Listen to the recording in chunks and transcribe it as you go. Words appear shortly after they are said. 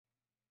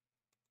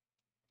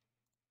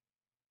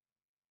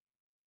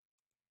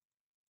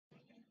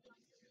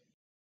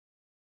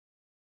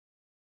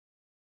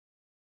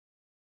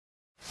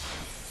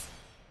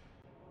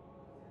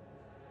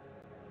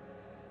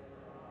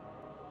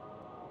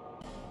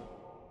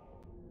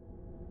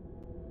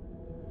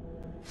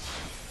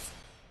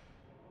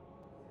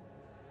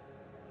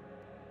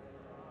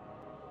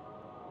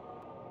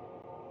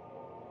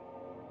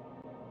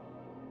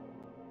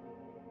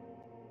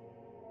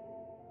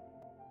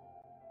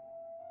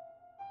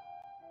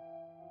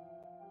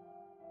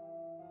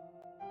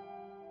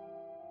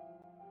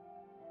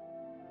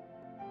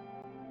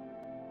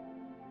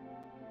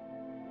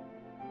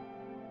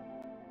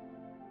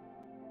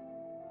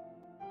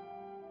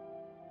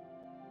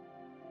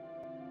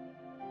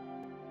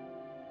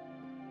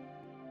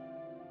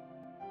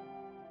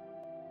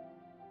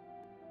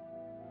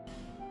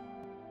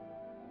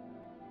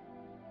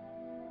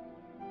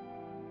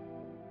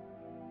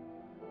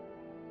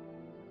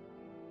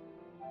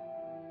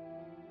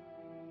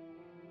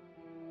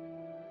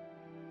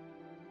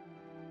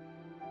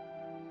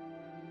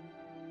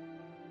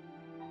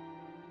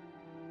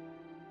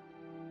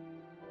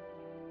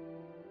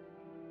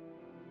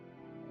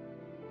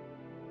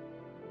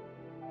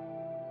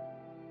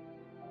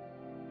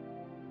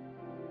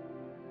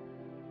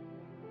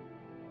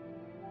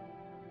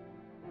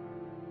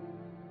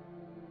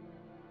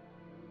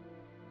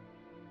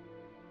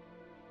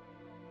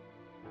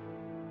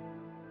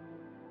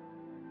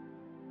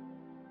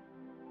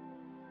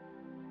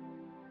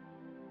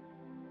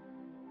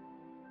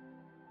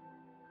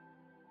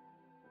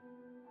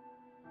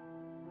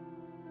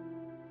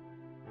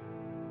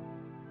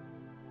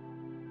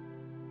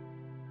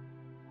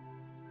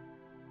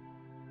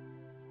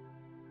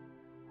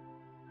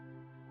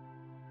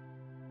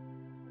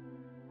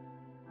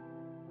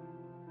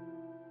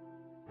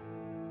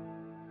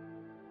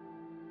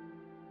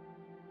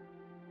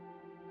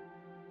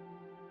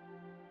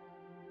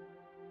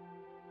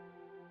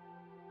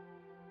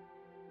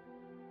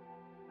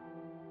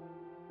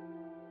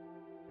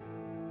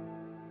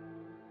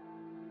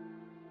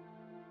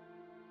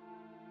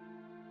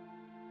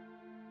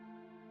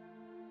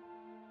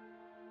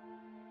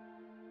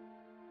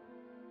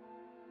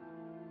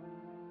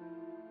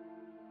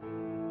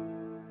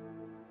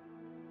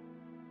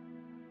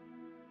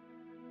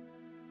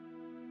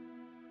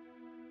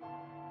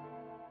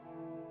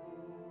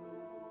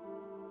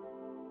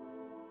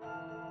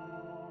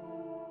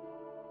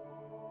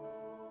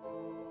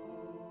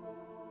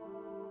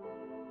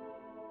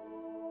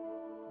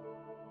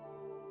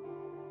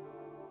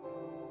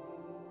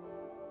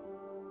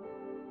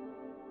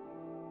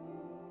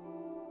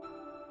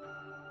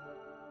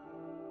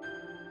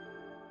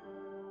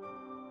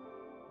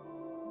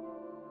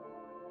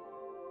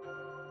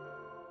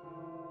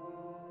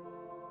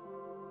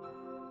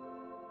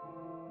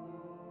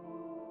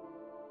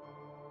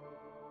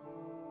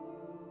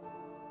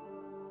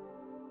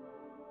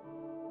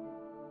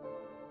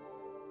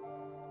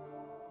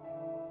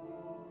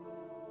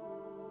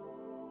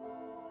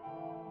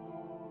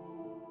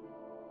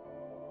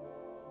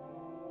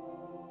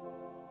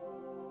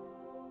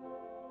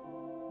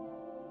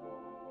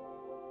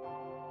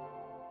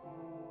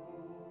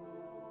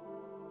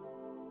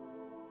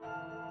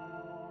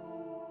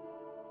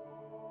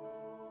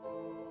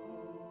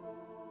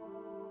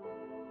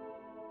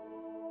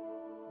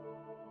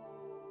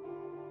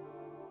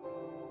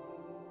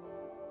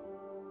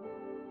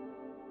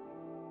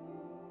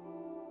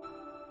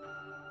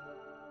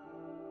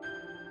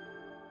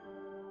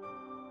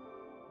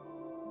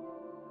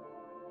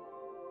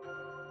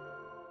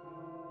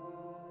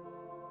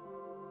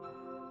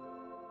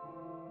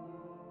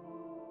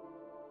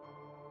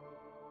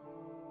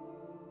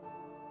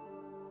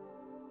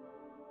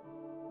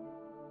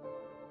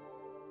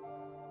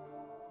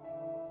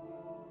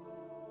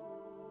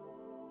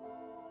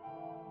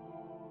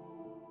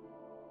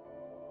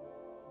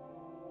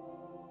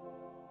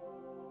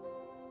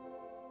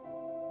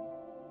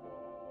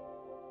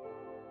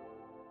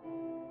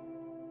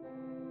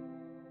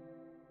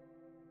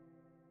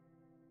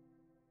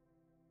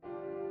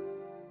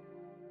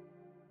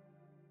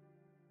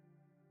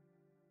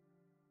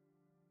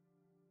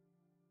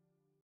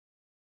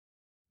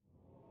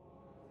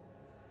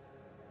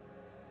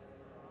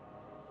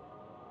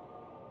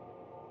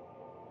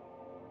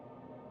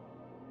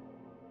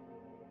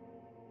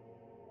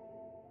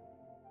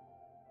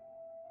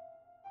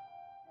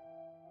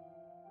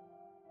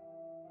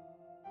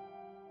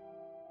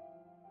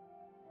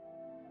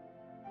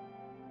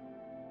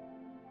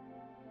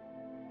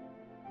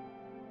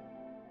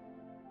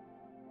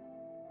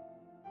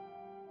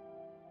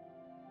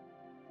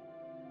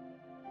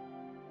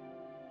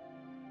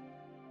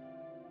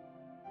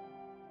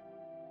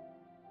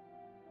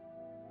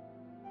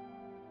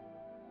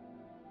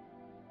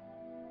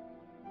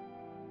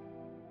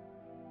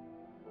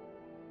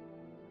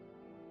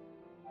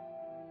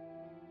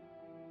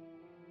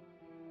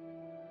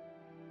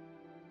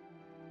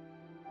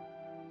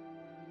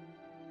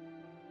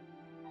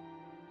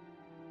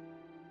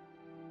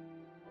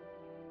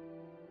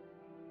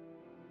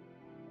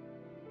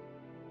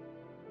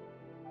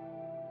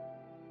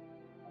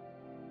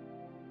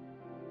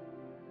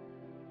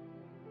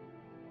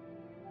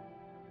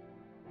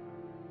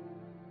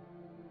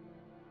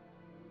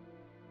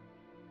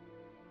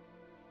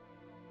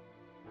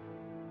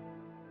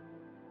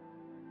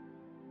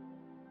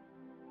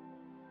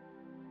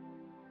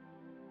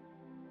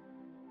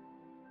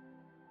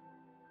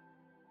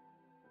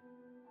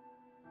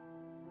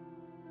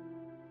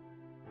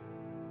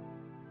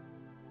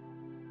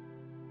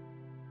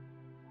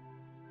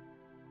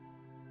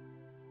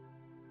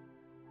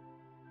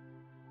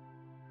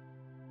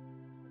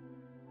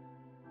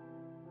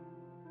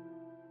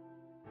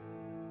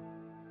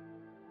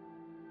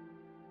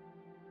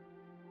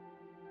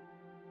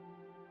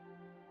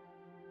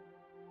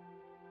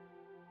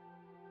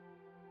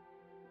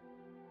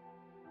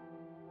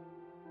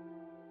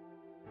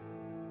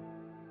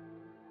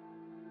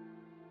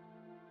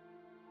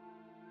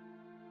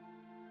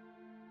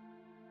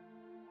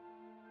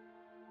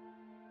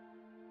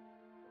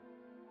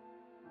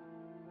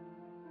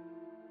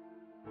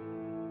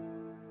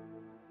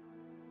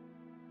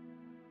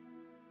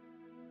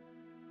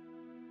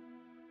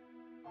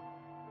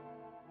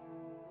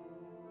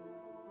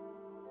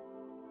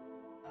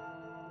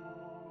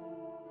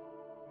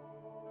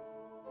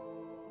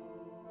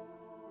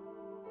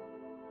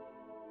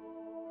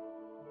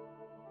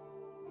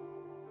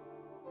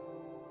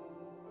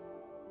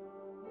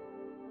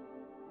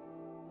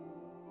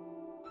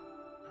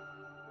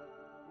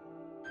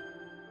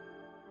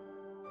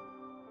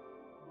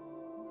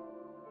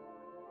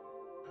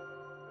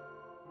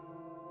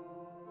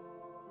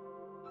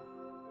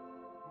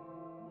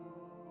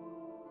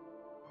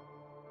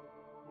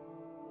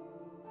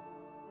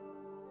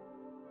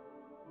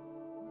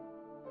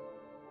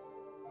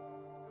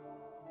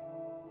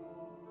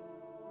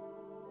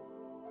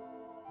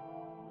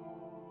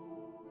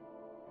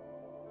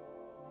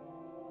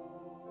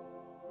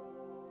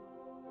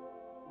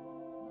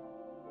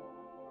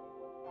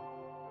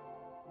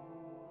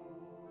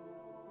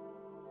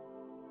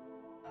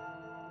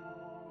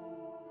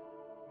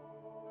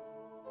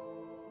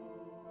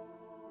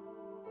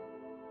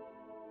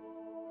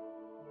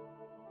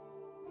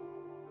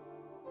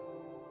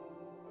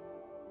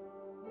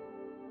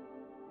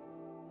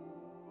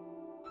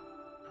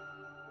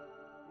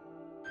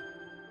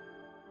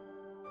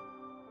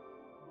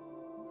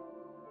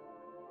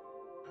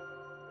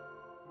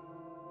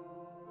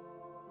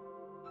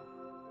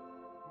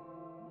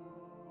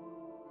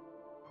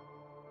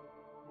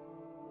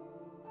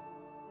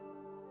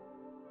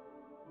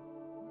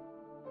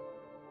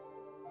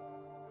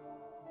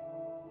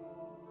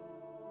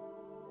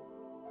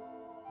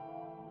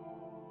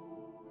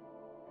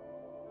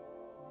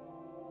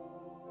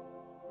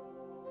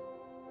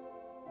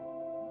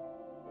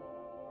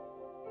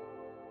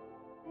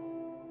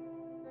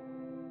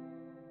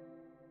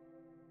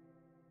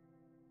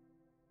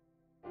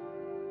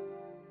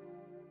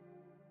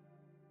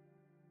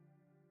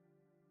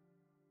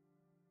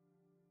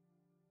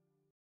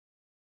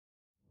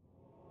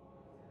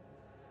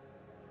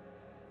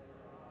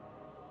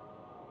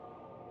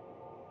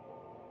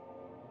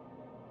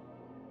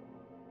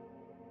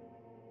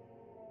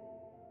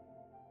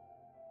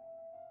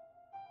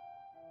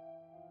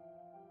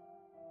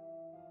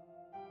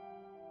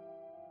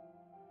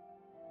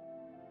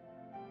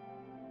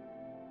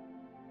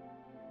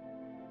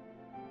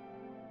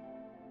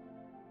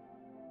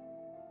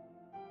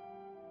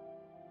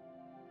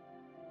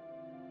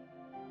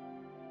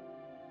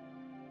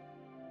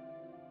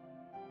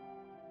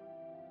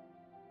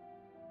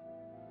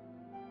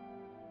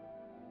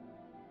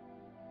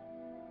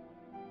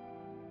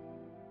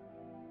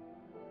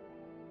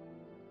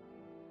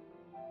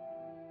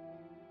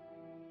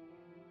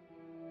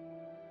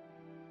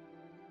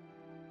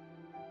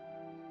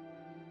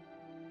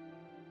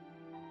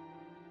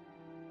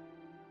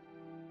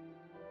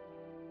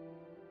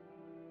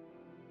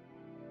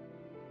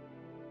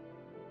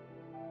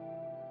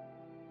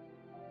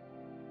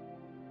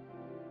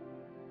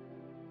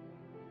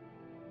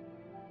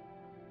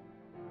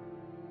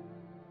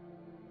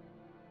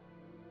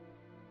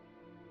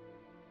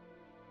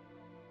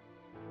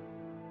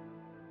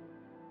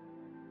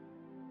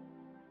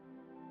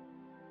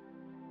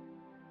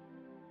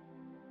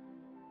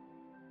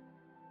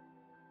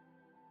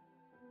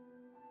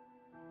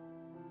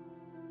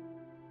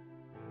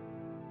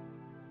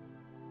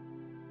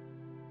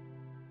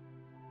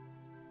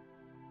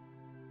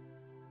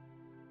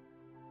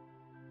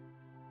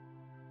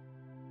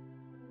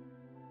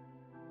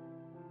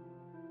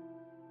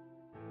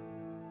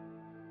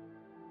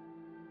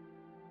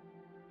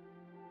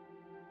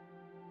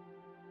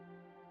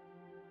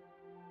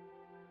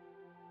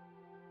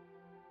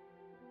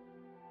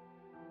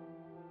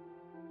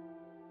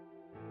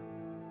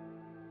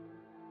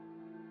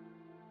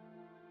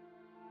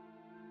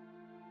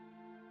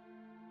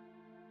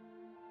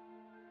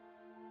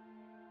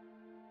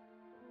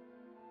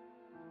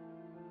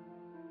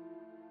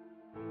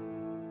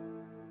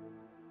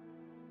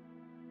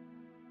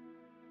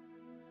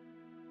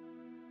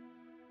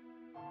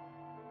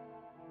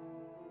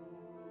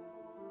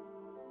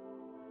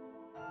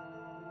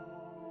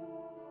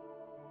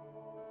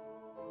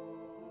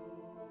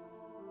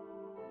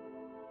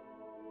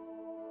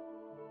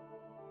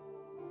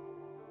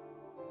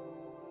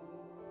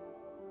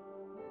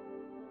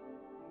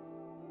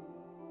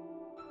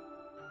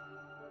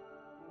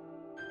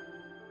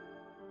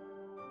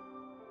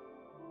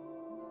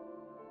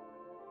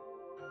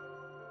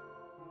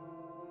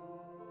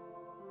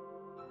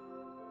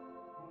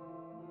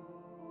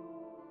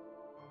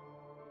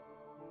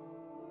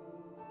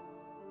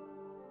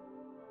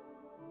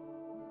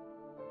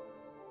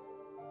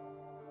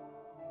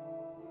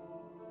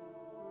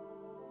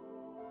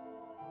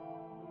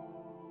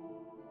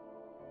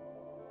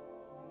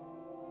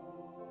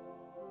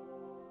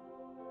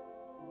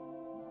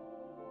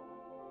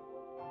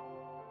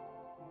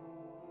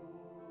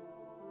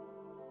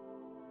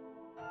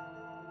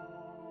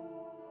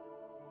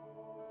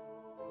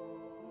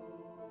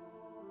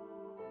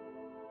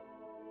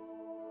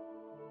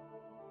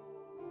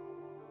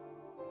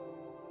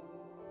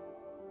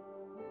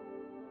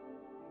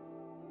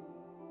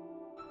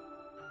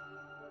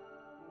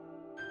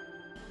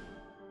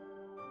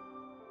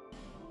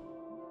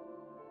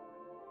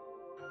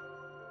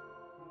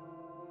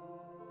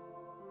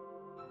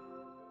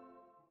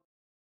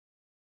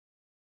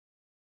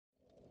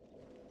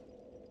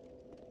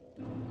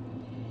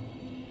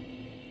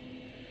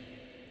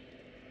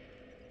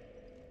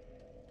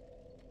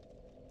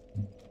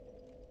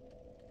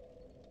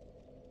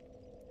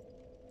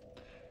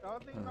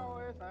one thing though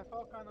is I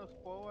felt kind of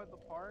spoiled at the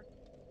park.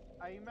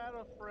 I met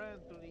a friend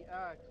through the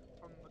ex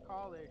from the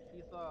college.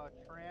 She's a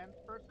trans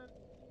person.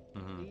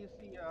 Mm-hmm. He's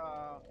the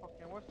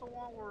fucking what's the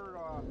one where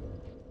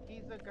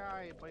he's a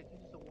guy but he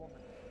thinks he's a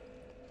woman.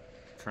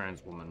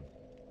 Trans woman.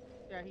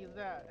 Yeah, he's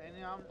that, and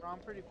I'm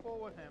pretty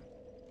cool with him.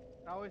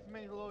 I always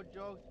make little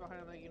jokes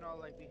behind like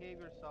like behave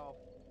yourself.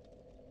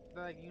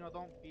 Like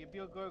don't be a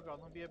good girl,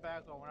 don't be a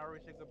bad girl. Whenever we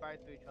say goodbye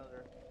to each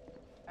other,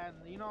 and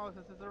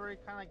since it's already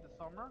kind of like the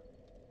summer,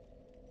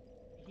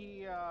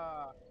 he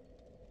uh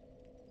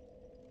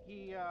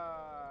he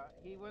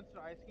went to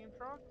the ice cream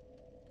truck,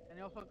 and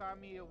he also got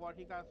me what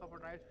he got himself for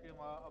an ice cream,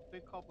 a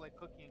big cup like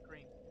cookie and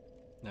cream.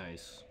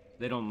 Nice.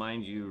 They don't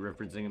mind you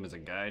referencing him as a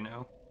guy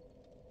now?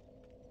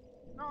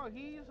 No,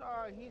 he's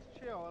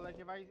chill. Like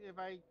if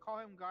I call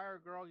him guy or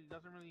girl, it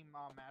doesn't really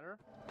matter.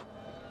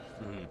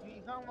 Mm-hmm.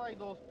 He's not like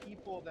those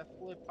people that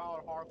flip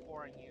out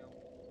hardcore on you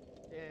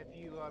if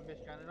you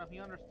misgender him. He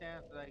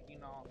understands like you're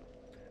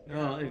No,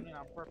 not doing it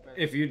on purpose.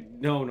 if you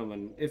know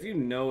man, if you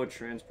know a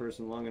trans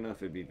person long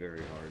enough, it'd be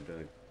very hard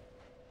to.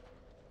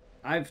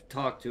 I've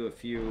talked to a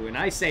few, and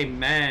I say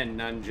man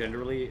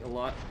non-genderly a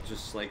lot,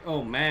 just like,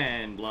 oh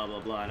man, blah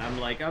blah blah, and I'm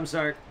like, I'm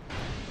sorry,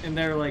 and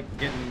they're like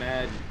getting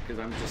mad because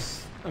I'm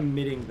just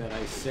admitting that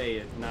I say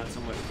it, not so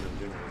much for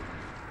gender.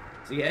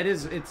 So yeah,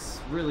 it's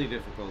really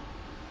difficult.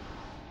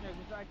 Yeah,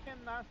 because I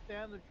cannot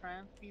stand the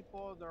trans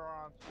people that are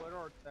on Twitter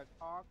or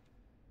TikTok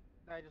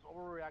that just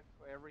overreact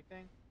to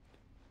everything.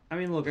 I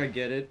mean, look, I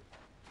get it,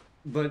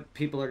 but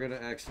people are gonna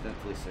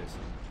accidentally say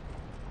something.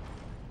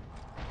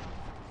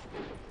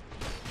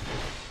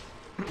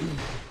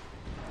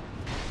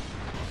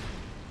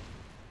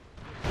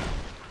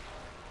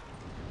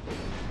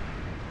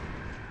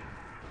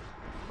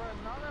 But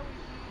now that we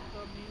beat the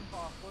meme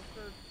boss, what's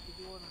there to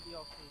do in the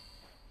DLC?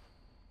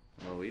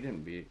 Well, we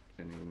didn't beat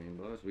any mean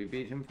boss. We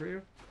beat him for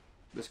you?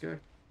 This guy?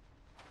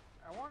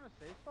 I want to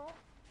say so.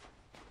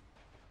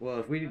 Well,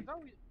 if I we...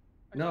 thought we.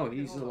 No, Okay,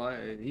 he's hold on.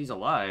 alive. He's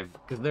alive,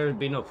 because there'd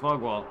be no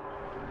fog wall.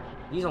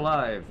 He's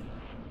alive.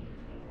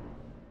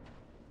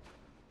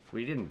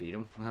 We didn't beat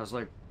him. I was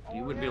like,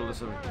 you Oh wouldn't be yeah, able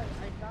to... that's right.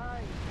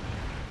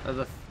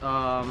 I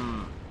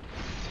died.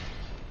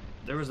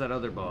 There was that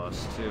other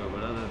boss, too,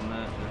 but other than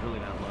that, there's really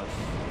not much.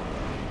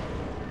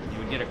 You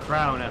would get a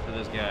crown after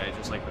this guy,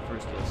 just like the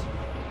first is.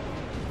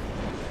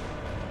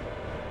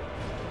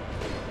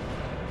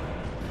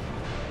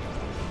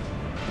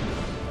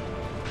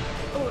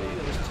 Oh, yeah,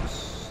 there's two...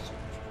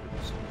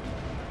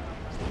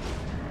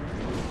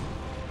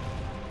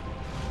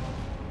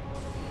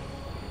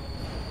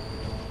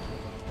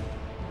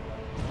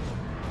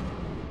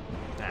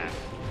 Ah.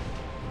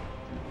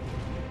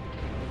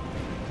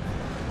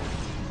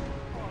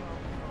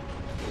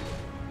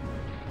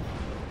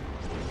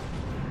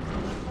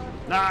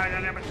 Nah,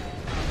 damn it.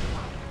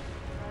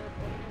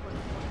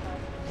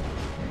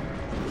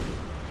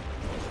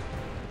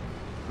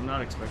 I'm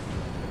not expecting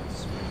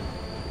this.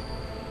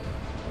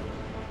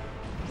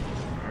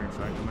 Alright,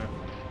 fine, come here.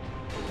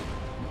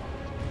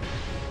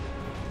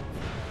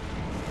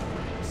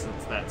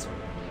 Since that's what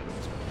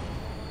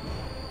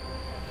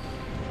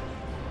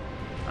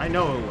I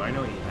know he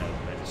had it,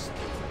 I just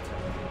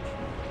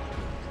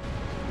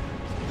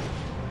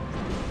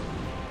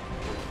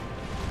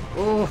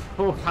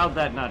oh, how'd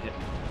that not hit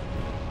me?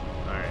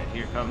 Alright,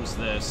 here comes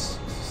this.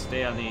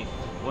 Stay on the...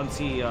 Once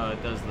he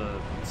does the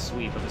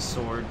sweep of the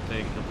sword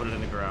thing, he'll put it in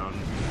the ground,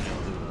 and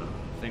he'll do the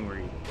thing where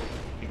he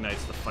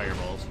ignites the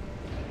fireballs.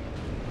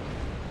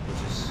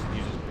 Which is,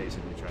 you just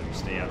basically try to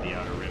stay out the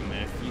outer rim.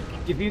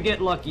 If you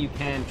get lucky, you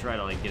can try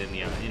to like get in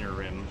the inner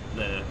rim.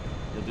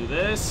 He'll do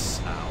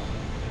this. Ow.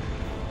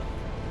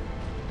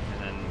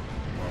 And then...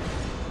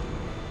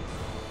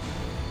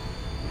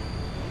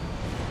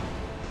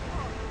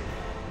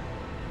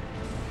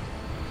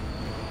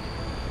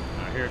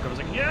 Here it comes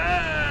like,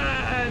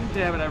 yeah! And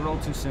damn it, I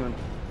rolled too soon.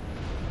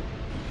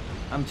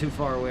 I'm too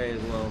far away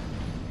as well.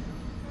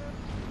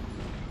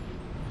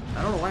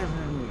 I don't know why I'm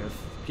having this.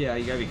 Yeah,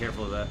 you gotta be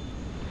careful of that.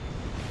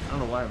 I don't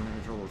know why I'm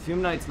having trouble.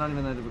 Fume Knight's not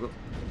even that difficult.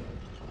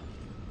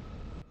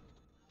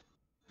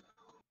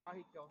 Oh,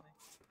 he killed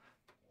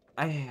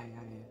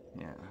me.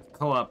 Yeah.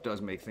 Co-op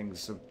does make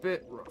things a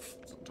bit rough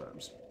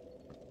sometimes.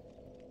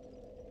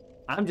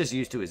 I'm just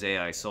used to his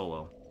AI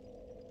solo.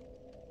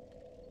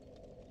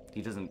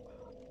 He doesn't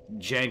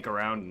jank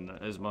around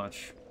as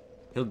much.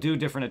 He'll do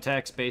different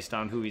attacks based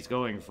on who he's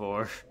going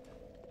for.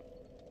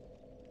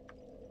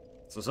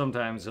 So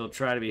sometimes he'll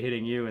try to be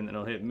hitting you and then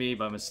he'll hit me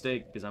by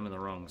mistake because I'm in the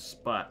wrong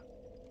spot.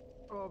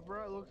 Oh,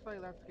 bro, it looks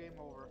like that's game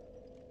over.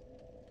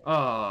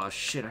 Oh,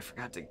 shit, I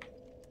forgot to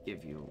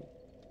give you...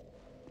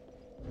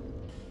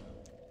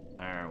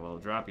 Alright, well,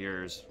 drop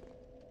yours.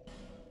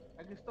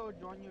 I can still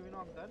join you even though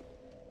I'm dead?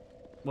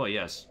 Well,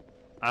 yes.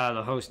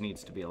 The host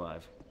needs to be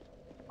alive.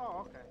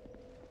 Oh, okay.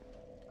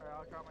 Alright,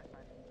 I'll drop my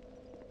sign.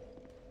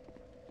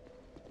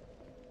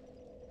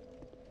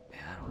 Yeah,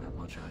 I don't have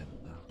much either,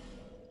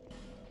 though.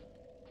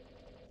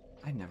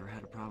 I never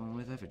had a problem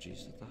with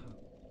effigies at the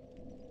house.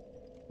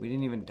 We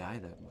didn't even die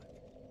that much.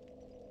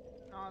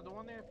 The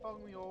one that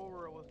fucked me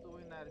over was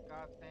doing that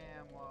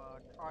goddamn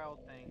trial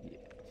thing. Yeah.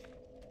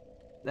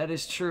 That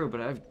is true, but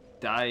I've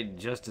died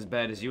just as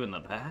bad as you in the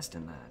past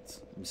in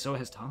that. And so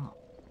has Tom.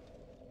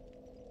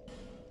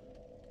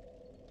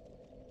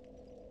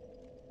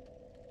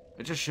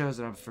 It just shows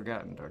that I've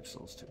forgotten Dark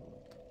Souls 2.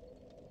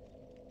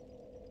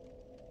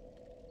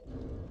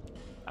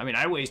 I mean,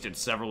 I wasted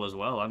several as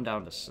well. I'm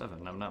down to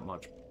 7. I'm not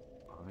much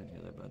behind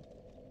you there, bud.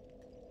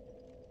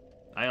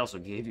 I also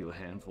gave you a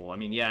handful. I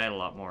mean, yeah, I had a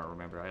lot more,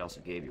 remember? I also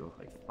gave you,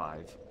 like,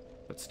 5.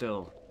 But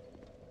still.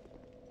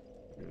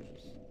 It was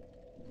just...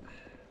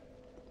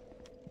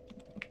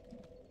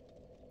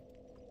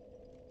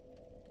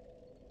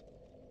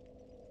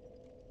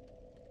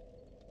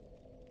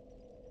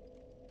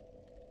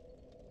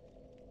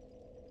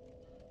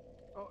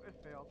 Oh, it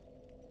failed.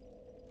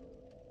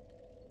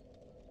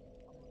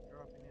 I'm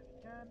dropping it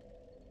again.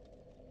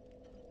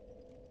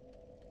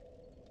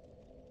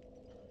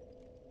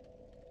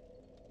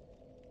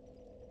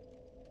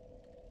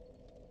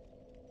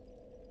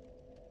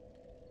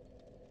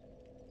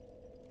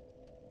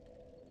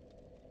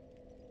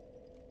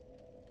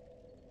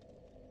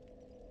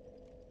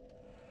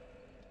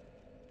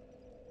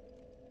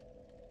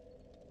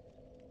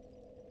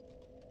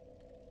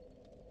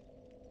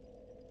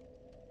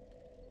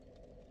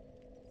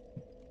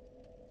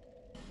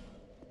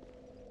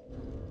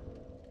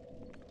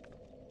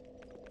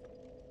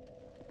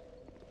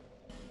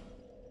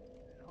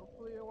 And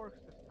hopefully it works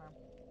this time.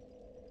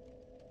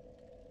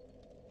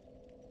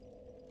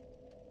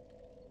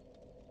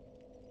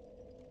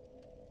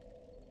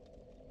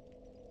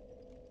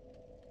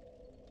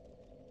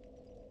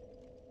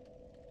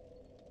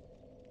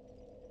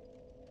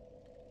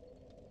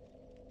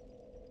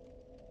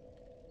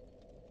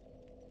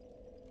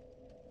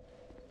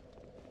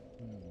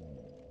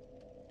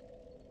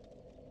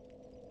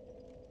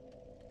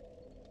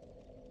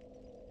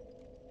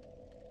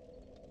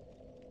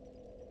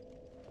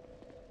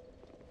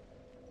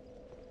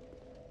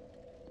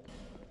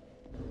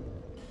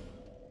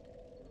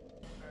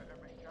 Am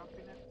I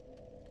dropping it?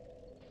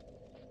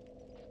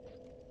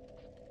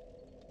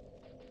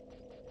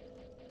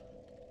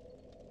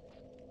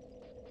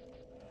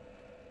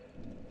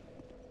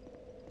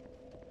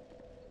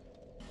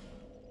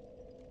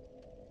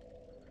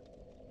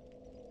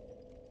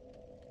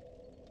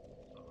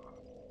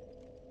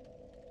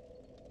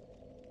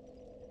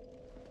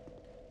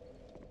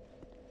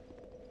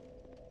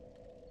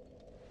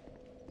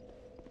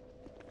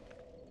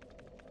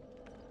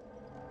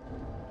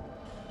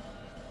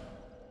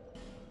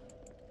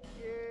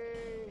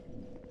 Yay!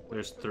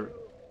 There's 3.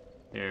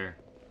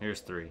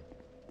 Here's 3.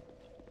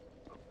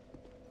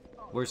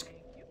 Oh, Worst thank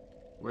you.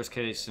 worst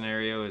case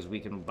scenario is we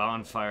can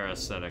bonfire a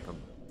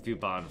few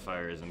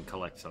bonfires and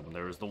collect some.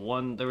 There was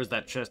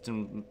that chest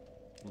in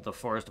the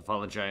Forest of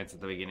Fallen Giants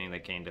at the beginning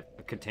that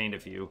contained a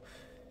few.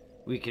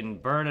 We can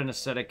burn an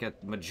ascetic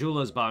at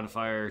Majula's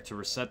bonfire to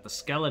reset the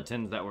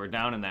skeletons that were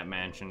down in that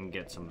mansion and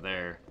get some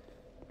there.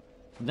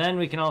 Then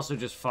we can also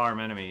just farm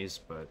enemies,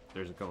 but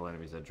there's a couple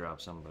enemies that drop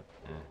some, but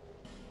eh.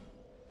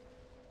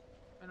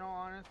 In all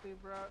honesty,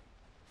 bro,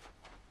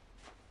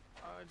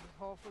 just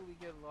hopefully we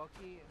get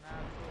lucky and not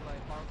have to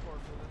like hardcore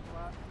do this a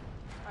lot.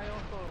 I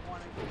also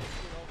want to get this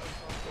shit over.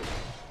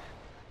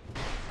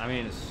 I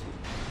mean,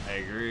 I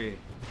agree.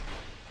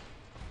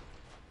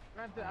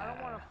 Granted, I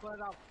don't want to flat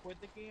out quit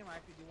the game. I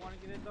actually do want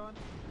to get it done.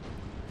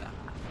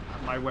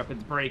 My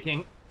weapon's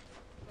breaking.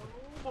 Oh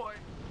boy.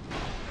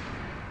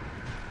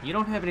 You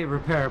don't have any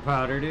repair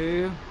powder, do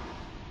you?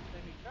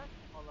 Let me check.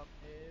 Hold up.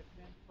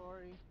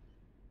 Inventory.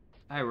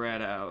 I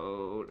ran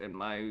out,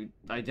 and I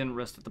didn't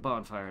rest at the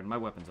bonfire, and my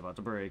weapon's about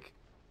to break.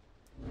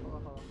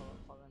 Hold on.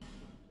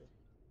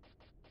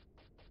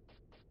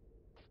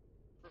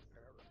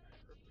 Repair.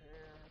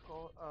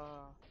 Go,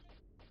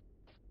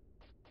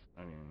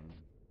 I mean...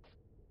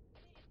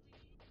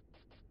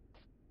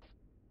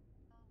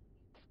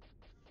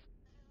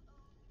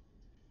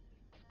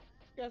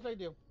 yes, I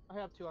do. I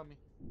have 2 on me.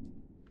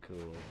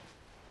 Cool.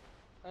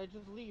 I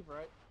just leave,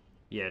 right?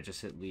 Yeah,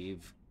 just hit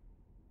leave.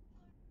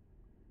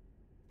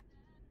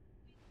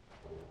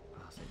 Oh,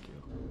 thank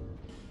you.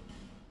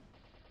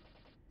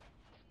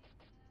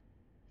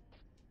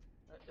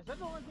 Is that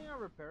the only thing I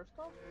repair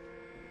stuff?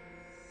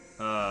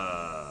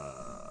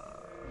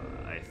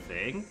 I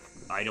think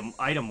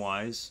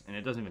item-wise, and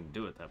it doesn't even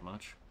do it that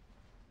much.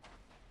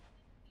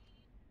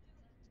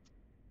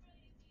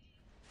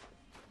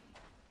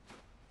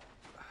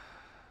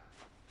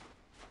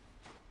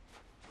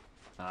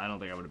 I don't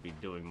think I would be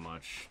doing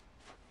much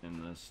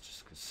in this,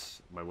 just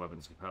because my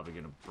weapon's probably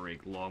gonna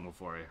break long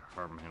before I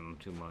harm him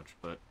too much,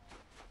 but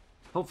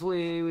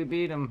hopefully we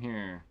beat him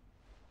here.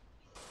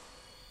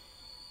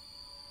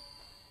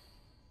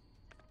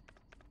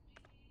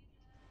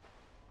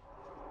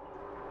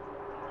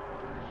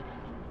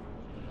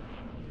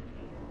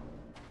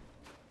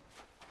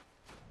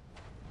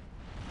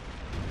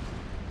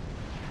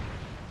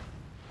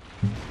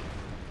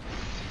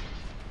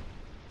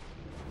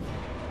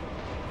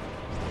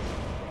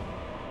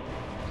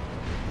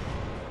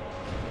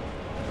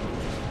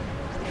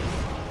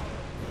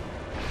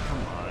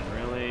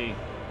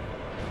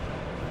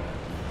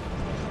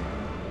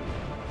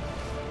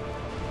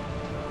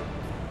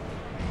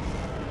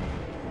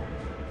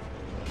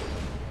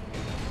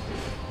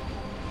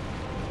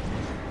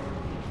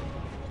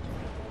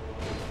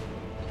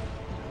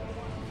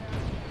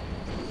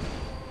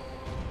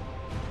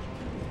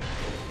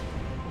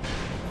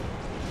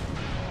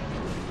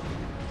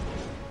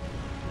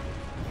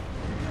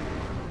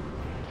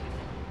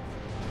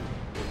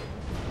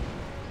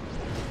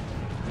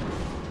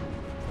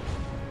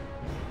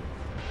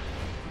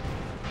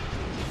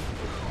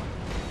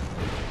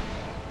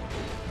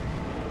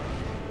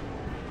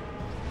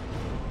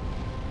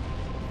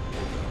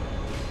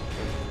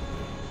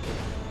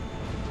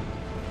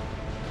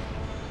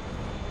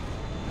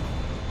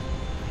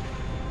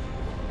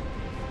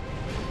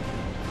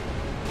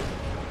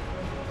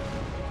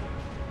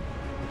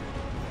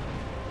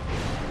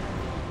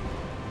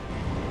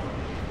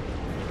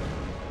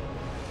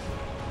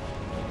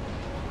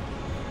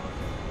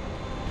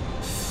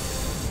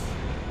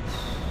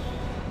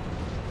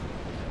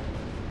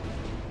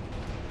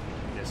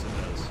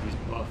 He's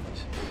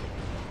buffed.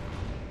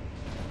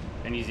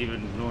 And he's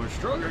even more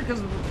stronger because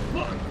of the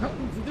fuck.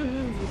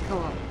 Come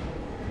on.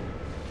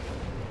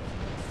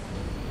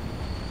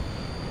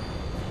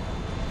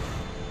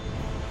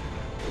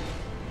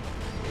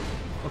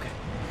 Okay.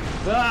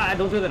 Ah,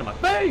 don't do that in my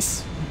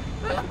face!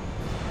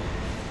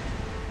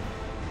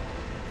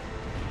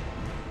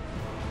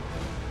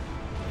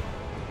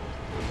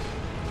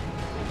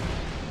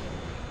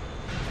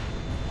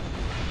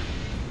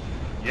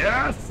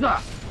 Yes!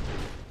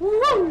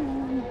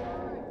 Woo!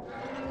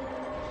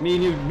 Me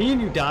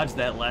and you dodged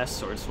that last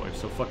sword swipe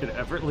so fucking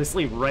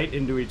effortlessly right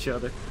into each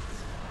other.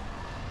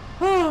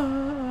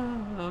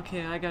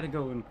 Okay, I gotta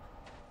go and...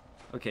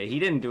 Okay, he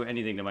didn't do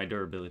anything to my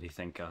durability,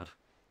 thank God.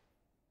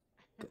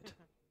 Good.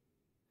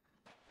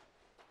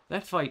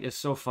 That fight is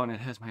so fun, it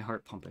has my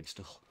heart pumping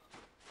still.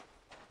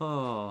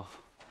 Oh.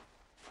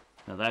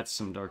 Now that's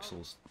some Dark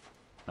Souls.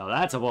 Now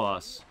that's a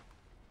boss.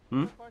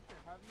 Hmm? Question,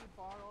 have you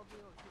bought all the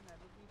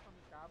enemies from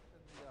the shops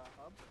in the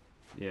hub?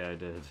 Yeah, I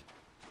did.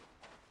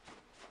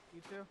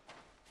 You too?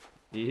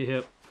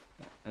 Yep.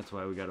 That's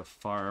why we gotta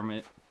farm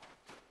it.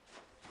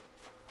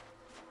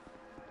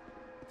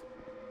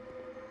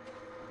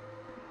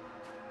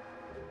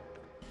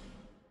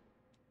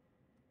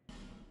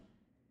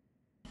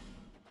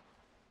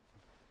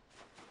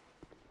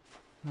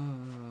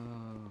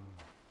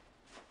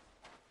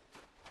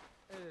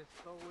 It is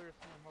so weird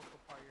seeing a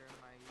multiplier in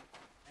my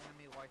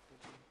enemy waifu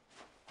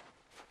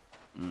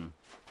game.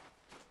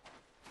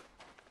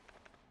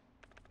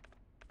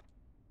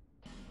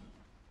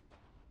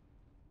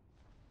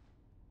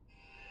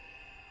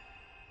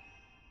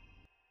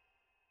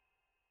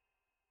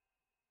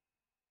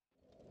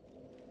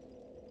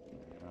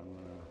 I'm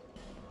gonna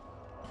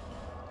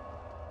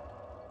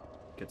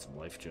get some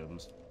life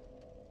gems.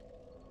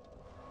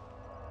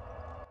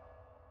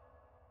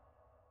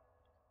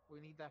 We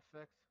need that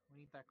fix. We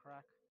need that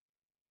crack.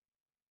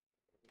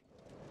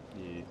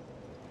 Yeah.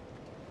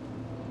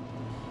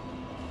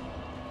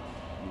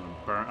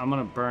 I'm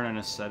gonna burn an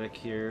aesthetic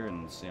here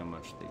and see how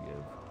much they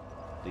give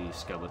the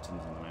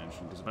skeletons in the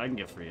mansion. Because if I can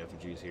get free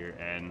effigies here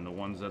and the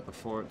ones at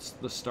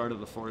the start of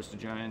the Forest of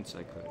Giants,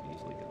 I could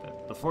easily get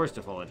that. The Forest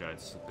of Fallen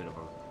Giants is a bit of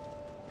a...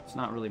 It's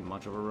not really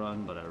much of a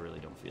run, but I really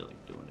don't feel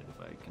like doing it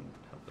if I can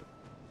help it.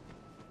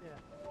 Yeah.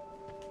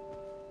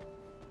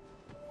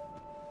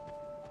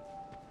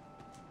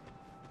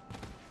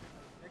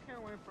 I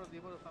can't wait for the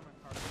able to summon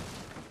cards.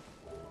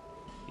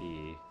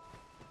 E.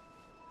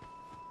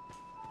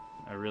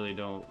 I really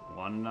don't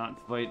want to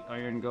not fight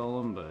Iron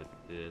Golem, but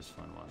it is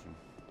fun watching.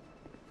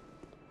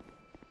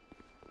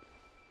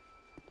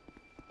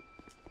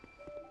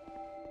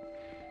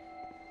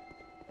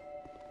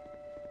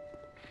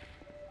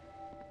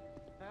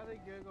 I had a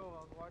giggle.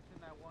 I was watching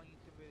that one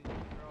YouTube video.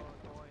 The girl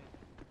was going,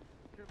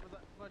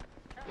 but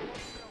Cat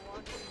wasn't gonna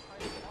watch me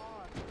fight the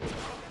boss.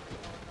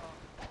 No.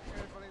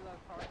 Everybody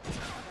loves cards. That's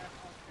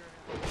not sure.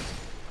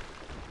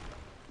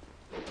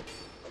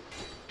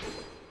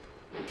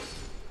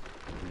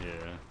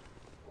 Yeah.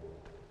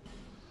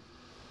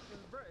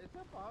 Is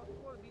that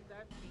possible to be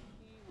that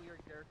sneaky with your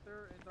character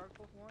in Dark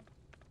Souls 1?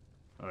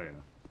 Oh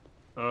yeah.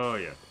 Oh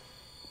yeah.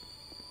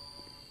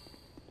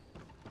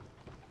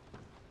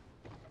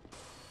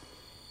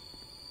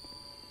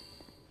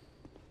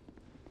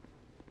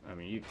 I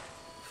mean, you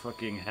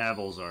fucking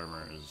Havel's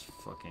armor is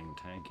fucking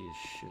tanky as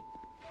shit.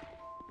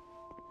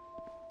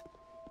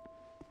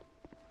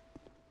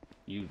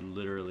 You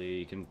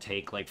literally can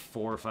take like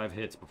 4 or 5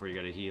 hits before you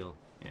gotta heal.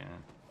 Yeah.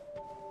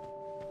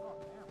 Oh,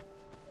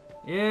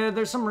 damn. Yeah,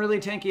 there's some really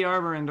tanky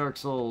armor in Dark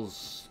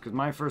Souls. Because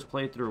my first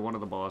playthrough, one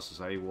of the bosses,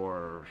 I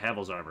wore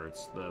Havel's armor.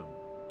 It's the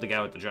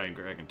guy with the giant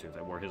dragon tooth.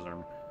 I wore his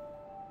armor.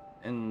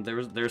 And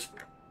there's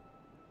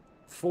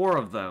 4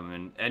 of them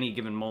in any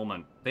given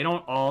moment. They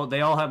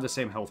all have the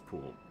same health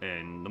pool.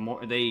 And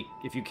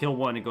if you kill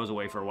one, it goes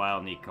away for a while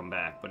and you come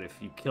back. But if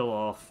you kill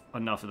off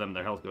enough of them,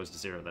 their health goes to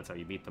 0. That's how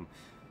you beat them.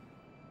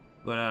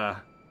 But,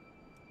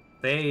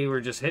 they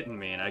were just hitting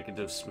me, and I could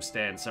just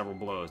withstand several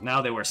blows.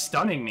 Now they were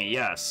stunning me,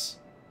 yes.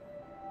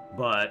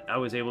 But I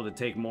was able to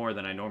take more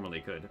than I normally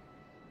could.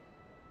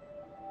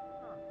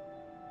 Huh.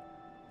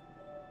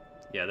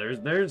 Yeah,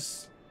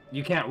 there's...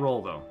 You can't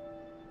roll, though.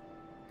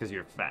 Because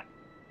you're fat.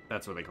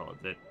 That's what they call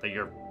it. That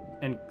you're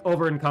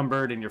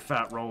over-encumbered and you're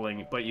fat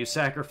rolling, but you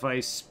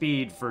sacrifice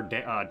speed for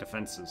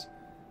defenses.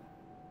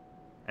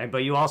 But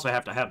you also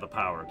have to have the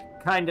power.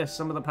 Kinda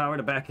some of the power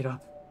to back it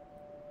up.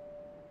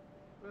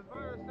 But as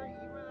far as saying,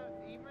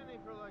 even if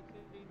you're like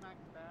hitting max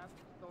fast,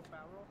 still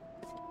fat roll?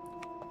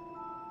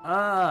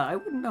 I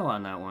wouldn't know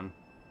on that one.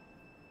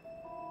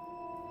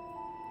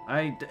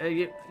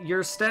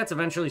 Your stats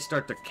eventually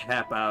start to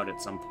cap out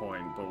at some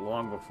point, but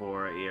long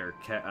before your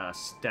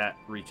stat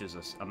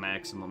reaches a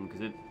maximum,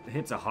 because it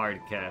hits a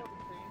hard cap.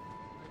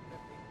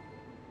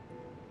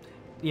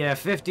 Yeah,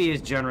 50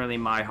 is generally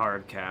my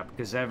hard cap,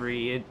 because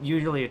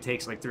usually it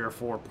takes like 3 or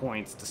 4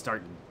 points to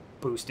start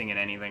boosting in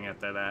anything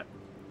after that.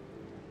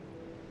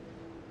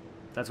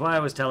 That's why I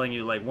was telling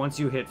you, like, once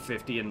you hit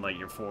 50 in, like,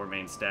 your 4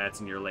 main stats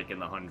and you're, like, in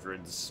the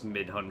hundreds,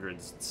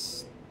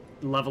 mid-hundreds,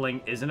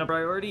 leveling isn't a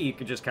priority, you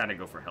could just kind of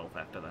go for health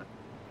after that.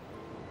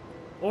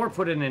 Or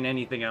put it in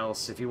anything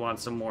else if you want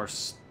some more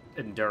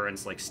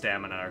endurance, like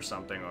stamina or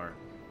something, or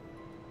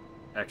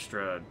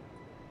extra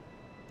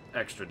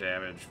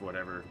damage,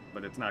 whatever.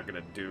 But it's not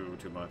gonna do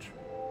too much.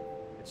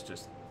 It's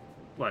just,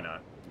 why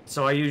not?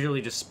 So I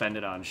usually just spend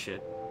it on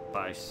shit.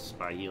 Buy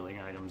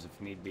healing items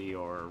if need be,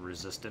 or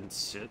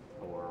resistance shit,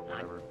 or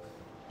whatever.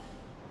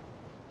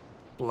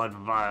 Blood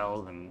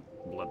vial and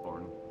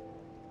bloodborne.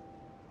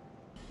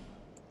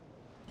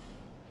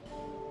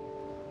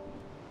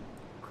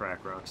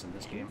 Crack rocks in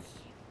this game.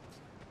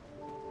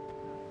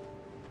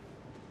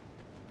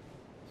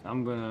 So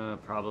I'm gonna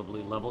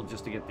probably level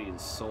just to get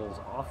these souls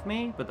off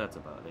me, but that's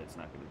about it. It's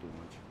not gonna do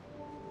much.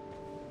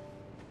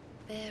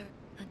 There.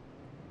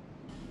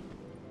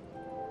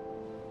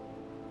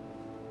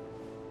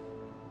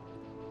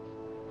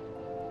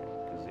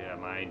 Because, yeah,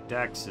 my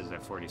dex is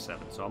at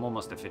 47, so I'm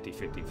almost at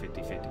 50-50,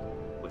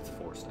 50-50 with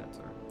 4 stats.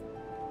 Or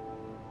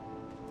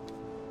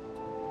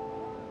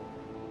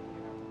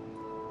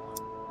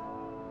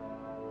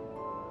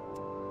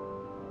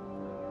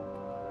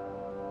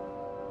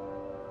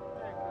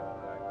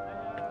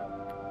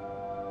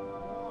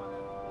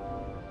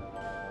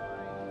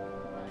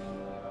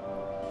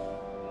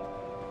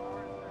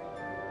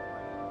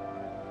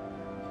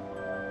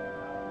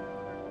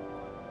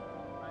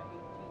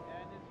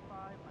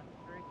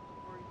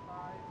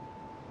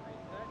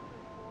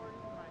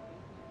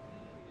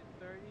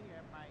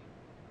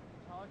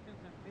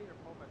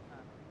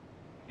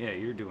yeah,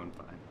 you're doing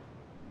fine.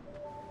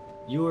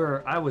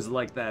 I was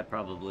like that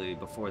probably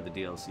before the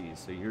DLC,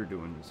 so you're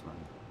doing just fine.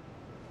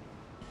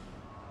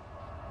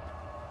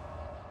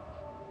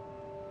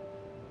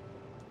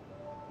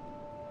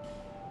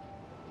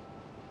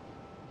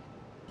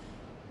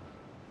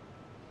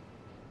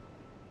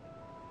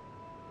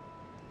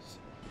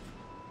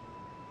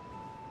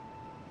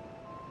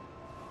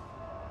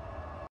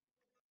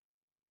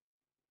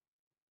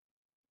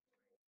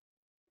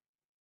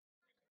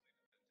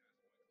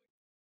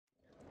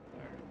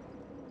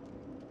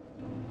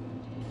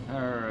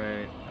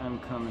 Alright, I'm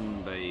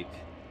coming back.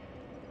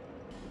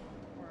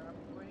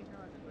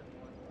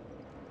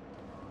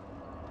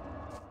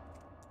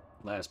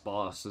 Last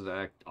boss is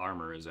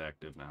armor is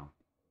active now.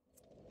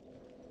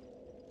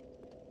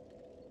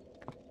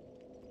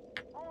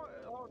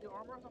 Oh, the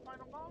armor is the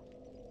final boss?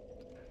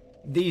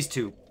 These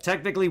two.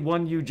 Technically,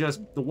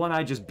 the one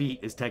I just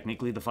beat is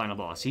technically the final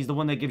boss. He's the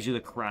one that gives you the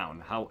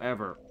crown.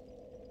 However,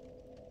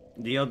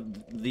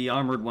 the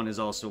armored one is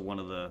also one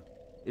of the...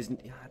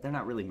 They're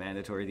not really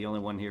mandatory. The only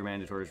one here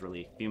mandatory is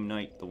really Fume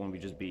Knight, the one we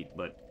just beat.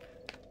 But,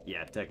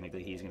 yeah,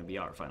 technically he's going to be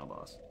our final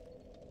boss.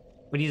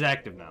 But he's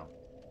active now.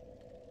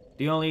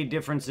 The only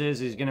difference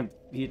is it's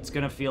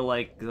gonna feel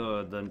like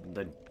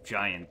the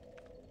giant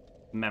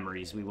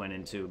memories we went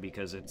into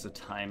because it's a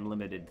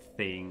time-limited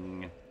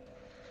thing.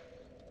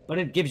 But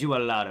it gives you a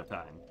lot of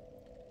time.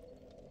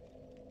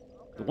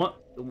 Okay.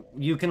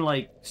 You can,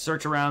 like,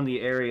 search around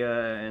the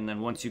area, and then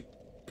once you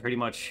pretty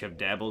much have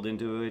dabbled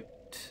into it,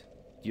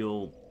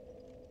 you'll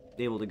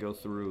be able to go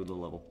through the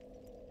level.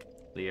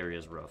 The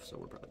area's rough, so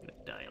we're probably gonna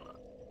die a lot.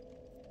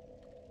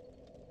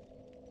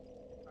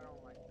 I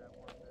don't like that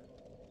one bit.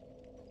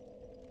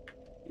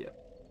 Yeah.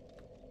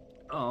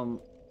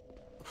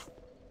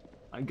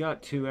 I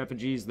got 2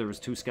 effigies. There was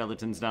 2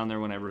 skeletons down there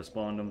when I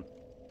respawned them.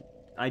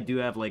 I do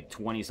have like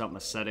 20-something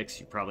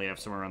ascetics. You probably have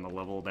somewhere on the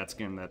level. That's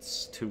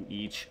 2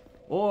 each.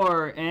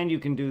 And you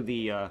can do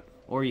the,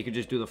 or you could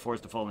just do the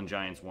Forest of Fallen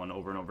Giants one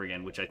over and over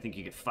again, which I think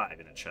you get 5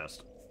 in a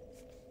chest.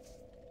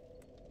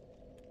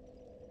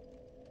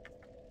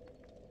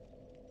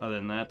 Other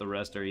than that, the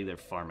rest are either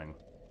farming.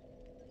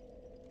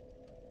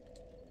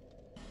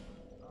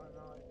 Oh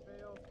no, I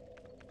failed.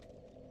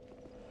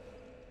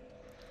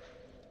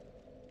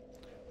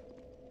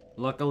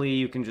 Luckily,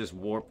 you can just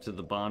warp to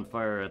the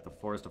bonfire at the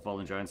Forest of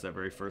Fallen Giants, that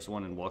very first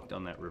one, and walk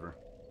down that river.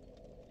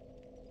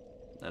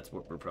 That's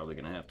what we're probably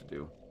gonna have to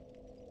do.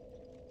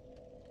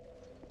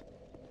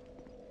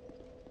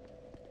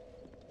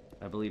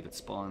 I believe it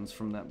spawns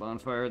from that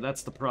bonfire.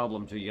 That's the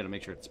problem, too. You gotta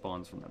make sure it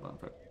spawns from that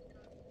bonfire.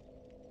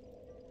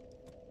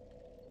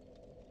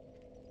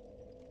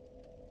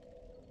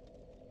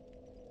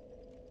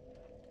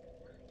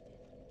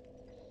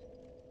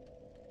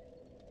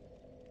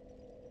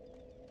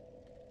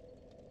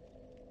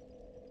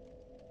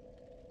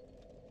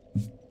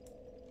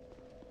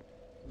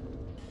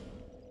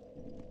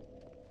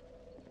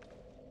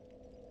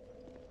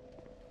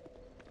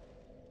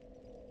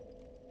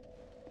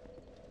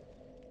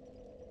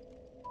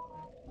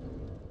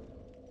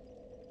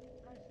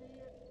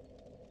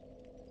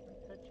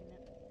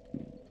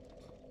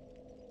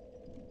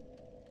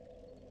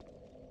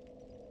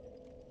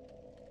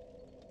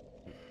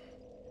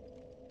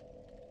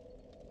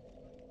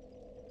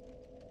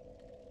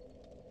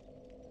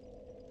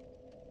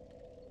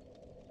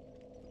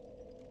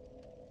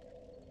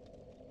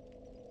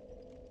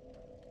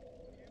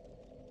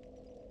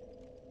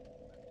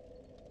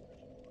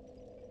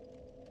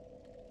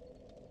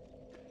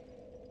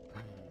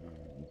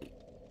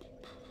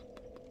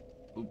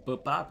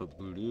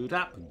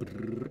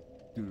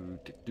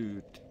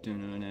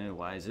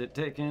 Why is it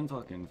taking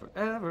fucking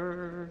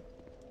forever?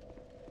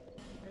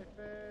 It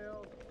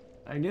failed.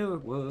 I knew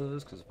it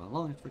was, because of how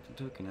long it freaking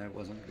took, and I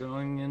wasn't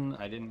going, and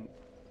I didn't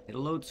hit a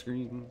load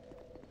screen.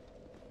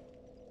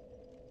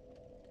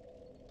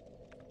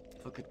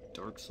 Fucking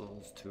Dark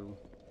Souls 2.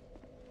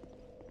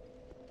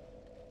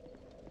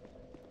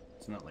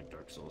 It's not like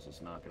Dark Souls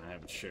is not gonna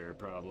have its share of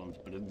problems,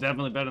 but it's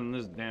definitely better than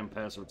this damn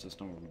password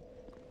system or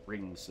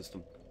ring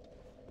system.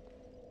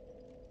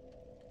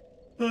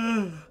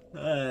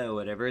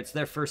 Whatever. It's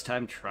their first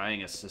time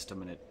trying a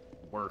system and it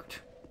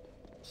worked.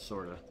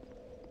 Sorta.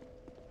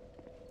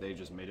 They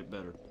just made it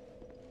better.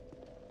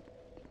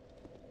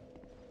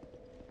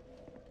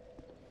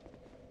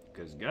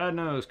 Because God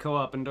knows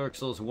co-op in Dark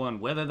Souls 1,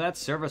 whether that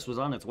service was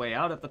on its way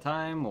out at the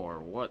time or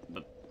what,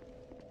 but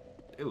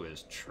it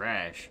was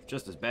trash.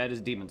 Just as bad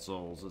as Demon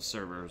Souls'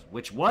 servers,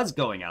 which was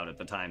going out at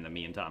the time that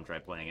me and Tom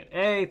tried playing it.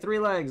 Hey, Three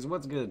Legs,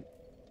 what's good?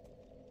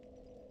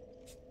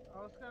 I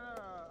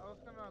was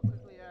gonna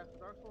quickly ask,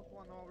 Dark Souls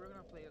 1, no, we're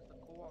gonna play as the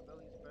co-op at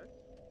least first.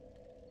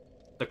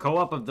 The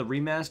co-op of the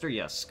remaster?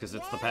 Yes, because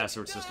it's the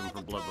password system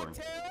for Bloodborne.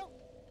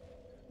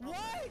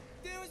 What?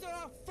 There's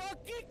a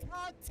fucking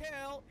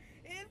cocktail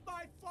in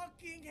my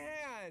fucking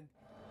hand!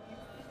 You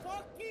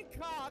fucking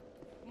cock,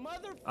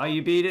 motherfucker! Oh,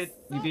 you beat it?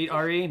 You beat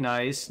RE?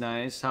 Nice,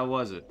 nice. How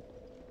was it?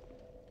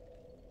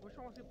 Which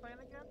one was he playing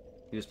again?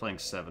 He was playing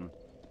 7.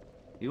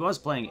 He was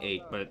playing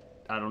 8,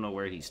 but I don't know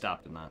where he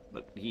stopped in that.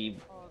 But he...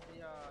 Oh, the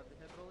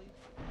hillbillies?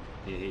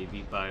 Yeah, he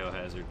beat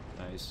Biohazard.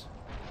 Nice.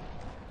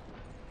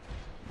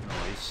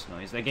 Nice,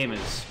 nice. That game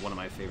is one of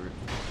my favorite.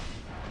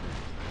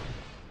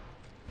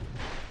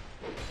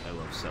 I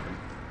love 7.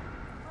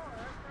 Oh,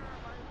 that kind of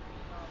reminds me,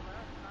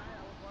 last night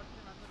I was watching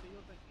random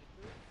videos on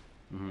YouTube.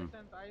 Mm-hmm.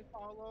 Since I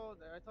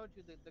followed, I told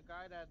you the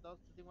guy that does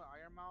the thing with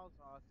Iron Mouse,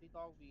 Sea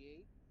Dog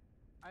V8.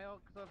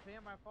 Cause of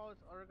him, I follow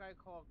this other guy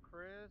called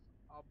Chris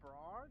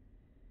Abroad.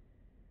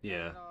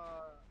 Yeah. And,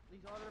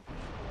 these other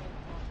people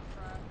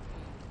track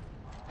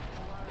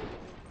a lot of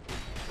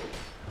videos.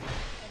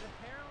 And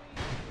apparently,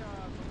 the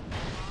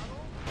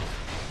model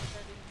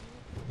that they use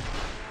to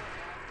model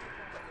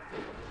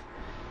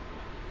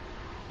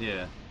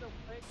Yeah. the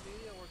fake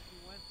video where she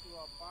went to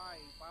buy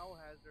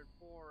Biohazard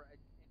 4 in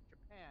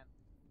Japan.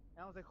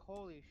 And I was like,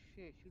 holy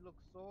shit, she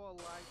looks so alike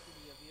to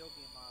the video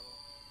game model.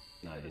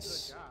 She did a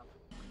Nice. good job.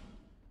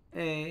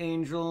 Hey,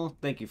 Angel.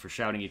 Thank you for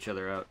shouting each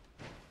other out.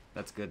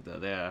 That's good, though.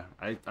 Yeah,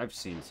 I've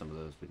seen some of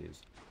those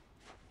videos.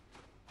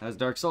 How's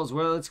Dark Souls?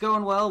 Well, it's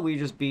going well. We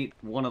just beat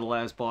one of the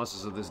last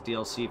bosses of this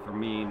DLC for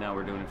me. Now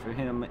we're doing it for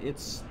him.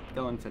 It's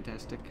going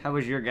fantastic. How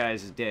was your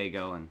guys' day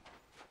going?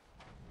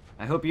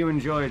 I hope you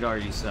enjoyed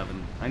RE7.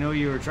 I know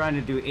you were trying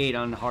to do 8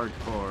 on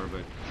hardcore,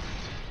 but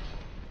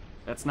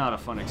that's not a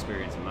fun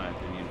experience in my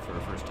opinion for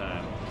a first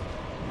time.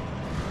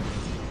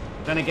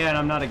 But then again,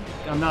 I'm not a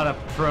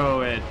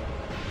pro at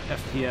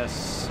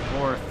FPS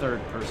or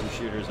third-person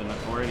shooters,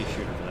 or any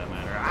shooter for that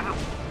matter. Ow!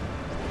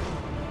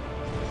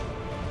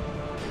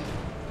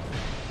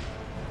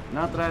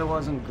 Not that I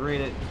wasn't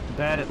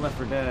bad at Left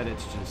 4 Dead.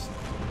 It's just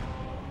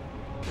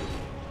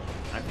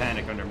I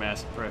panic under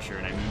massive pressure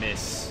and I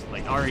miss.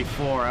 Like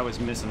RE4, I was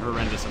missing a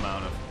horrendous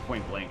amount of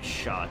point-blank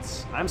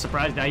shots. I'm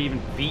surprised I even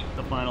beat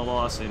the final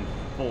boss in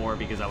 4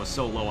 because I was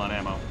so low on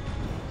ammo.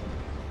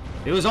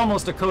 It was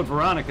almost a Code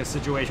Veronica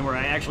situation where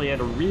I actually had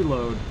to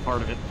reload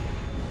part of it.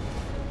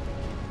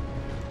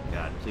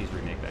 God, please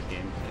remake that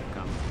game.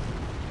 Capcom.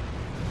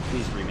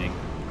 Please remake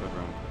Code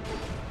Veronica.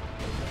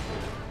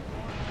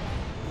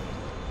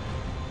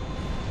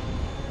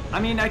 I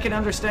mean, I can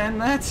understand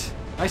that.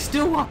 I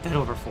still want that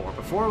over 4,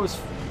 but 4 was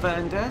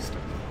fantastic.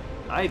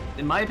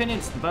 In my opinion,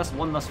 it's the best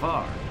one thus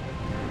far.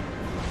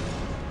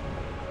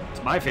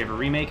 It's my favorite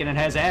remake, and it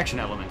has action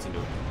elements into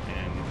it.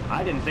 And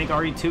I didn't think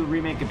RE2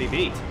 remake could be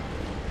beat.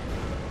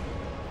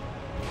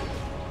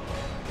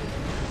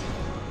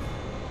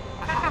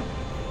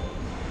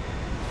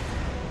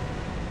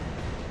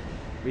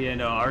 But yeah,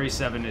 no,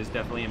 RE7 is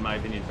definitely, in my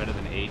opinion, better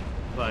than 8,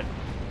 but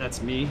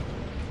that's me.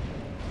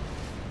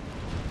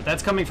 But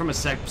that's coming from a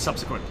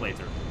subsequent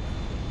playthrough.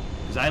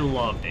 Because I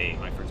loved 8,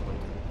 my first playthrough.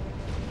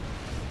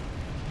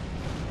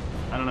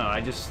 I don't know, I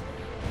just...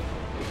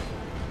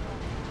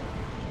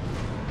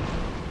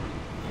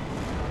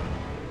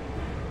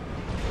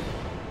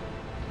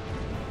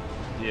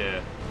 Yeah.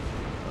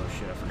 Oh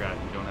shit, I forgot.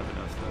 You don't have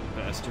enough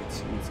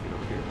bastards. Let's get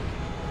over here.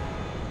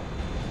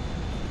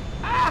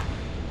 Ah!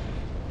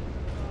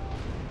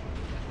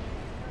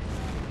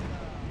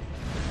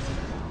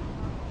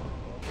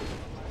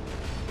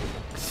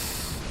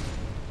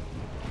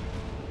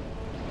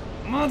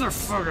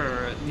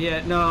 Motherfucker!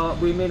 Yeah, no,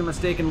 we made a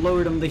mistake and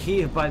lowered him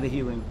by the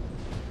healing.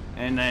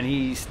 And then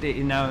he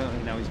stayed, now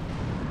he's,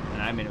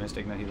 and I made a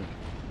mistake not healing.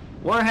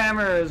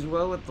 Warhammer as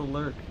well with the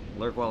lurk.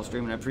 Lurk while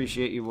streaming, I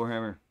appreciate you,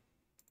 Warhammer.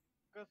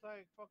 Cause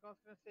like, fuck, I was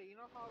gonna say, you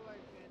know how like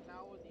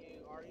now with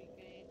the RE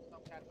games,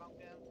 some Capcom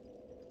games,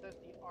 says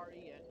the RE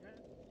engine?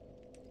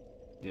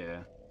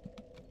 Yeah.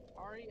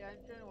 RE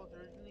engine was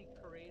originally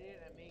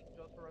created and made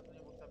just for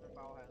Resident Evil 7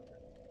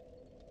 Biohazard.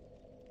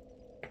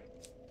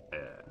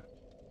 Yeah.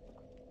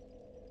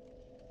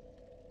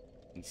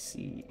 I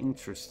see.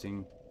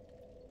 Interesting.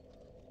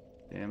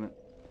 Damn it.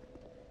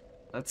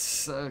 That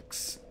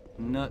sucks.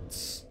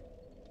 Nuts.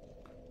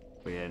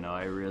 But yeah, no,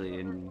 I really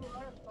There's a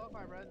lot of stuff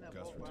I read in that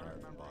Gus book, but I don't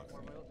retired from remember boxing.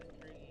 anymore, but it was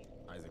intriguing.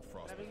 Isaac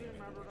Frost I became even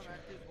remember them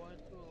heavyweight actually champion. going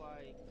to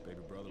like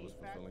Baby brother was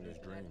meat fulfilling his factories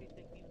and dream. actually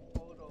taking And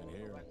photos of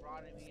here, like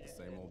rotten meat it's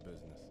and the same shit old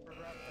business. for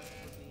reference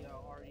with the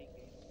RE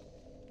case.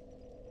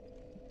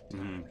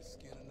 Time to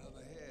skin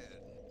another head.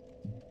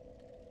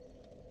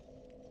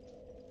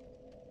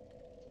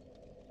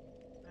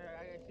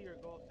 I see your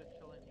ghost is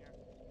chilling here.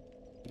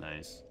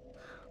 Nice.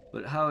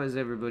 But how is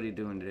everybody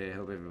doing today? I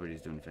hope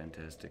everybody's doing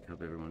fantastic.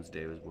 Hope everyone's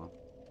day was well.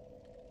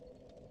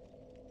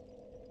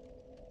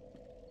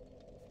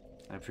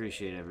 I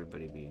appreciate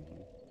everybody being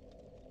here.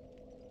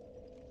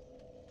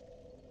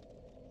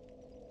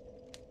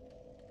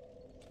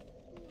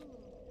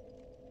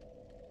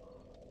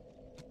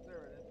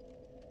 There it is.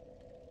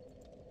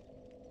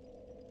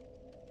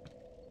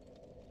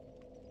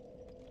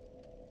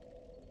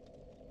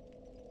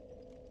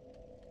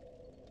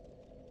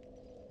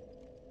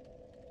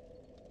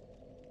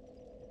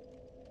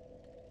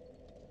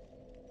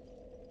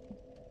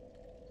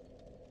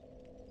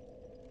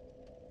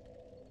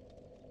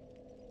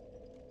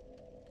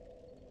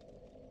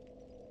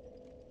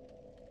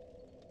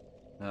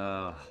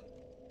 Uh,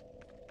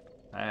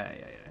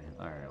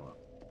 Alright, well.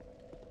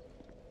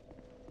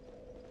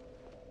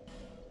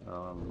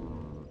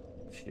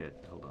 Shit,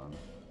 hold on.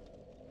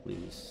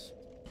 Please.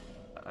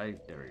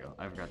 There we go.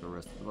 I forgot the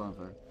rest of the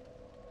bonfire.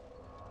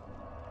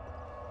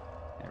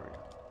 There we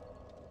go.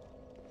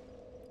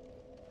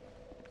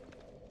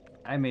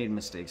 I made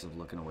mistakes of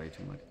looking away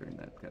too much during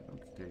that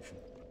notification.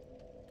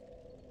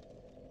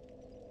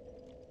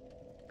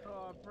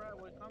 Brett,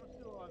 when it comes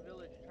to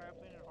Village, try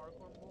playing in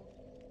hardcore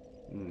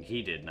mode.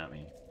 He did, not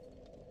me.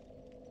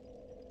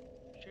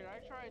 Should I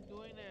try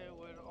doing it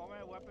with all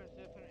my weapons,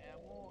 different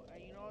ammo,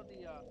 and you know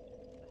the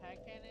hand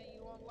cannon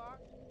you unlock?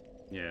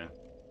 Yeah.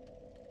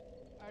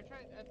 I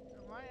tried.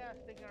 My ass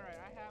thinking, alright,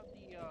 I have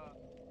the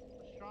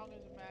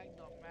strongest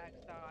Magnum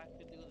maxed out. I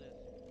could do this.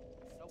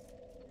 Nope.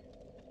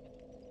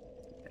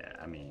 Yeah,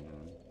 I mean,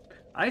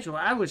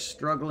 I was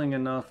struggling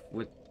enough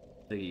with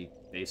the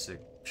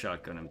basic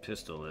shotgun and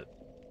pistol that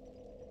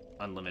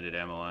unlimited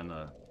ammo on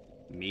the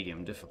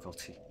medium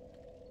difficulty.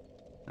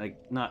 Like,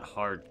 not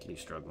hardly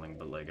struggling,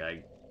 but like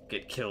I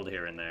get killed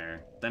here and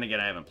there. Then again,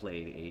 I haven't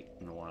played 8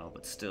 in a while,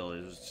 but still,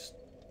 it was just,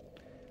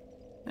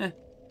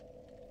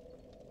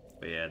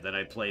 But yeah, then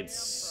I played,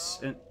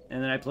 and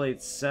then I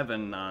played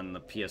 7 on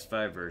the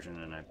PS5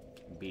 version, and I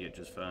beat it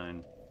just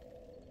fine.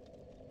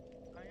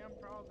 I am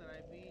proud that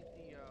I beat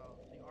the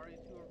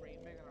RE2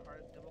 remake on the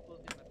hardest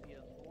difficulty on the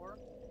PS4,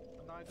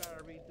 and now I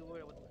gotta redo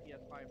it with the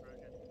PS5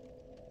 version.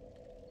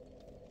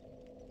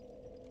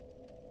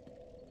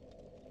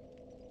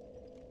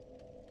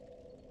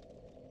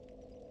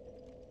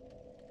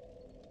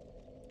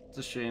 It's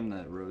a shame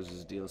that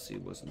Rose's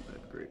DLC wasn't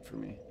that great for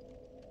me.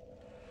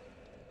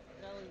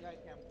 Sadly, I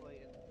can't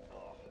play it.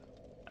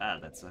 Ah,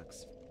 that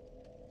sucks.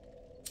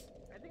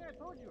 I think I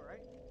told you, right?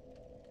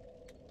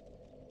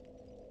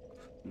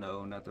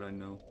 No, not that I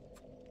know.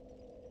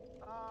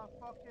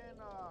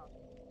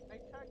 I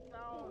checked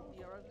out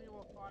the Resident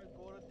Evil 5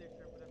 Gold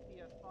Edition for the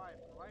PS5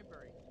 from the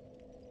library.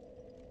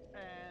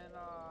 And,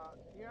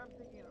 here I'm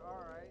thinking,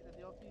 alright, the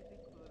DLC is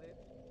included.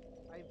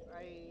 I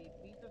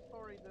beat the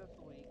story this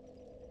week.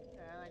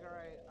 And I go,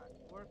 alright,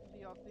 where's the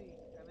DLC?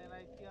 And then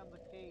I see on the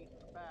case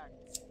in the back,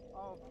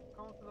 oh,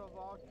 comes with a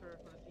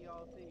voucher for the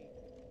DLC.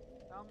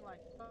 And I'm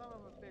like, son of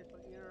a bitch, so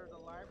either the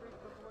library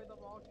took away the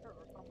voucher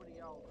or somebody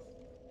else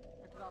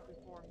picked it up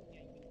before me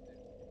and used it.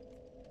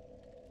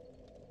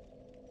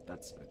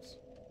 That sucks.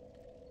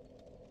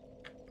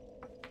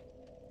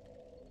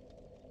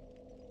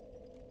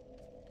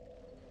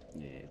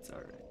 Yeah, it's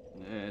alright.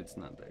 It's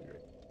not that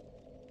great.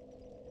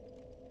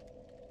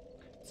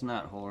 It's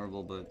not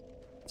horrible, but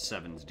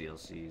 7's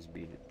DLCs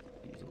beat it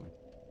easily.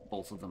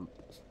 Both of them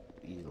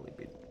easily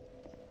beat it.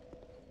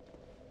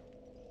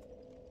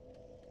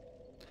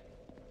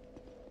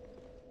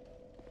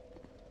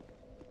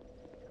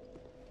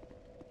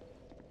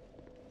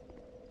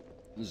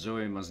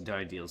 Zoe Must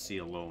Die DLC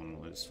alone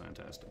was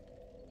fantastic.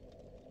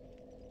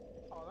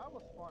 Oh, that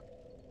was fun.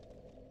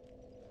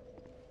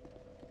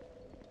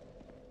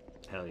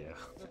 Hell yeah.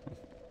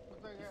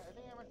 Like, I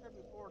think I mentioned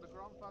before, the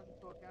girl I'm talking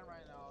to again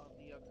right now,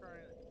 the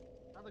current,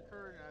 not the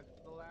current ex,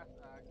 the last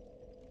ex,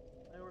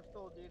 and we're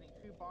still dating.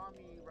 She bought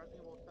me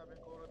Resident Evil 7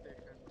 Gold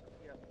Edition for the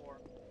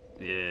PS4.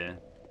 Yeah.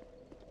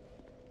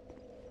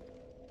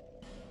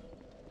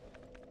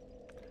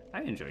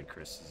 I enjoyed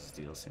Chris's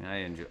DLC.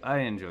 I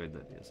enjoyed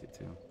that DLC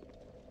too.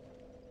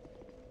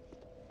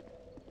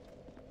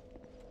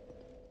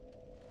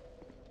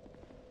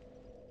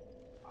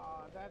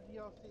 That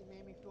DLC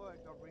made me feel like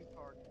a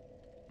retard.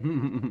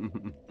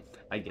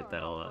 I get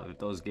that a lot with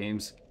those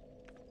games.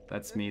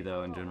 That's me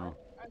though in general.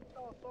 I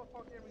felt so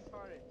fucking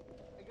retarded.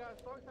 I got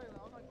so excited.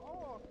 I was like,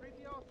 oh, free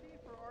DLC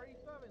for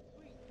RE7,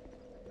 sweet.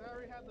 And I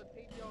already had the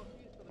paid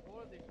DLCs for the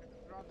Gold Edition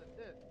because they're on the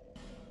disc.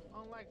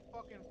 unlike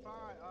fucking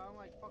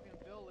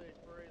Village,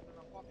 where it's in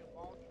a fucking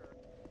vulture.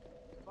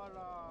 But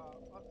I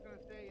was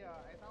gonna say,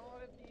 I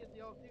downloaded the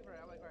DLC for it.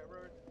 I'm like, right,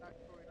 where is it not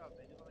showing up?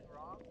 Did I do something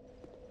wrong?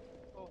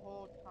 The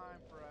whole time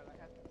for it, I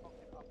had to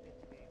fucking update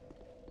the game.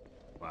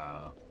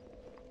 Wow.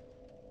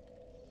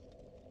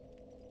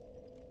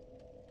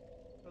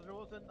 Because there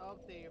was an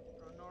update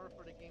in order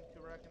for the game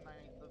to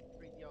recognize the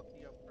free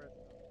DLC of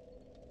Christmas.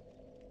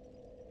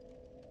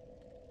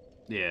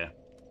 Yeah.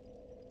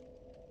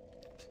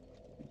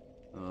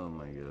 Oh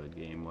my god,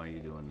 game, why are you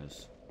doing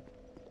this?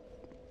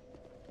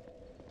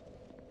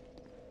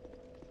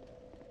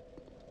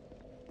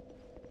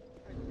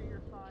 I see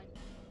your sign.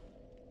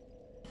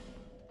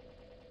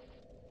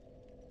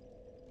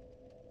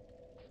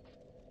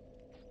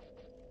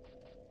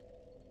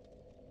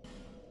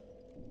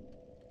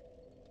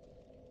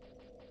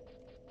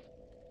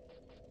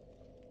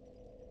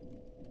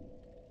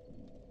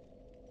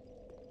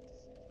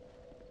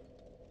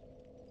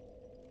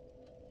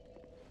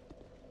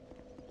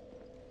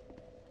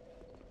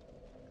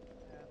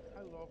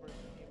 I love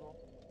Resident Evil.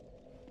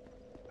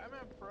 I'm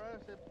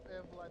impressed if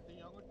like the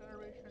younger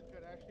generation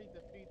could actually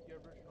defeat the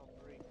original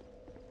three.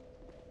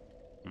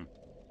 Hmm.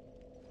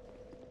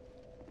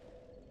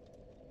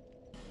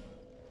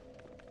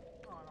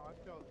 Oh no, I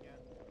failed again.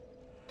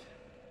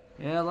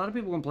 Yeah, a lot of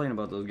people complain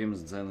about those games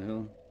in Silent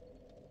Hill.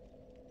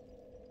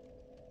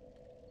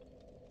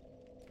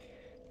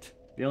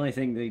 The only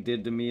thing they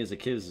did to me as a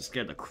kid is to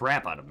scare the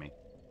crap out of me.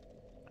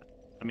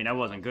 I mean, I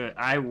wasn't good.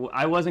 I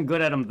wasn't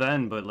good at them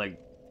then, but like,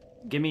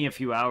 give me a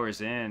few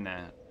hours in,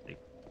 like,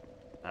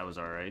 I was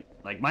alright.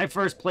 Like, my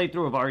first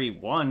playthrough of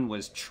RE1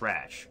 was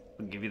trash.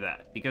 I'll give you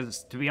that.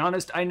 Because, to be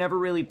honest, I never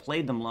really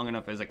played them long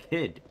enough as a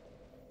kid.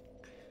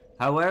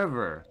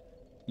 However,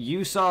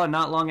 you saw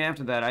not long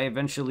after that, I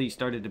eventually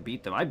started to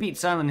beat them. I beat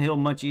Silent Hill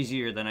much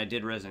easier than I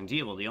did Resident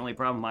Evil. The only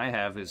problem I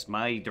have is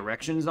my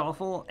direction's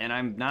awful, and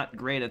I'm not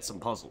great at some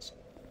puzzles.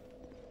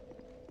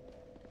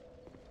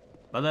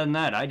 Other than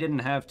that, I didn't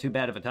have too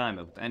bad of a time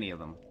with any of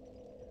them.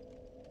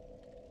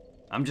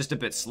 I'm just a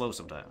bit slow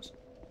sometimes.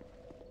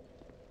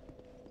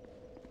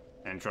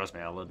 And trust me,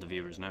 I'll let the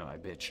viewers know, I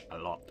bitch a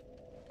lot.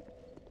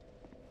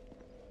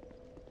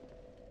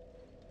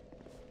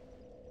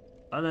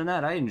 Other than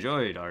that, I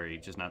enjoyed RE,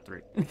 just not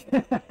 3.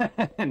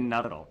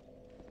 Not at all.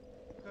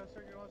 Because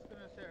you know, I was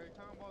gonna say, are you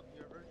talking about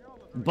the original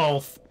or the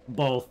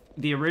Both.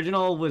 The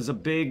original was a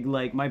big,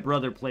 like, my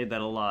brother played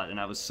that a lot, and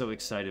I was so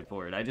excited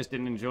for it. I just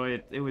didn't enjoy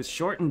it. It was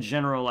short in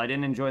general. I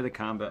didn't enjoy the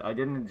combat. I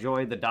didn't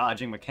enjoy the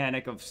dodging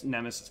mechanic of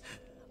Nemesis.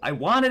 I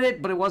wanted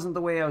it, but it wasn't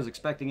the way I was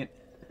expecting it.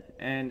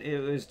 And it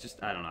was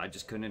just, I don't know, I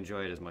just couldn't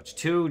enjoy it as much.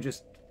 2,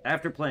 just,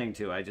 after playing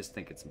 2, I just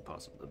think it's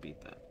impossible to beat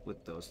that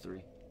with those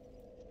 3.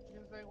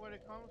 Because like when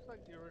it comes like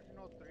the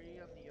original 3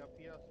 on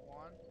the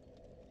PS1,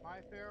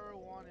 my favorite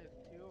one is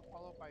 2,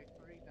 followed by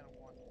 3, then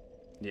 1.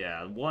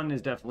 Yeah, 1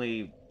 is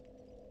definitely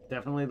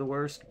the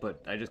worst,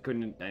 but I just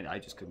couldn't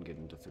get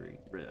into 3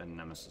 and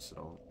Nemesis at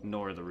all,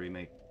 nor the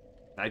remake.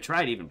 I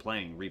tried even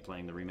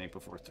replaying the remake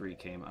before 3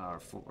 came,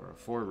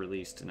 4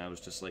 released, and I was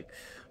just like,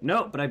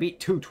 nope. But I beat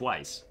 2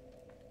 twice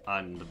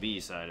on the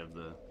B side of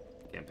the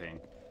campaign.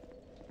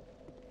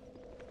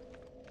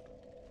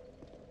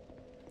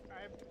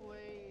 I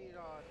played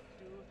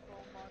 2 so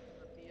much on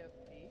the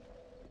PSP.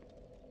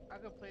 I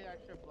could play that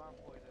shit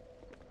blindfolded.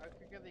 I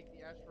could get like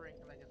the S rank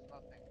and like it's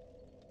nothing.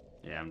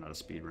 Yeah, I'm not a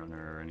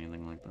speedrunner or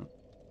anything like that.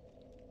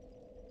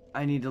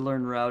 I need to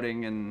learn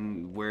routing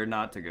and where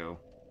not to go.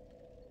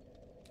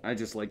 I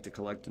just like to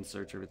collect and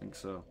search everything,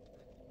 so...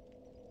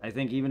 I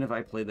think even if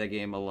I played that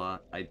game a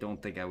lot, I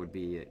don't think I would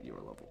be at your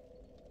level.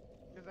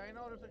 Because I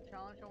know there's a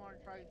challenge I want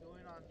to try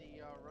doing on the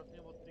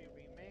Resident Evil 3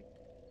 remake.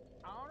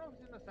 I don't know if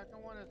it's in the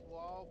second one as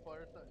well,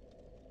 but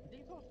I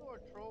think it's also a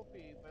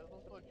trophy, but it's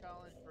also a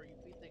challenge where you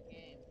beat the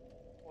game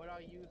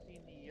without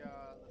using the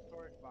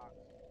storage box.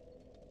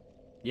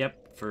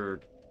 Yep,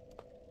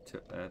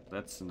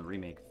 that's in the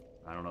remake.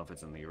 I don't know if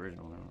it's in the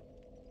original or not.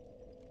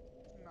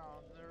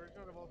 No, the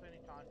original there wasn't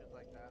any challenges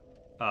like that.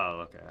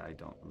 Oh, okay, I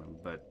don't remember,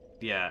 but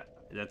yeah,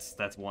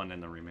 that's 1 in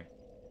the remake.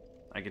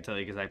 I can tell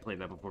you because I played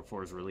that before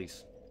 4's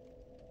release.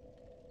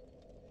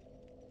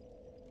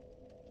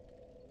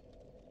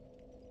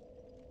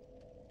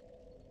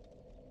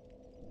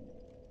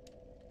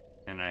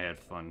 And I had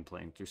fun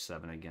playing through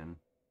 7 again.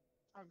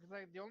 Because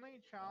like the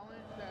only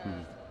challenge that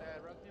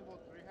Resident Evil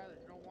 3 had, the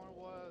original one,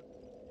 was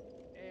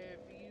if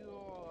you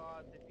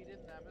defeated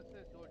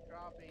Nemesis, you would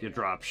drop a... You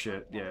drop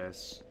shit,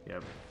 yes.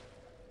 Yep.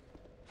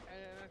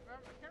 And I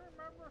can't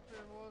remember if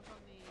it was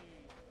on the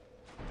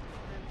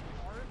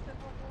hardest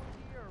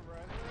difficulty or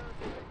regular,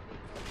 but I think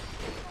it was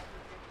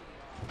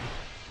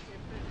the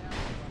infinite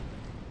ammo weapon.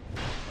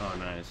 Oh,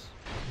 nice.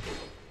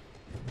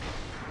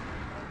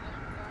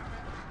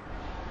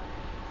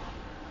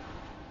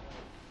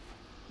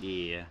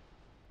 Yeah.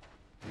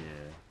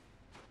 Yeah.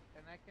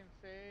 And I can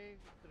say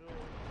through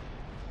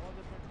all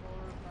the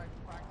controllers like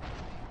practice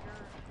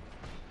nature.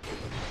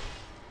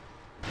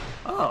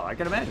 Oh, I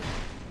can imagine.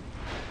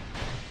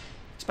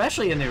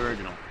 Especially in the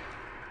original. Then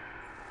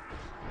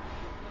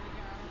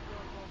again, I don't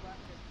feel go back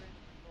and finish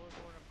controllers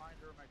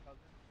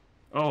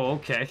Oh,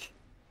 okay.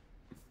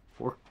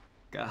 Poor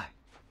guy.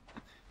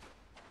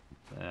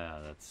 Yeah,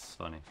 that's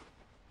funny.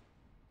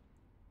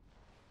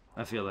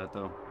 I feel that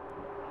though.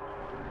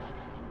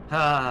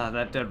 Ah,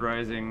 that Dead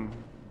Rising.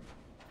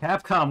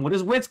 Capcom,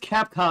 what's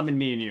Capcom in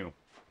me and you?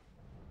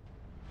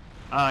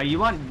 Do you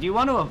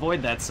want to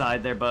avoid that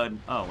side there, bud?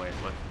 Oh wait,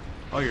 what?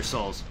 Oh, your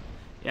souls.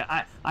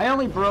 Yeah, I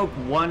only broke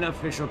one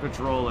official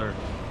controller,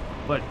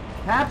 but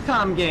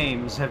Capcom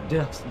games have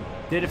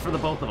did it for the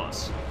both of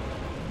us.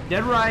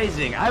 Dead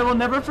Rising, I will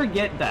never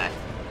forget that.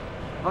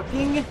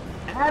 Fucking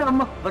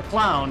Adam the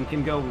Clown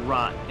can go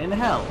rot in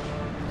hell.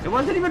 It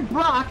wasn't even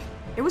Brock,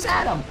 it was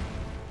Adam.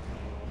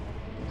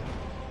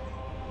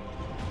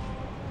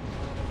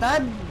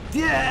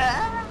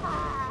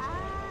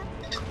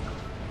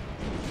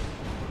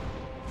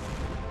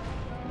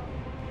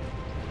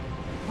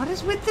 What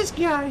is with this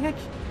guy?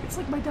 It's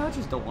like my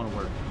dodges don't want to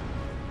work.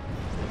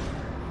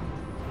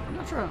 I'm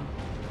not trying.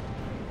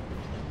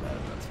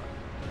 That's fine.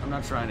 I'm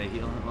not trying to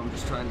heal him. I'm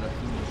just trying to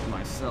heal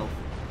myself.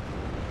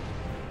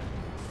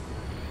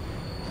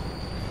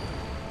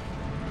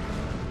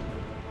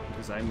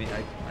 Because I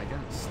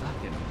got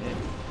stuck in it.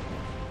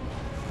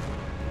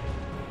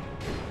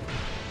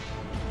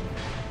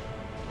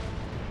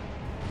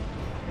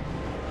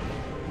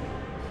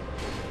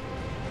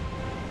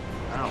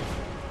 Ow.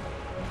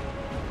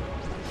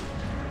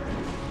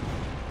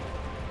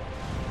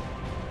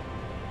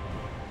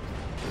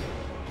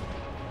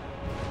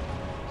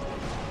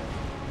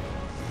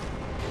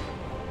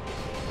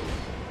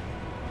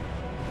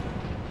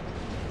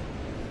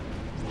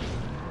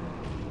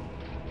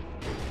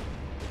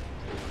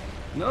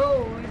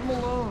 No, leave him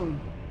alone.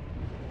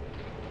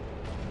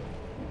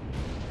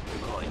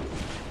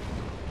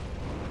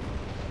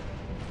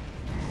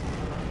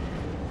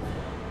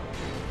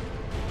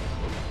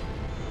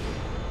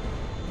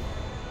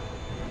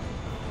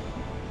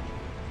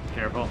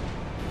 Careful.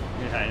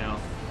 Yeah, I know.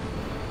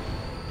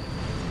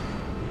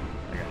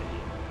 I gotta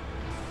eat.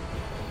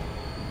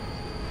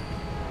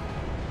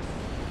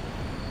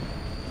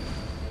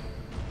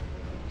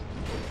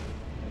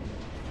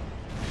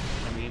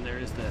 I mean, there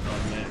is that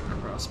automatic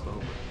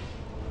crossbow.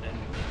 And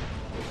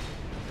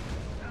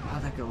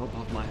how'd that go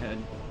above my head?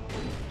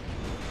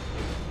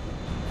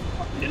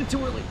 Oh, I did it too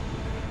early.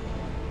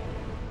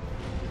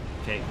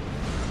 Okay.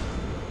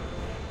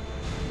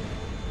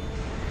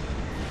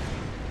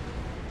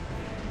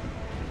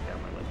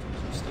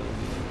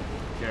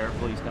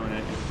 Careful, he's coming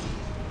at you.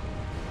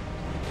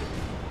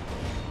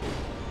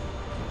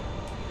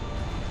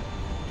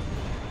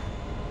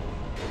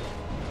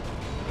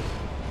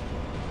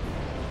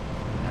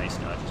 Nice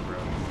dodges, bro.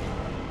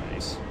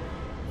 Nice.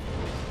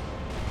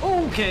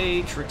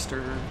 Okay,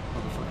 trickster.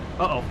 Motherfucker.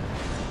 Uh-oh.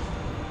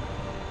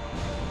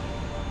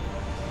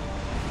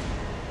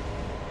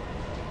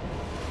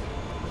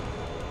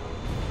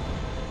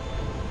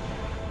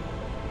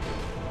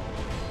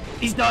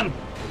 He's done!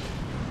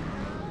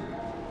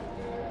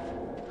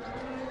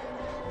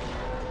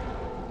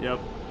 Yep.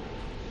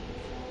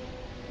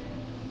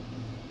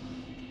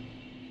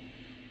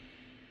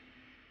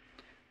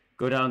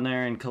 Go down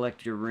there and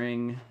collect your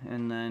ring,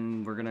 and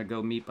then we're gonna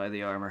go meet by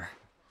the armor.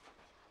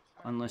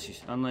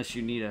 Unless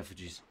you need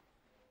effigies.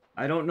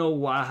 I don't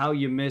know how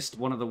you missed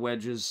one of the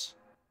wedges.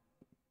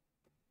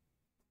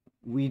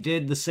 We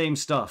did the same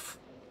stuff.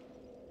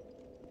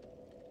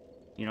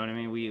 You know what I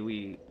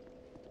mean?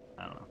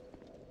 I don't know.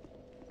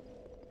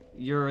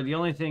 The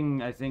only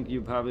thing I think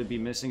you'd probably be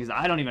missing is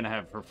I don't even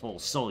have her full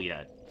soul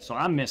yet. So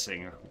I'm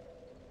missing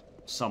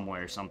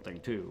somewhere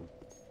something too.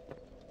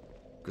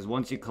 Because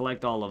once you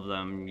collect all of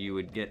them, you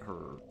would get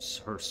her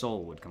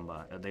soul would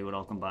combine. They would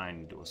all combine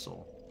into a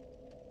soul.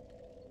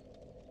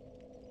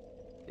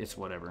 It's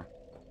whatever.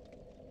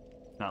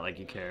 Not like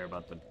you care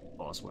about the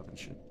boss weapon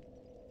shit.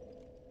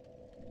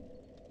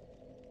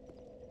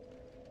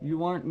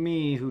 You aren't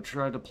me who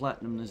tried to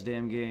platinum this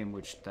damn game,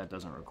 which that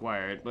doesn't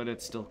require it, but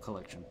it's still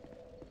collection.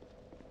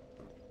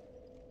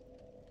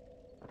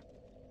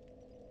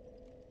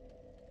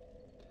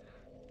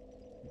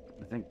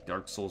 I think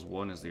Dark Souls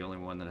 1 is the only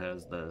one that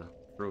has the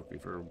trophy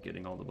for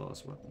getting all the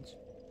boss weapons.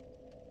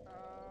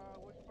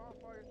 Which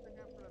bonfire is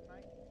again for the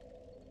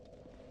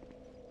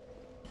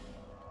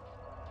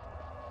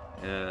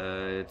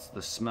night? It's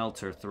the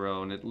Smelter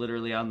Throne. It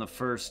literally on the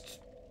first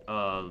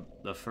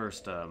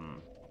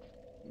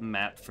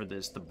map for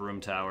this, the Broom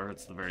Tower.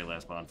 It's the very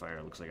last bonfire.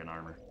 It looks like an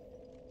armor.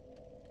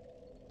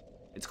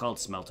 It's called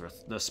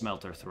the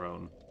Smelter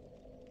Throne.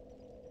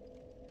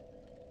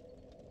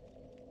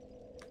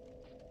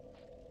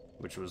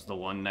 Which was the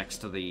one next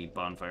to the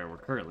bonfire we're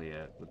currently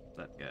at with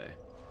that guy.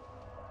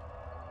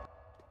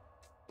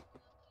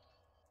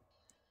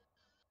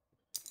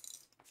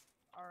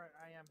 Alright,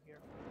 I am here.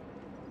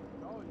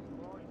 Oh, he's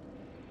glowing.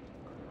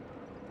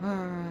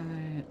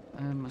 Alright,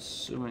 I'm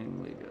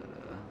assuming we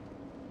gotta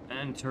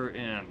enter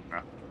in.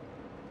 Oh,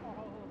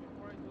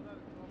 before I do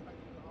that, let's go back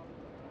to the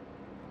hospital.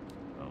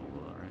 Oh,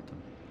 well, alright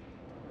then.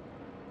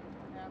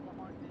 I have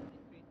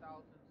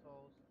 183,000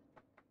 souls.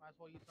 Might as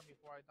well use them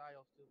before I die,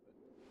 all stupid.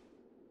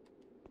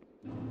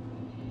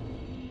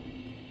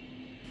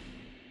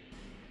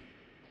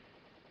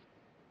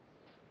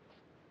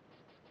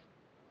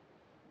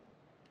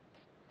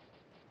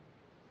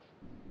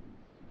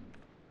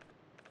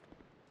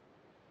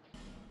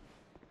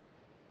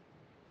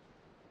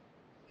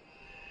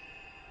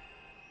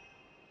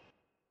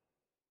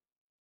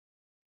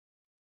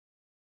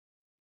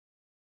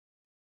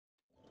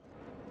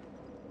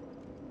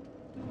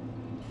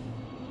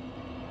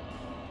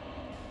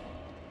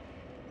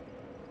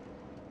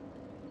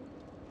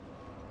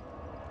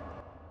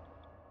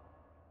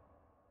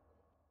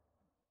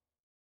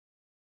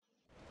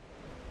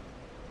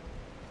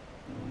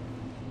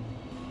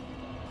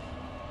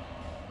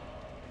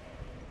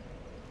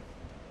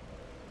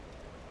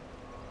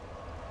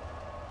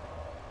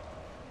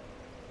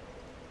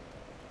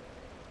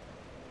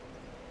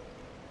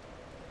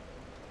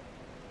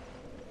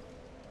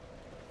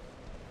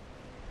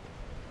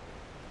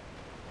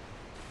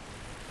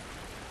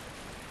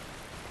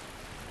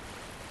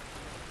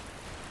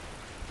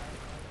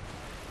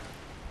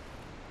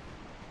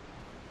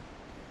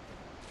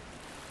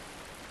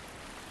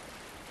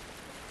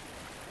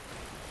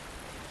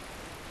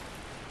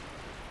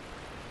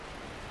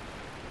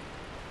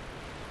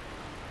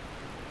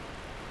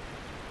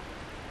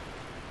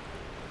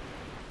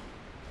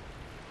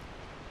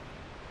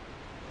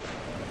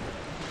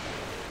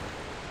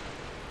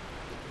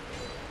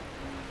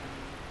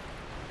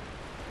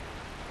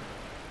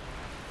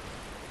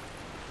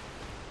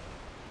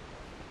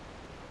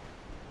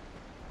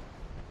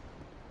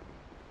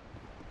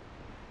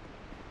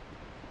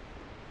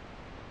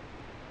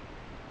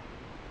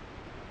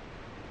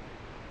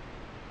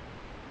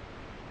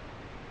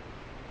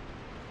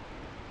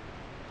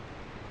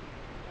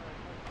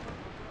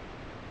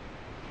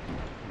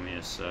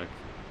 a sec.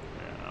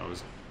 Yeah,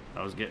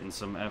 I was getting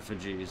some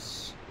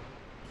effigies.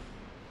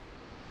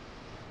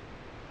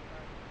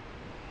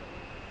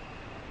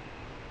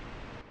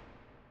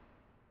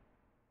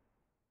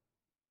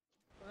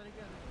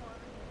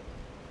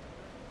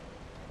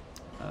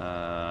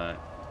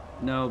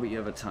 No, but you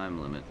have a time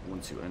limit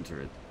once you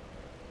enter it.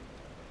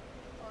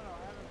 Oh no, I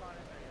haven't gone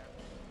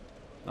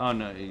in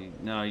there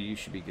yet. Oh no, no, you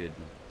should be good.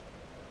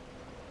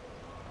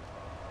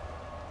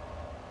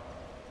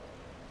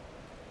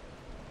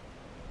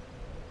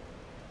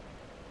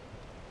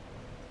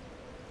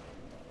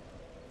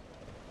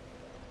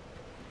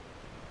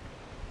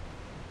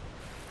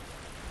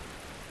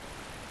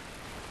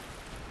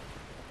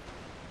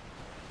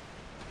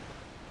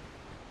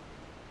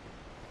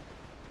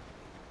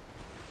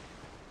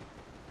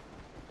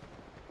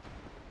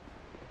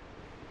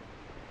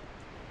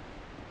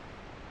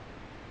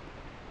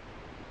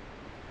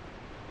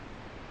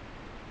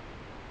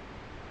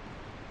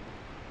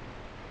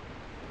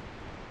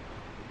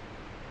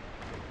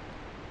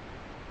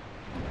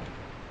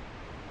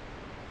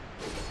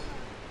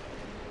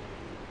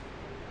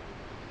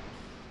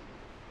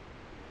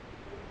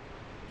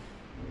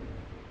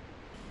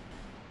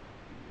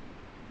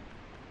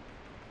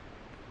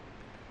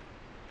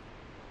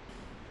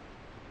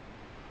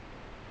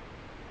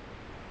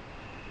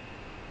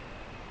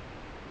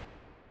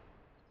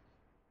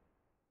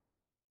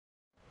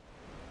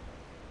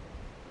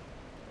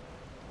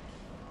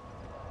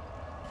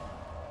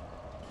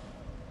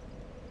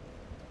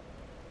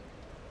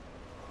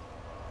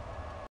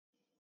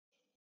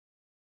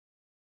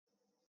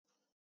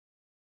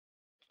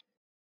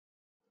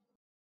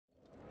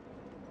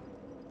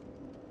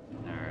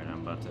 Alright,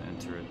 I'm about to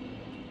enter it.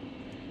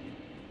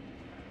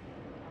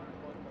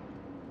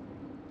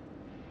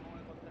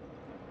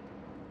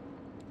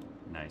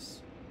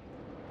 Nice.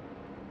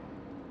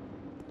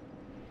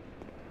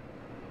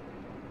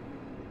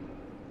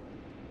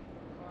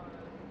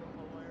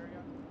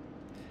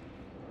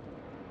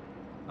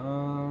 No?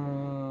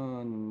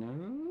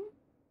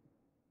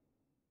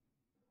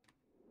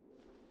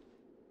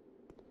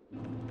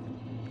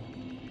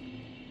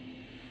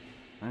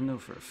 I know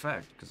for a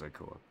fact, because I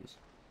co-op this.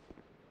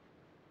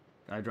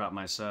 I dropped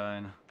my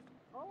sign.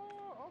 Oh,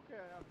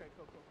 okay, okay,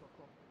 cool.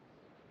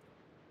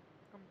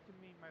 Come to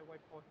me, my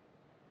white boy.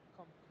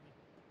 Come to me.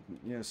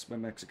 Yes, my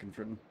Mexican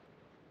friend.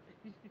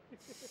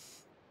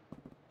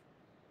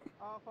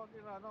 Oh, fucking,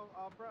 no,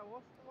 Brett,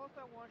 what's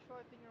that one show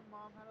I think your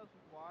mom had us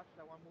watch?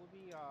 That one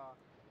movie,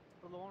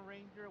 The Lone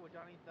Ranger with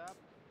Johnny Depp?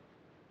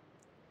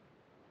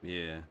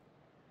 Yeah.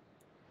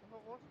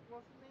 What's the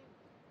name?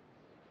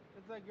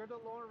 It's like, you're the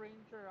Lone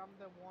Ranger, I'm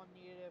the one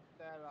native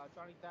that,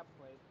 Johnny Depp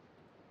played.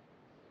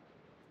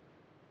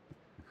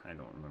 I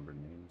don't remember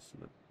names,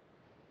 but...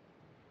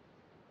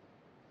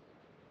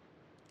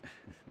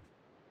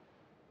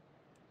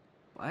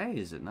 Why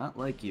is it not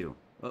like you?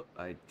 Oh,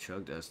 I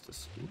chugged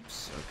Estes.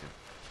 Oops, okay.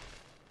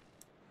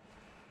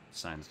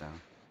 Signs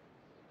down.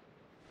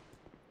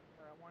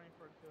 Alright, I'm waiting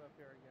for it to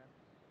appear again.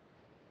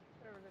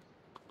 There it is.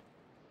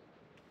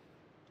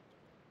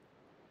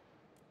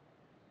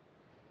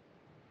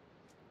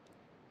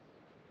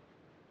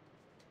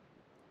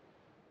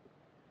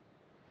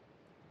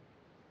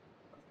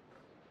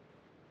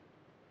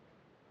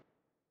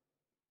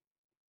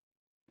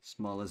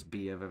 Smallest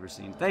bee I've ever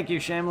seen. Thank you,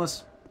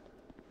 Shameless!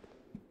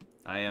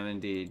 I am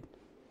indeed.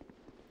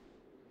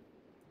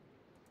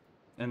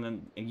 And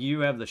then you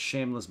have the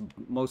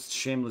most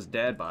shameless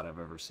dad bod I've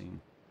ever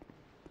seen.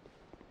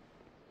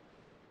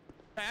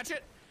 Patch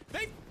it?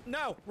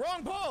 No!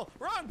 Wrong pull!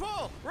 Wrong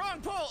pull!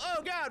 Wrong pull!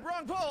 Oh god!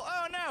 Wrong pull!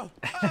 Oh no!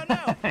 Oh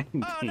no!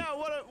 Oh no!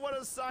 What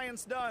has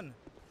science done?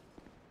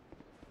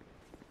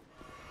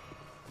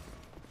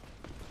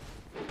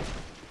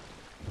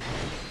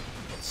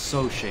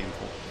 So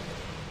shameful.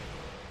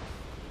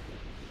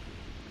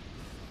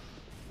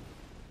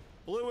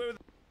 Blue with.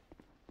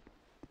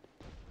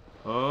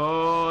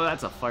 Oh,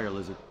 that's a fire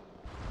lizard.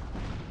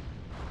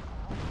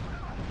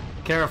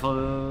 Careful!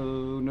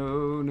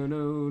 No, no,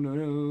 no, no,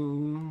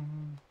 no.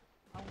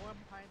 I'm one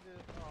behind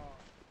this,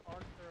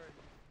 Arthur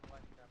and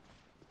like that.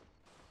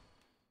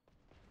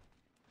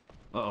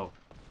 Uh-oh.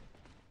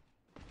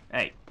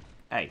 Hey.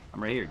 Hey,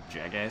 I'm right here,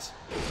 jackass.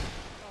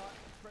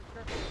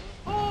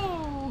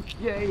 Oh,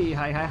 yay!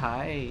 Hi, hi,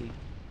 hi.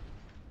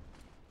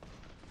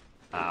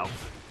 Ow.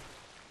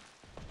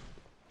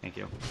 Thank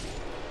you.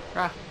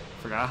 Ah,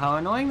 forgot how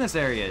annoying this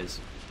area is.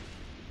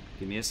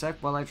 Give me a sec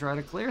while I try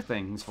to clear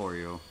things for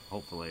you,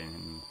 hopefully,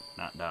 and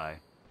not die.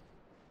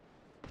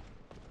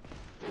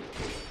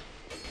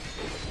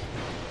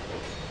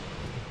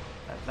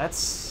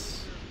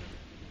 That's...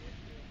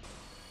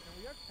 Can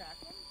we attack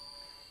him?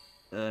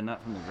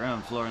 not from the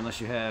ground floor unless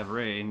you have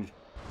range.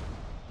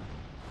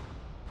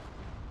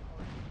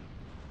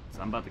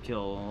 So I'm about to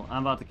kill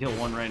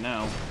one right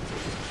now.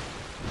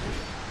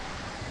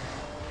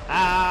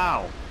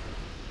 Ow!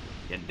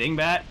 You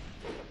dingbat!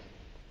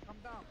 Come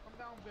down,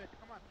 bitch.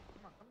 Come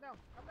down.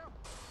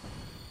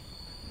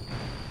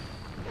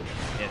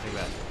 Yeah, take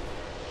that.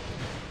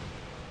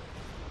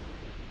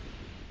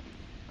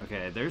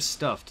 Okay, there's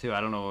stuff too.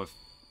 I don't know if...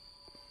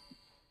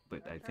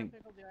 But I think...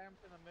 Pick up the items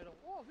in the middle.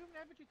 Whoa, human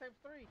infantry times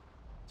 3.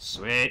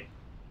 Sweet!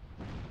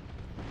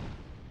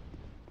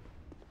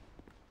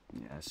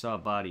 Yeah, I saw a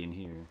body in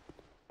here.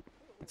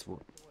 It's what?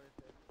 What is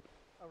it?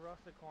 A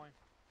rusted coin.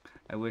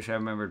 I wish I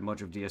remembered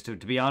much of DS2.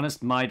 To be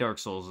honest, my Dark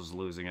Souls is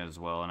losing it as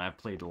well, and I've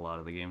played a lot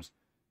of the games.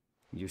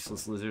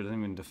 Useless lizard didn't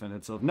even defend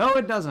itself. No,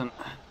 it doesn't!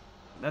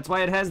 That's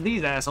why it has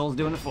these assholes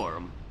doing it for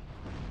them.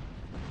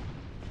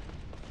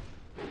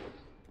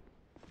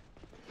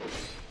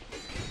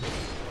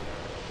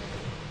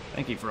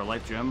 Thank you for a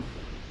life gem.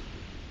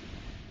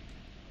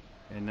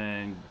 And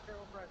then...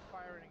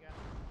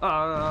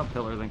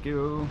 pillar, thank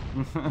you.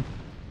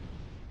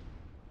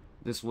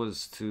 This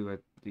was to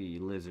the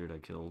lizard I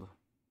killed.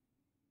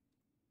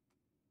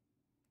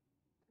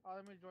 Oh,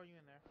 let me join you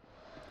in there.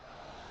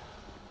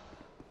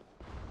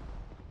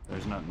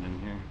 There's nothing in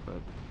here,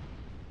 but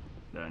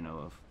that I know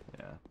of.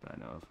 Yeah, that I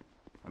know of.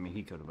 I mean,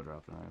 he could have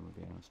dropped an item, to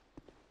be honest.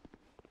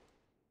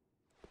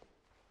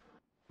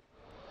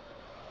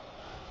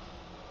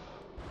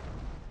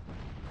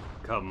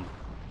 Come.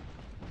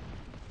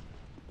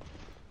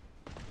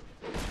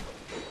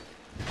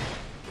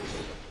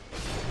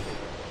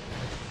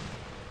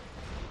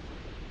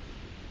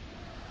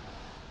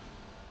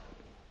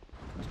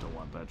 I still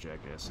want that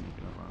jackass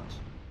sneaking up on us.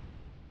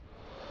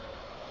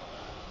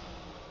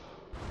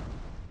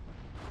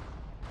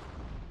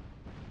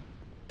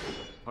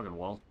 Fucking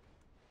wall.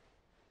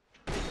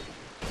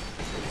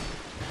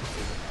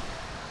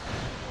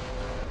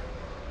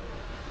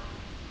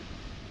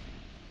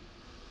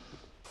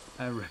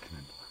 I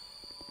recommend.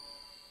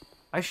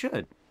 I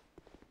should.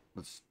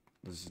 Let's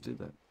do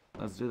that.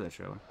 Let's do that,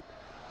 shall we?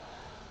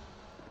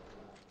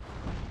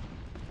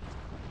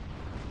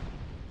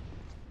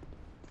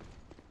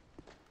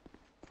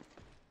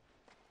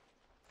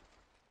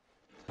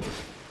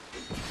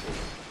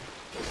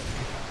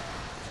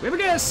 We have a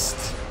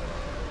guest!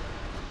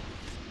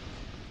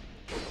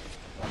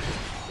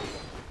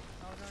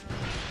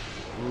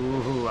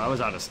 Ooh, I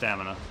was out of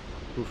stamina.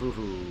 Ooh, ooh, ooh. Let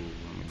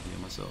me heal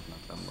myself, not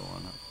that I'm low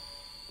on that.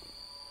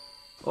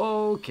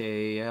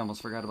 Okay, I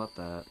almost forgot about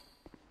that.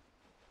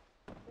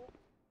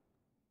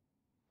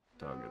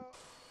 Dog.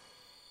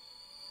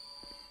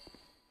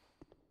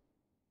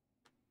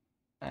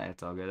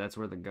 It's all good. That's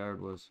where the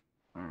guard was.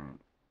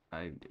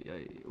 Alright.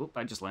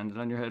 I just landed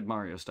on your head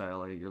Mario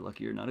style. You're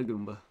lucky you're not a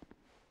Goomba.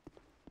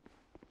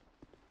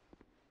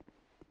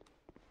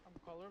 I'm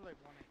colorblind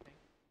one,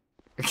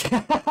 I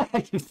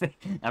think. You think?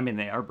 I mean,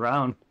 they are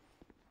brown.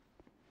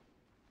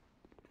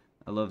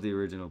 I love the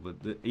original, but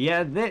the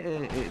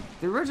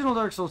original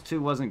Dark Souls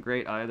 2 wasn't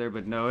great either,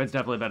 but no, it's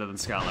definitely better than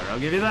Scholar. I'll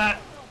give you that.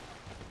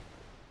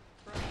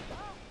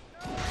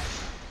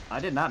 I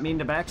did not mean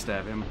to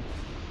backstab him.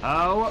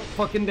 How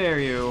fucking dare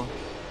you?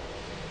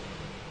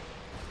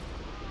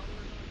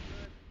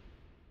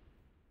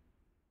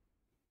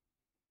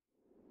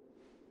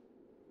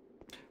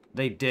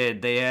 They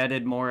did. They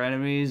added more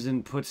enemies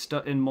and put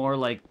stuff in more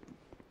like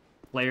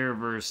player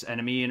versus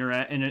enemy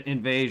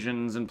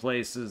invasions and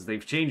places.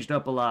 They've changed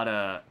up a lot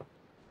of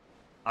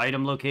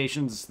item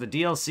locations. The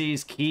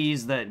DLCs,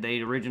 keys that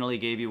they originally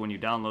gave you when you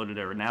downloaded it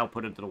are now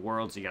put into the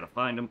world, so you gotta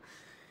find them.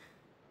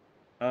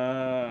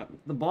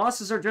 The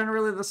bosses are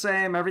generally the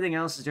same. Everything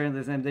else is generally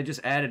the same. They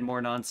just added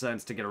more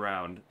nonsense to get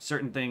around.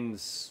 Certain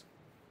things,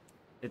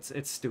 it's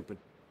stupid.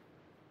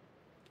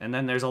 And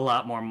then there's a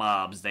lot more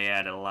mobs. They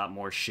added a lot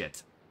more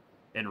shit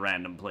in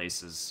random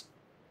places.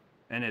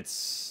 And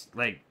it's,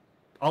 like,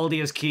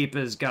 Aldia's Keep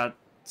has got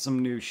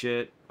some new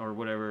shit, or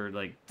whatever.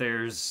 Like,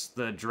 there's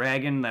the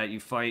dragon that you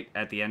fight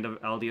at the end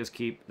of Aldia's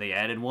Keep. They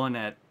added one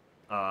at,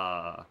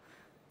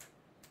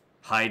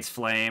 Hyde's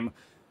Flame,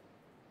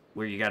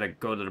 where you gotta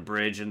go to the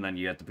bridge and then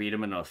you have to beat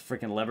him and a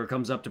freaking lever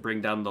comes up to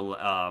bring down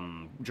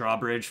the,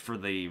 drawbridge for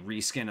the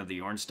reskin of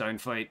the Ornstein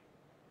fight.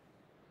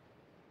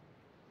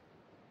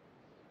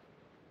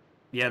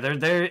 Yeah,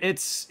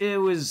 it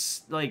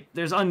was, like,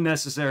 there's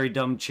unnecessary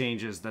dumb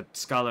changes that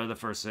Scholar of the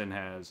First Sin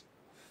has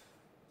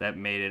that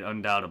made it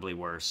undoubtedly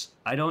worse.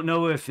 I don't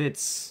know if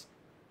it's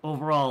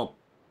overall,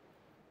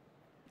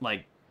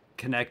 like,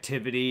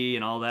 connectivity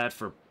and all that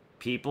for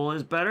people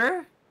is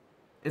better.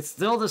 It's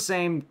still the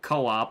same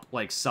co-op,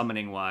 like,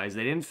 summoning-wise.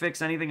 They didn't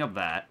fix anything of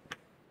that.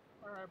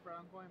 Alright, bro,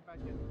 I'm going back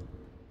in.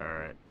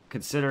 Alright.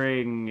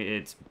 Considering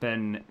it's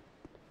been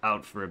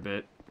out for a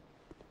bit,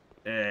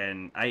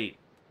 and I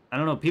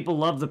don't know, people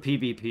love the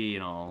PvP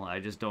and all. I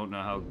just don't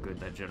know how good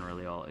that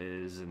generally all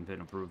is and been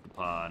improved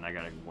upon. I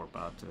gotta warp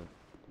out to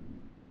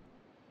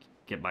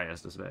get my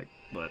Estus back.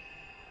 But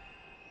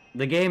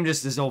the game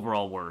just is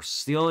overall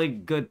worse. The only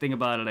good thing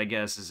about it, I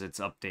guess, is it's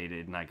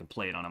updated and I can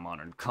play it on a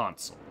modern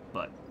console.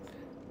 But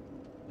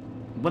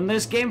when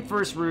this game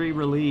first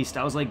re-released,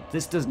 I was like,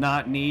 this does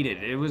not need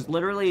it. It was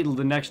literally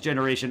the next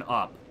generation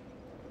up.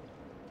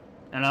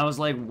 And I was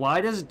like, why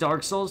does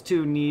Dark Souls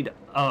 2 need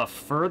a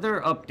further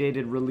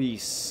updated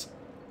release?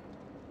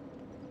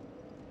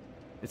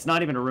 It's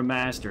not even a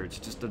remaster, it's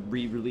just a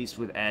re-release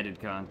with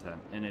added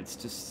content. And it's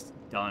just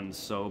done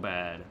so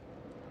bad.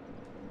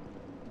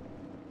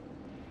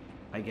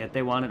 I get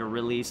they wanted to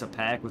release a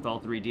pack with all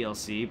 3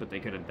 DLC, but they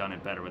could have done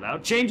it better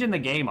without changing the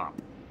game up.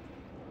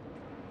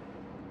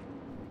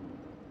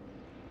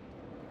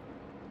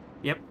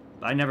 Yep,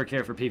 I never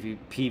care for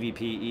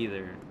PvP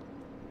either.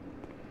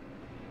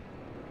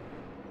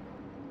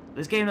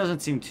 This game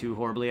doesn't seem too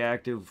horribly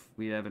active.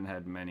 We haven't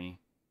had many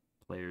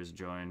players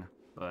join,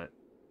 but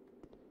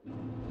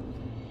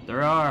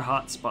there are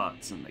hot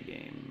spots in the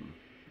game.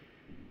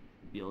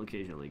 You'll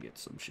occasionally get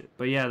some shit.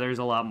 But yeah, there's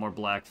a lot more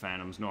black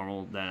phantoms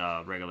normal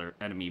than regular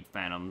enemy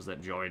phantoms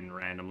that join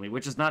randomly,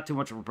 which is not too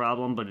much of a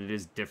problem, but it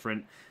is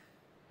different.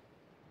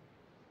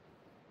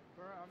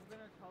 Bro, I'm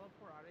gonna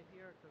teleport out of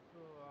here just to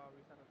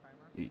reset the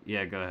timer.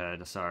 Yeah, go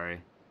ahead. Sorry.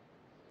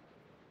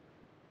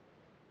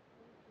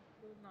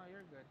 No,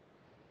 you're good.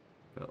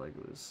 Felt like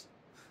it was...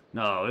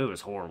 No, it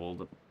was horrible.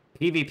 The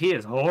PvP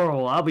is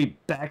horrible. I'll be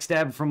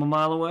backstabbed from a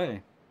mile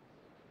away.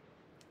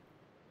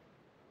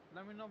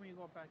 Let me know when you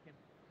go back in.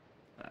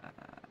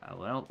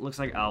 Well, looks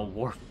like I'll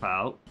warp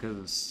out,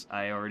 because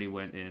I already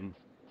went in.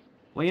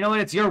 Well, you know what?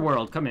 It's your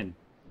world. Come in.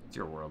 It's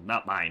your world,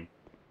 not mine.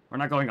 We're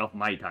not going off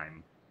my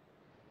time.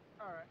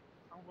 Alright,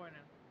 I'm going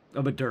in.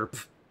 I'm a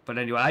derp. But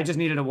anyway, I just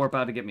needed to warp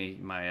out to get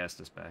my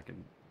Estus back,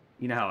 and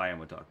you know how I am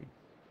with talking.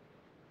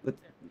 But,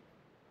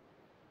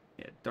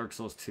 yeah, Dark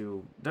Souls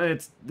 2.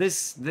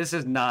 This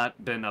has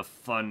not been a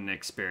fun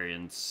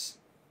experience.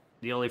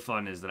 The only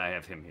fun is that I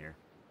have him here.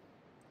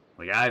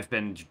 Like,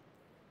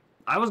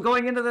 I was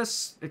going into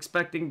this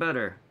expecting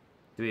better,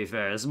 to be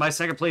fair. This is my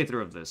second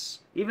playthrough of this.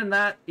 Even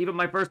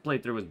my first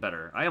playthrough was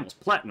better. I almost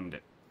platinumed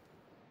it.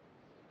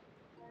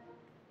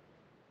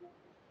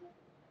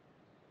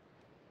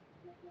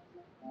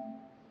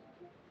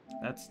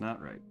 That's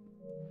not right.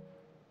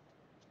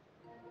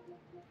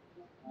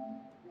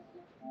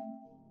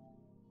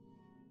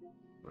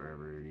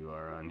 Wherever you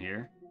are on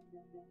here.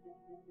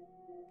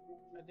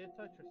 I did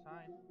touch your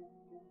sign.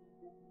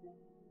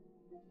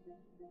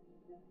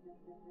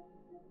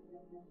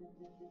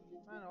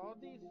 Man, all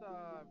these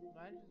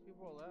magic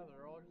people left,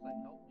 they're all just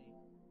like, help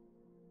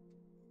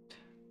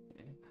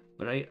me.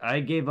 But I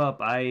gave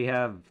up. I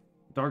have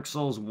Dark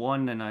Souls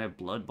 1 and I have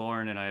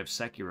Bloodborne and I have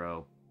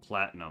Sekiro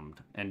platinumed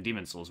and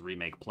Demon Souls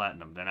Remake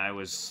platinumed, and I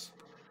was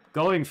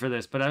going for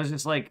this, but I was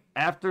just like,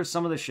 after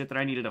some of the shit that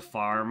I needed to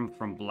farm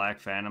from Black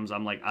Phantoms,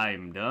 I'm like,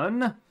 I'm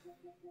done.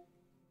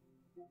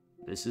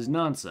 This is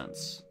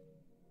nonsense.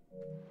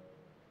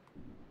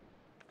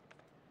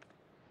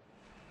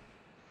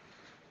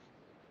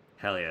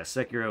 Hell yeah,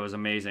 Sekiro was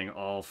amazing.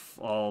 All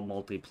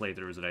multi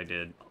playthroughs that I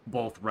did,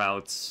 both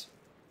routes,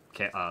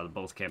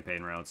 both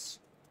campaign routes.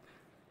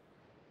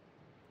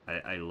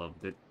 I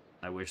loved it.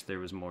 I wish there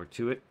was more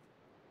to it.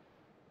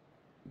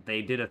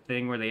 They did a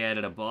thing where they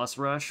added a boss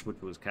rush,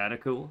 which was kind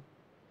of cool,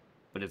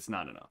 but it's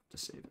not enough to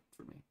save it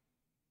for me.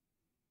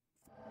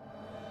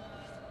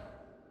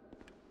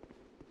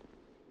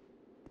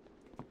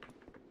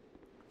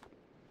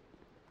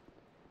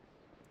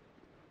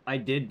 I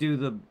did do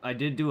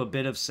a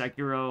bit of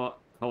Sekiro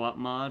co-op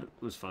mod. It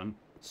was fun.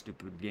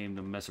 Stupid game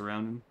to mess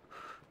around in.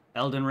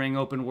 Elden Ring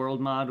open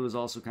world mod was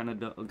also kind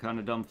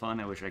of dumb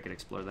fun. I wish I could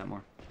explore that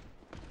more.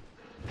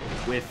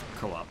 With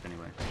co-op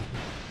anyway.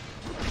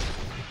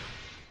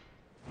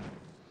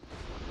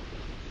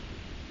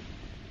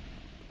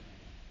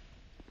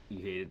 You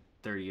hated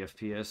 30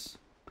 FPS.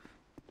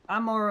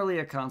 I'm morally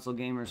a console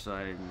gamer, so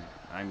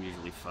I'm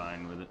usually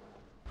fine with it.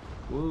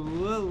 Whoa,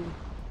 whoa.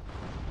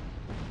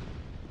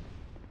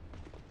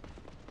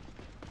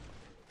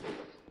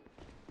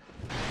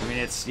 I mean,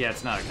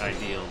 it's not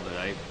ideal, but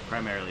I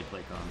primarily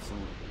play console.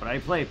 But I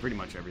play pretty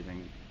much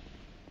everything.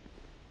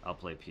 I'll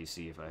play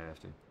PC if I have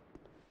to.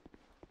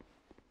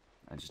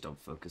 I just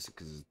don't focus it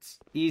because it's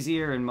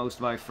easier, and most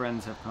of my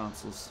friends have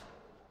consoles.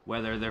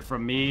 Whether they're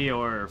from me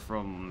or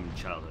from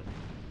childhood.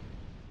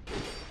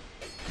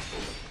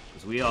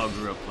 Because we all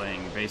grew up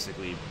playing,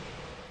 basically,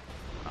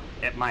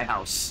 at my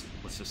house.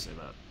 Let's just say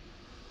that.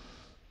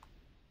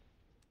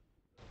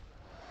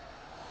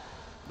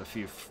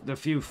 The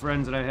few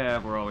friends that I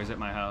have were always at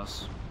my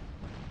house.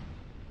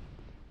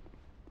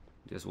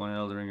 Just one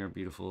Elden Ring or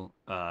beautiful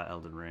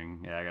Elden Ring.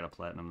 Yeah, I got a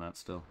platinum that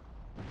still.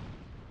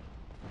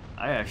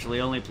 I actually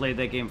only played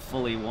that game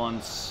fully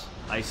once.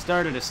 I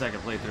started a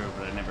second playthrough,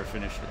 but I never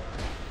finished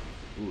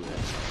it. Ooh,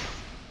 that's...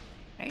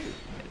 Hey,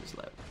 that is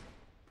loud.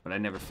 But I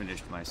never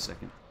finished my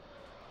second.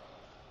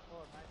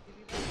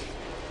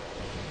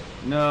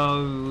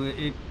 No,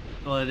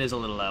 well, it is a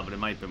little loud, but it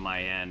might be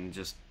my end,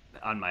 just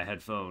on my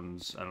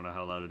headphones. I don't know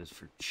how loud it is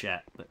for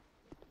chat, but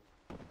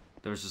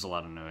there's just a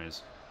lot of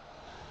noise.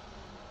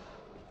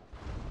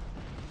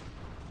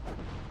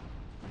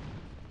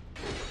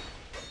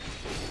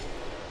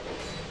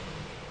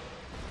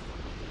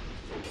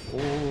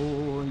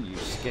 Oh, you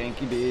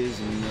skanky biz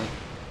nut,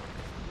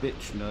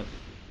 bitch nut.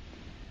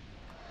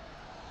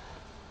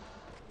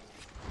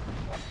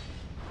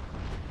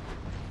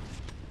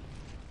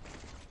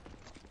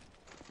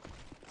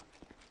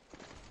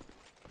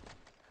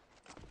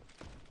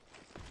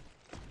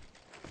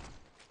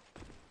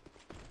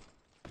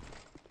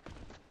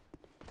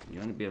 You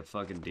want to be a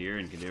fucking deer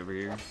and get over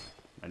here?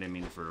 I didn't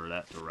mean for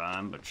that to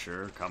rhyme, but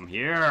sure. Come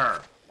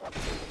here!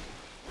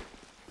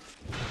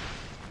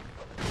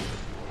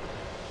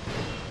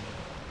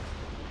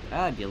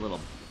 Ah, you little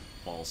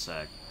ball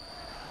sack.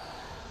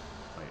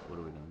 Wait, what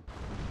are we doing?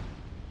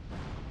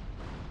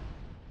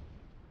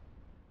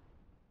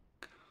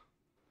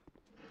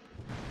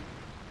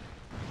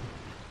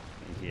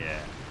 Yeah.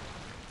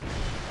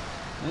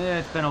 Yeah,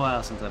 it's been a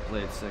while since I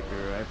played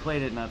Sekiro. I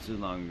played it not too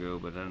long ago,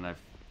 but then I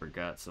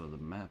forgot some of the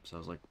maps. I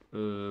was like,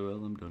 well,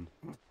 I'm done.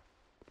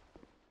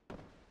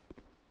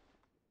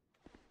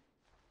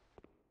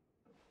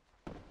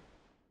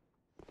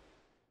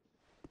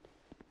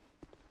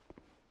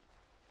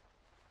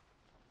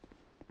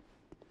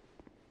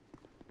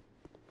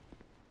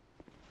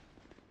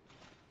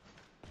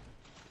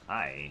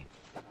 Hi.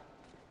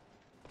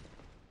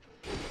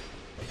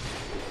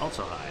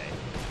 Also hi.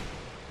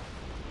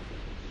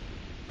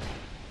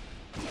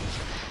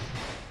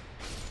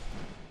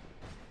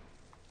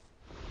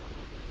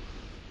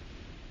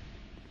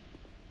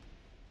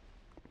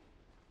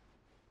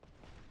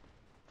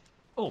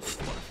 Oh,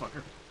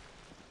 motherfucker.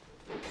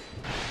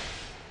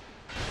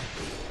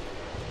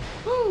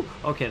 Woo!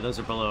 Okay, those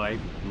are below.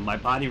 My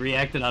body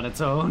reacted on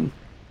its own.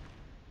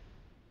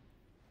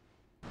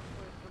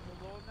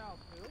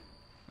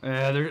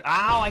 There's.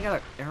 Ow! I got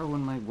an arrow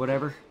in my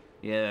whatever.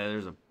 Yeah,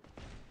 there's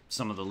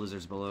some of the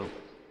lizards below.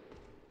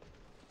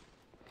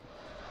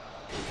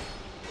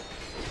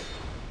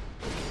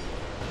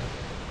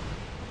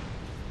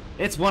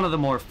 It's one of the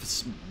more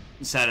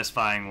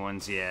satisfying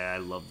ones. Yeah, I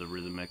love the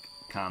rhythmic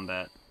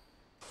combat.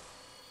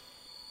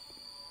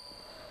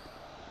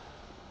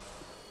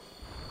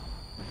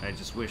 I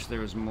just wish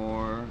there was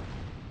more.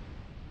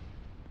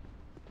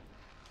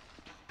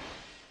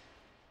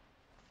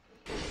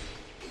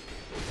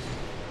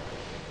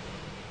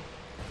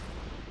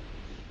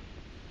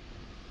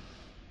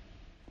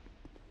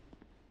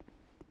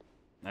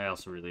 I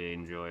also really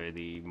enjoy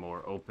the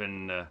more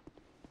open,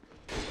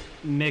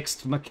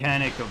 mixed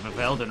mechanic of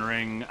Elden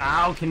Ring.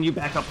 Ow, can you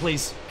back up,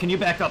 please? Can you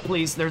back up,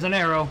 please? There's an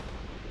arrow.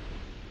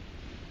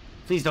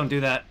 Please don't do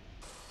that.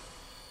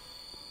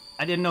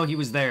 I didn't know he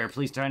was there.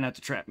 Please try not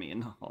to trap me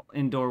in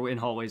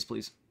hallways,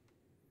 please.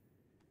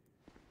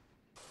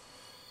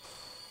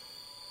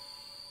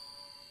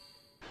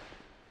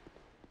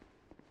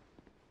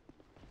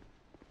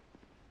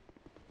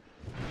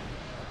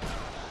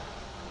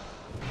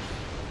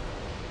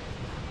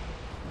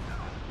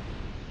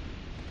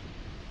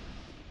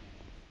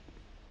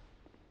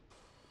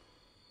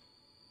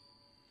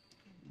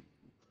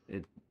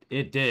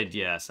 It did,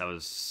 yes.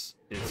 It's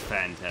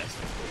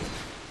fantastic.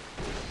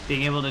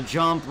 Being able to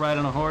jump, ride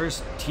on a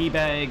horse,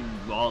 teabag,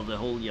 the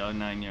whole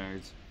 9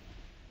 yards.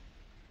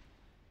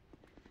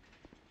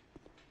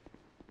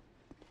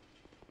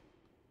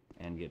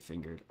 And get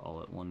fingered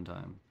all at one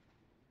time.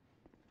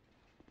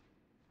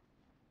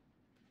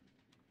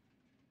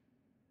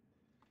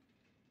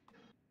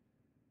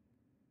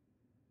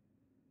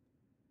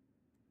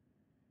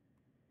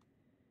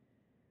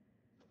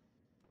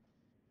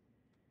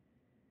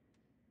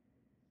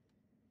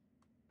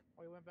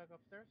 Oh, you went back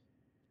upstairs?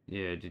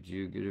 Yeah, did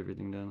you get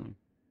everything down there?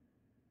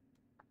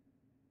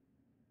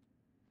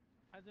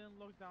 I didn't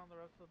look down the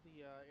rest of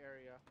the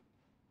area.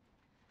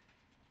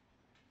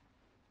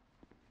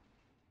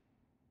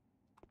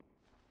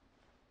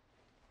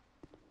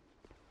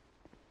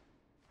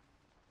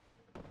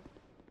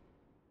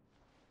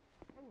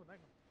 Oh, nice.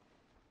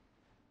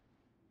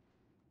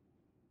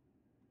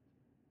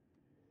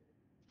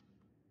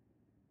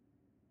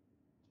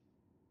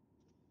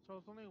 So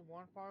it's only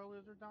one fire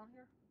lizard down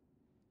here?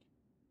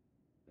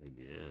 I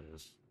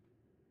guess.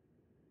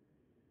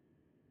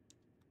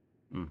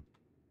 Hmm.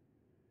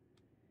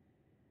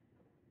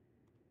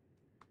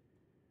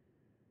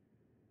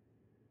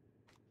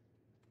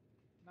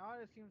 Now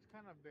it seems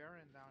kind of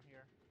barren down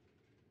here.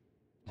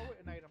 Oh wait,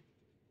 an item.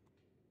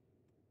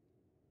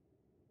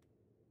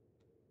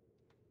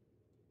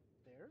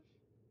 Stairs?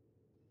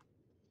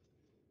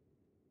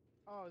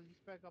 Oh, you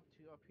back up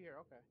here,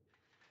 okay.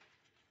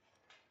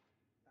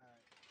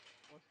 Alright.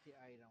 What's the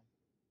item?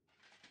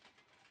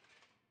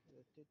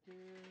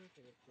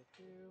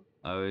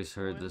 I always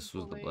heard this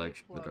was the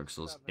Dark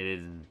Souls. It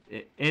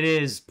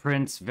is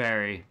Prince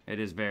Very. It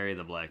is Very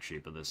the black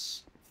sheep of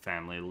this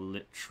family.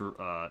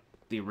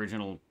 The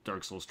original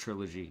Dark Souls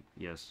trilogy.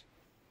 Yes.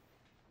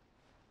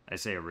 I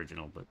say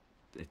original, but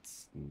it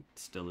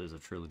still is a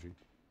trilogy.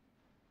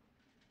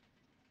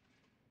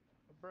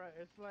 Bruh,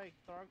 it's like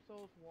Dark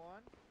Souls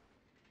 1,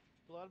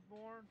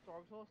 Bloodborne,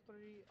 Dark Souls 3,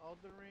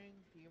 Elden Ring,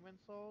 Demon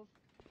Souls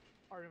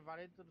are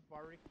invited to the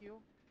barbecue.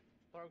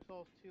 Dark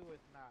Souls 2 is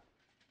not.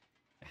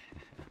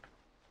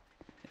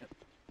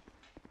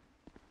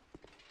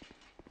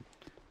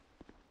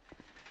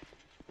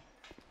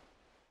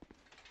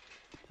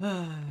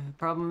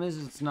 Problem is,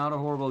 it's not a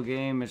horrible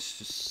game.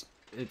 It's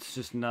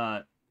just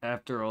not.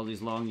 After all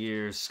these long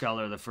years,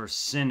 Scholar of the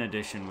First Sin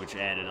edition, which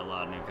added a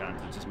lot of new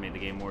content, just made the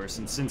game worse.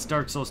 And since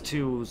Dark Souls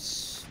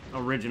 2's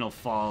original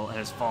fall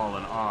has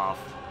fallen off,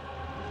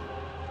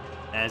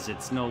 as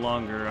it's no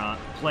longer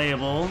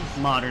playable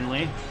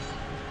modernly,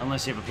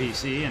 Unless you have a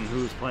PC, and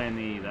who's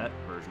playing that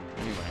version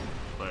anyway.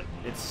 But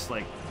it's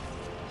like,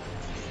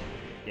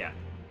 yeah.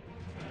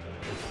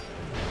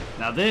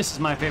 Now this is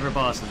my favorite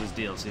boss of this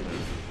DLC though.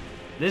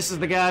 This is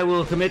the guy who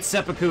will commit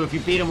seppuku if you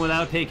beat him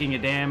without taking a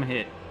damn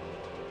hit.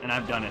 And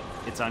I've done it.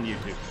 It's on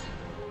YouTube.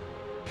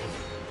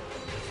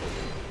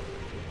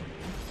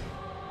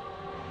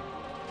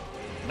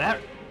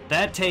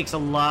 That takes a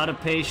lot of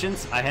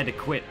patience. I had to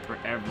quit for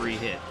every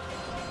hit.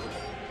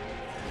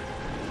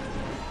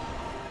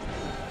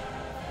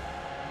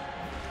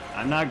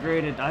 I'm not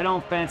great at... I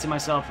don't fancy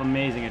myself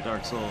amazing at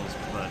Dark Souls,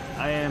 but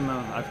I am...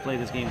 I've played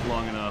this game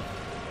long enough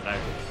that I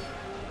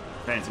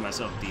fancy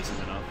myself decent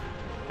enough.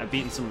 I've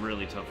beaten some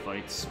really tough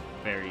fights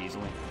very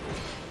easily.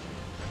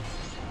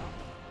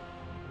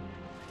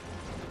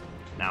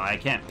 Now, I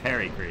can't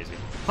parry crazy.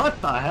 What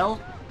the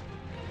hell?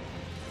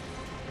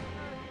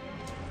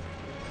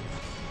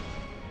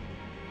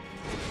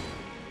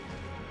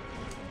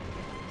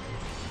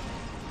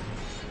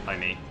 By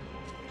me.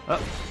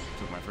 Oh,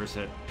 took my first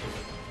hit.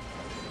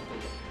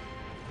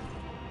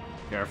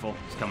 Careful,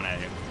 he's coming at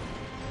you.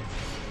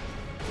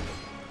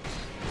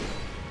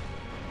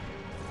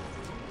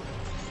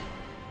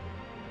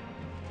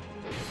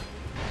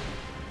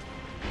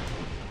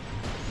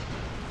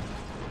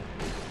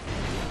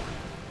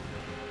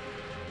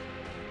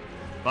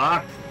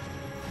 Fuck!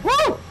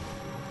 Woo!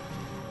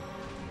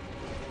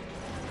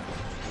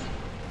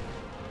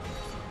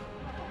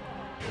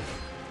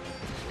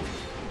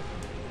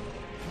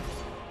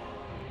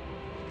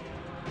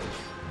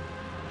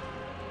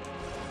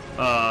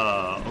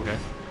 Okay.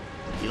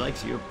 He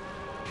likes you.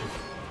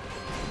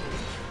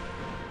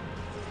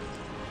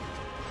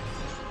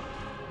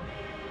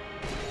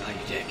 Oh,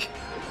 you dick.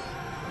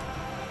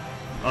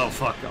 Oh,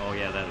 fuck. Oh,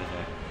 yeah, that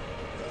attack.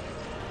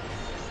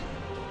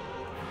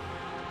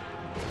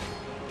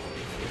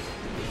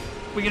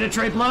 We gonna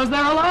trade blows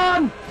there,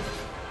 Alon?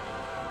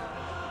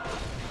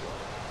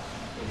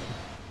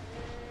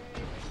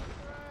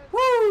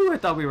 Woo! I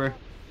thought we were...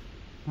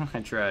 I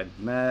tried.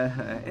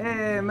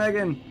 Hey,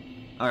 Megan!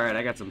 Alright,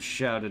 I got some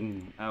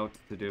shouting out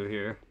to do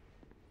here.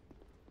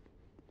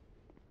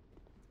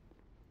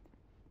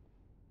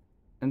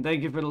 And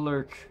thank you for the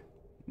lurk.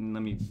 And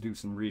let me do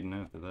some reading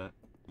after that.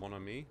 One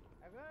on me.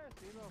 I've got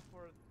a Zeno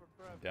for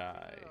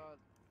Die.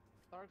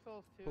 Dark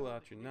Souls 2. Pull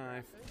out your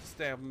knife.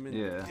 Stab him in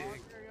Yeah. the This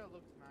dick. area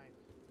looks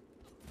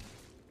nice.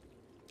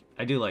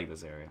 I do like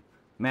this area.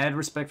 Mad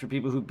respect for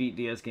people who beat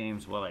DS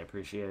games. Well, I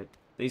appreciate it.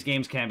 These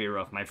games can be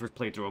rough. My first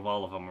playthrough of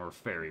all of them were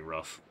very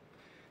rough.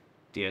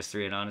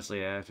 DS3, and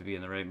honestly, I have to be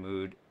in the right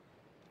mood.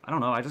 I don't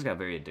know, I just got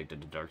very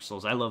addicted to Dark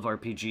Souls. I love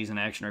RPGs and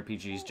action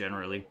RPGs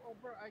generally. Oh,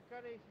 bro, I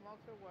got a small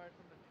silverware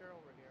from the chair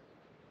over here.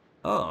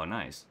 Oh,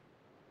 nice.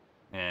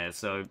 Yeah,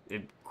 so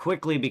it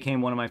quickly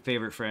became one of my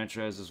favorite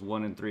franchises.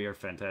 1 and 3 are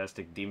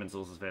fantastic. Demon's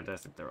Souls is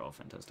fantastic. They're all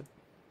fantastic.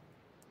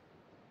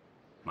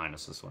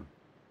 Minus this one.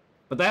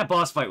 But that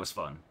boss fight was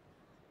fun.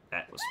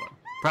 That was fun.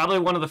 Probably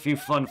one of the few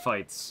fun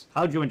fights.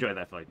 How'd you enjoy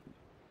that fight?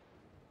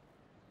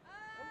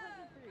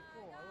 Pretty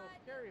cool. A little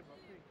scary, but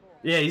pretty cool.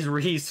 Yeah,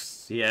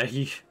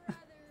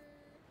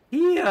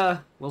 he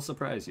will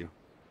surprise you.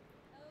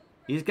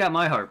 He's got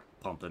my heart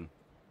pumping.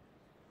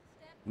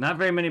 Not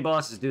very many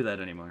bosses do that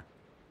anymore.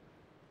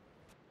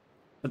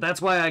 But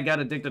that's why I got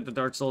addicted to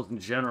Dark Souls in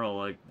general.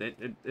 Like,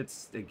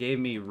 it gave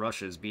me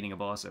rushes beating a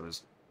boss that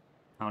was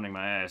pounding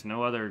my ass.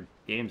 No other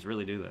games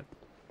really do that.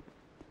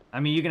 I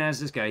mean, you can ask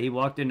this guy. He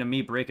walked into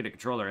me breaking a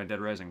controller and Dead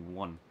Rising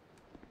 1.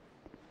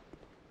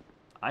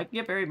 I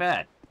get very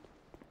mad.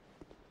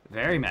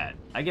 Very mad.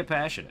 I get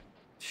passionate.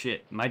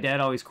 Shit. My dad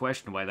always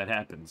questioned why that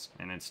happens.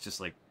 And it's just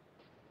like,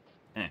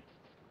 eh.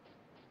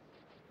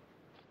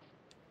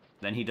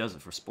 Then he does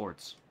it for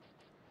sports.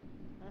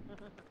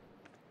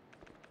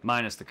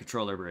 Minus the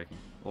controller breaking.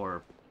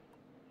 Or,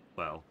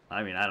 well,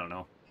 I mean, I don't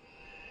know.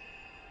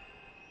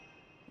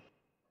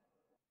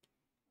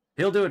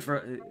 He'll do it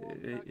for...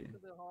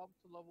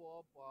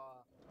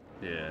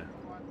 yeah.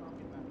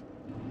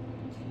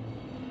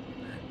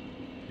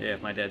 Yeah,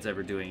 if my dad's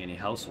ever doing any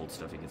household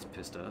stuff, he gets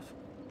pissed off.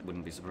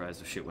 Wouldn't be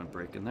surprised if shit went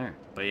breaking there.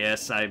 But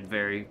yes,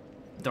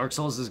 Dark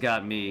Souls has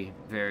got me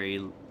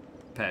very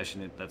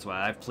passionate. That's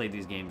why I've played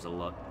these games a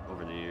lot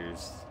over the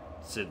years.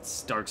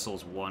 Since Dark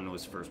Souls 1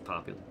 was first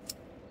popular.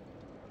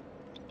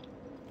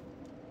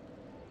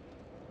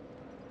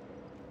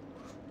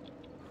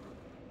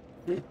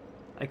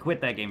 I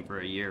quit that game for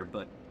a year,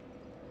 but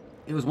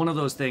it was one of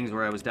those things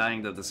where I was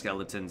dying to the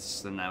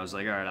skeletons, and I was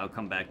like, alright, I'll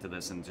come back to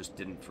this, and just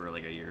didn't for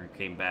like a year.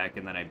 Came back,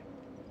 and then I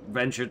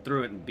ventured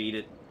through it and beat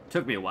it.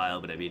 Took me a while,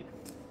 but I beat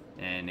it.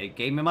 And it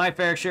gave me my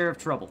fair share of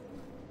trouble.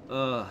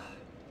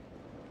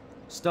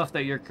 Stuff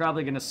that you're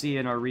probably going to see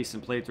in our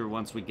recent playthrough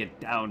once we get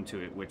down to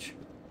it, which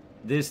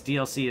this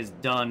DLC is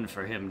done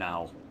for him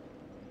now.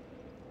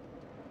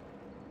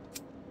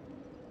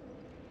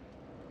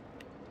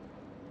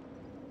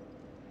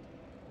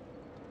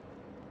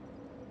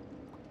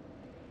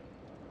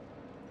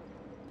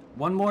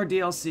 One more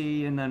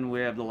DLC, and then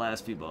we have the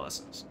last few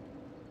bosses.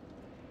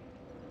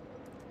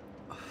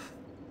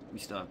 We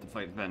still have to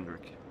fight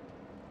Vendrick.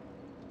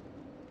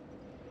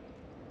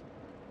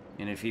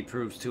 And if he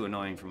proves too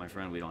annoying for my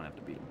friend, we don't have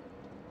to beat him.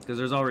 Because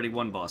there's already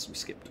one boss we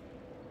skipped.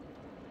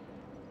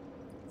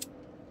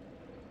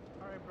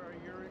 Alright, bro, are you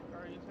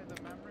inside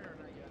the memory or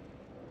not yet?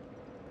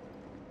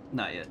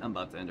 Not yet. I'm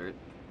about to enter it.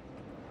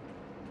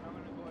 I'm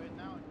gonna go in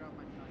now and drop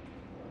my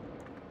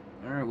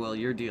shine. Alright, well,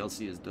 your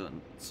DLC is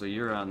done. So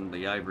you're on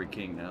the Ivory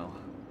King now.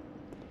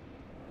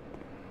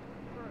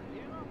 Bro,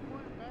 you're not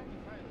going back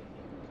inside the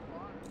team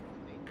spawn and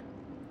stay there.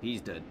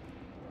 He's dead.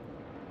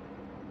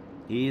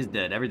 He is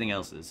dead. Everything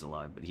else is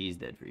alive, but he's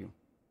dead for you.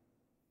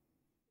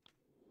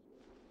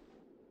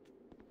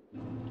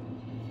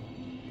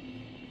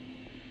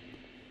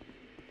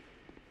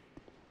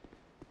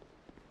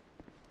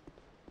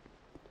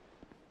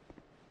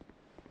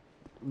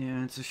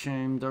 Yeah, it's a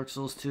shame. Dark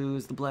Souls 2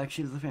 is the black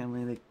sheep of the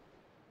family.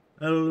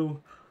 I don't know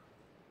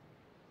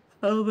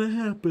how that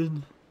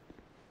happened.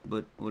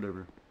 But,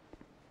 whatever.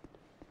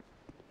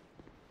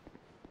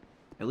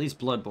 At least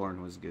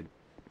Bloodborne was good.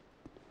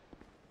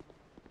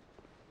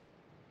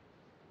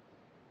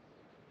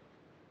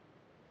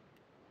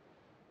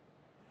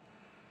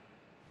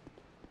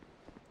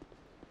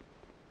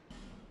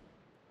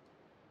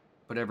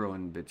 But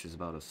everyone bitches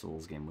about a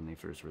Souls game when they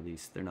first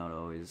release. They're not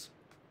always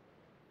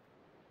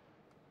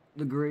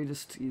the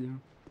greatest either.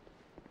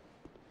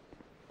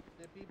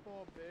 Did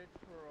people bitch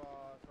for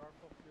Dark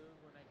Souls 2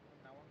 when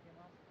that one came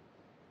out?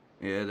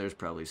 Yeah, there's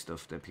probably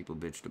stuff that people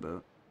bitched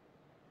about.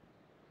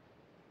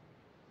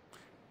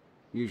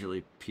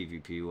 Usually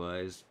PvP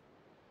wise.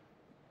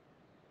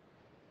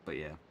 But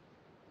yeah.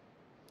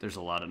 There's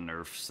a lot of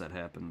nerfs that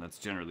happen. That's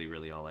generally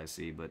really all I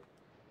see, but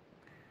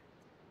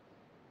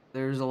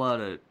there's a lot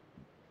of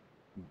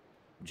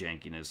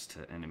jankiness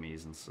to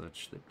enemies and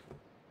such that in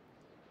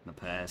the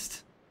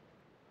past.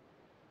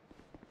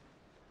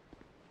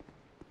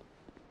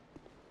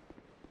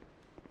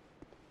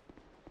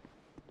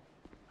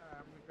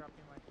 I'm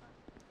dropping my shine.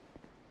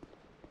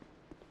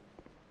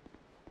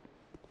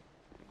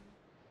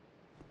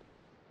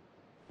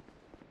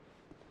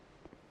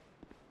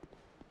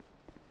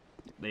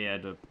 They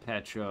had to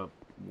patch up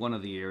one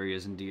of the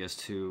areas in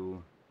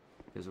DS2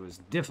 because it was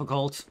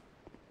difficult,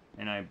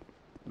 and I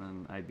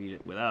beat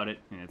it without it,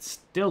 and it's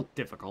still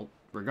difficult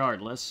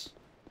regardless,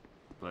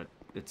 but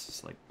it's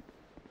just like,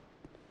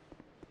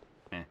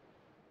 eh.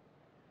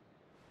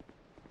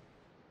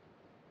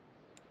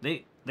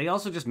 They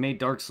also just made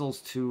Dark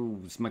Souls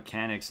 2's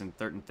mechanics and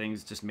certain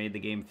things just made the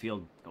game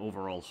feel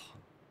overall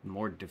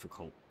more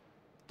difficult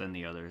than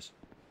the others.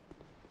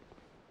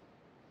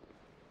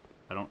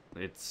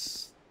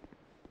 It's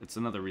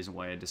another reason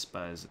why I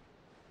despise it.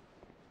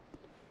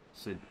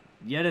 So,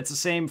 yet it's the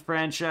same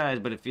franchise,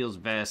 but it feels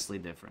vastly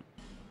different.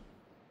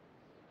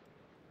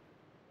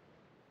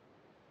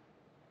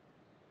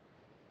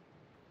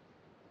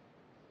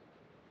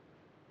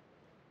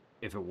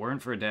 If it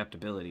weren't for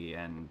adaptability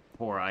and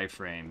poor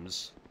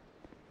iframes,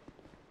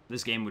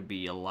 this game would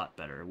be a lot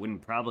better.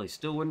 It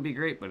still wouldn't be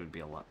great, but it'd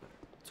be a lot better.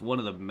 It's one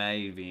of the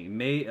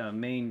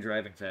main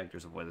driving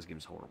factors of why this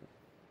game's horrible.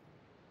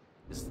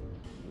 Is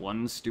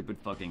one stupid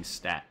fucking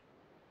stat.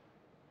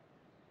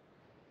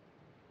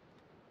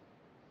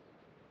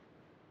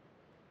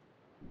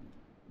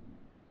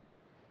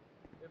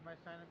 Did my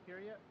sign appear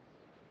yet?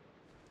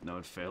 No,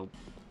 it failed.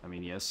 I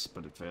mean, yes,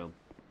 but it failed.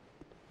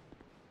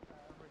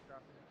 I'm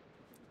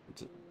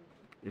redropping it.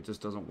 It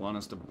just doesn't want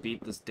us to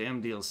beat this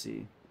damn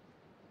DLC.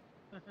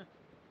 Come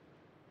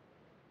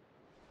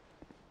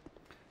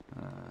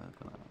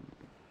on.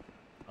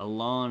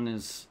 Alon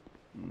is...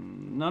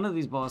 None of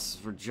these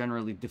bosses were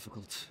generally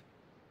difficult.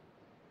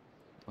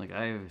 Like,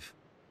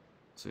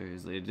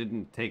 seriously, it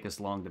didn't take us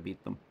long to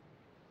beat them.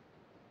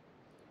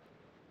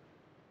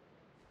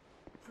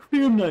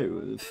 Fume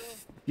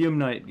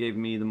Knight gave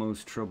me the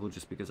most trouble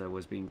just because I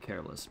was being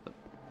careless, but...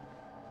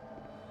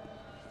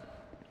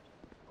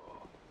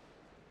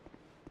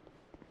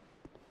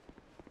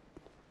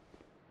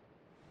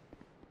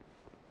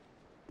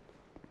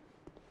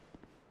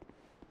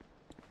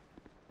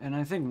 And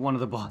I think one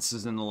of the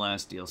bosses in the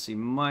last DLC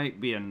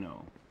might be a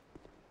no.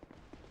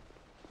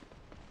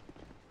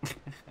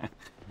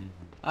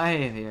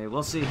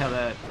 We'll see how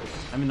that...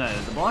 I mean,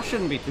 the boss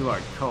shouldn't be too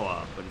hard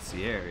co-op, but it's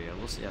the area.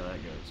 We'll see how that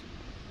goes.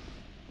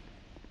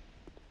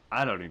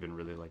 I don't even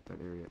really like that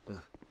area.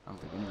 Ugh, I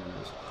don't think anyone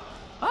does.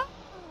 Ah!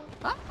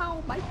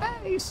 Ow! My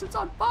face! It's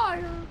on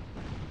fire!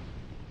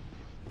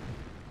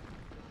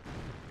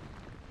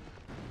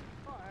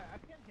 Oh, I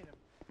can't hit him.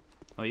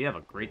 Oh, you have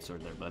a great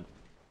sword there, bud.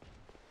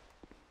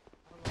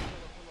 Hold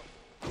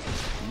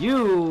on.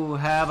 You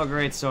have a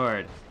great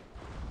sword.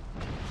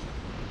 Ow.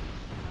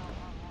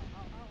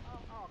 Okay,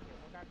 well,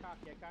 I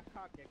got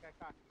cocky.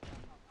 Ow.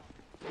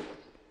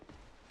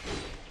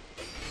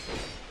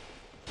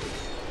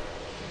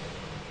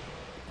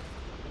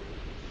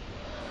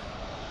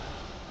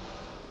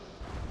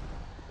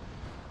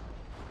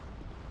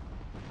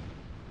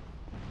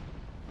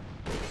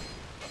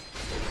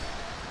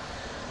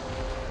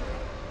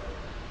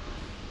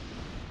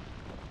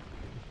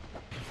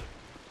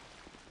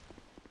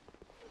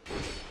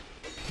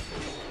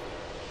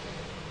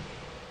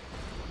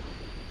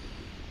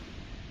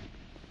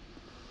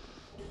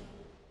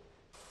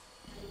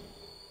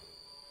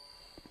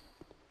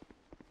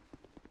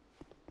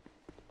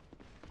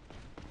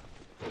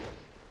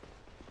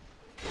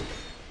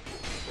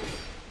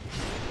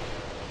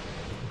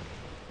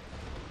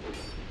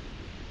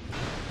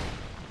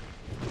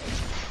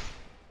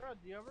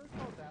 ever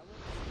go that way?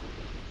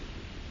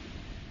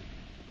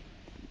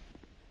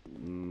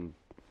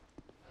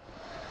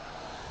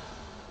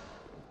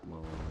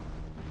 Well,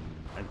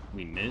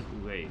 we missed.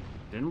 Wait,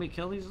 didn't we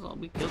kill these?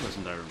 We killed this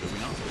entire. Did we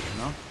not?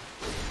 No.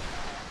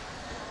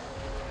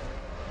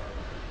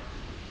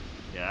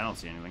 Yeah, I don't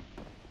see anything.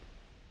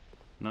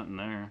 Nothing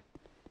there.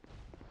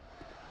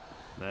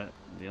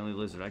 The only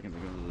lizard I can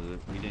think of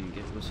that we didn't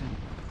get was him.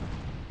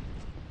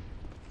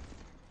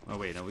 Oh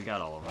wait, no, we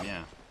got all of them.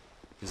 Yeah,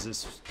 because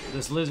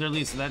this lizard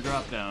leads to that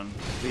drop down.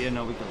 But yeah,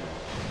 no, we killed him.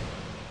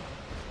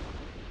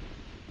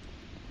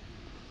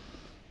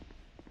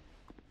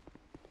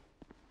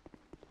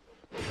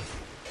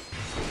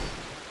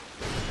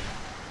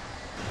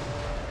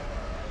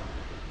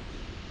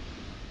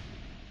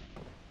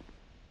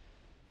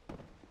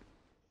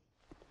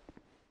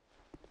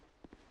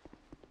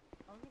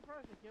 I'm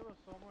surprised they give us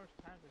so much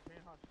time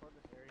considering how short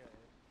this area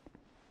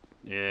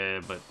is.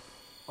 Yeah, but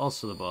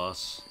also the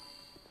boss.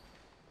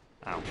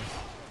 Ow.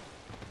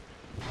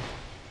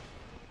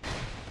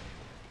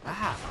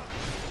 Ah!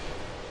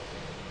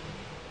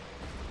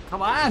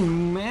 Come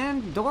on,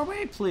 man!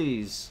 Doorway,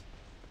 please!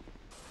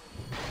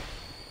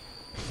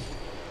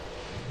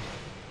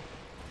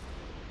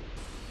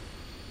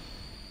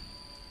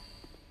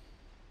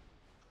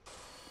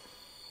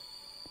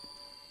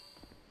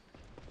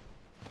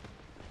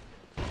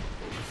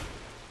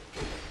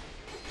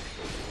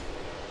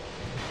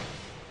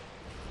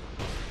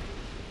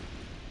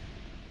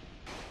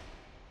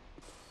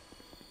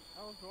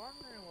 I was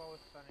wondering what was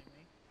stunning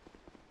me.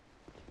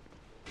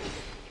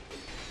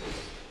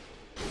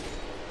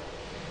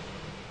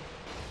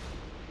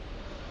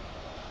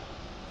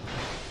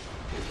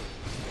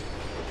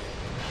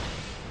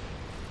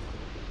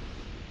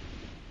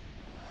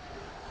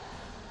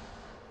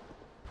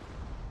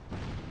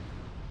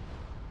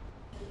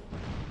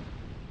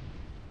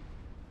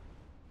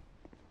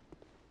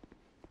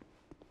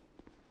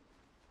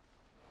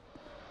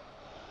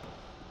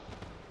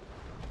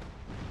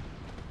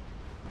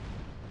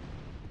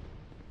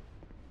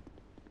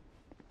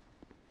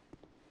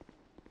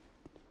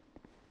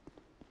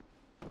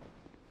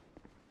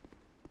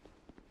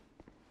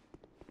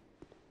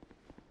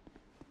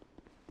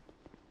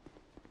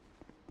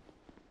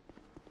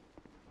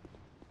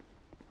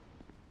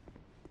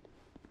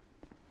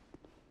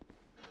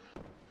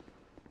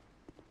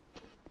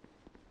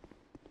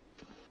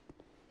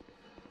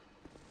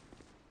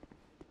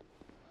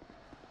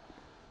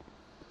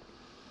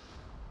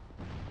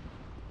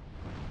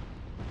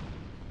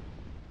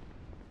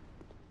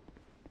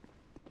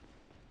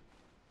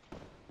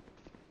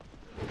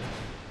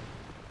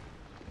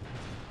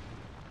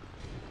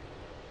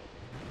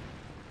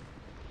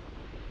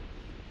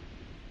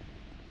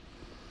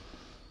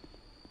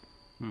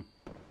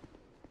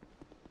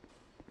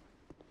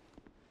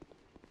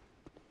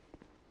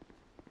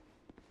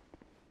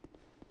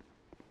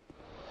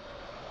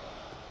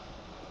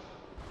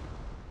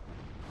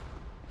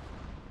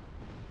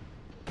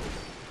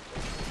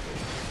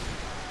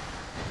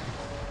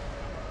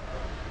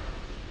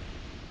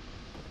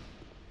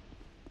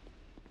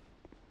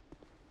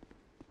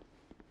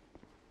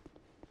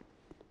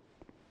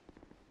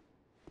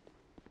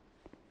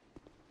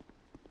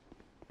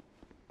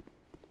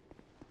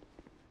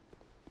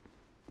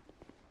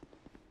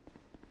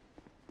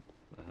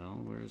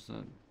 Where's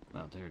that?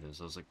 Oh, there it is.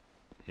 I was like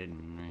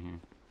hidden right here.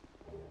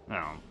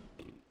 Oh.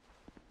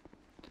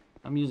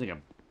 I'm using a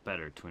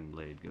better twin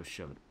blade. Go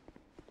shove it.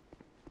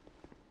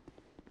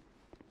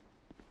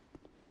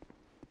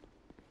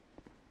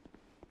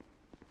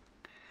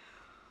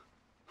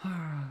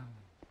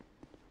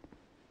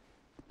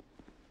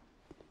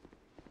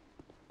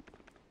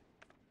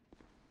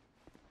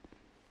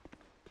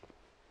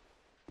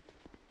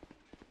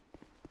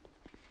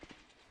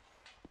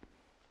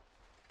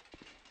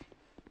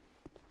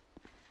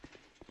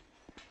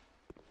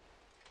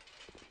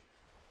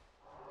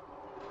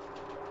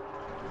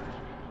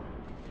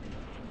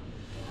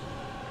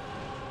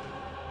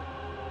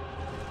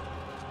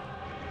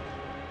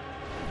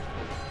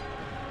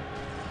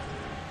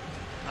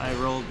 I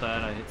rolled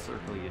that, I hit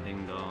circle, you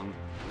ding dong.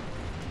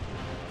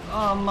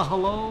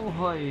 Hello?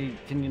 Hi,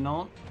 can you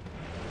not?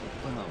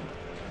 Oh.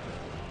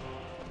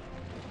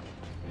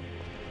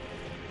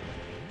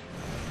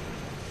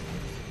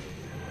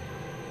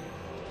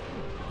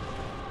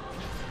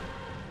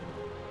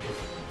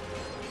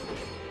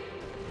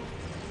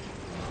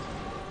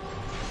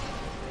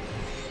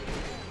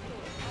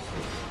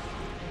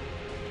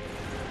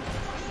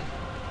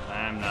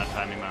 I'm not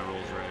timing my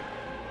rolls right.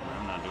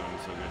 I'm not doing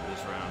so good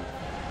this round.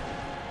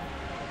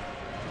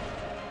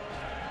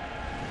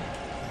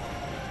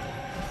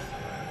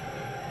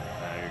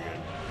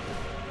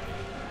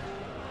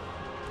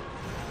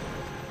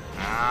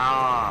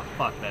 Ah,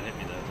 fuck, that hit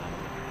me that time.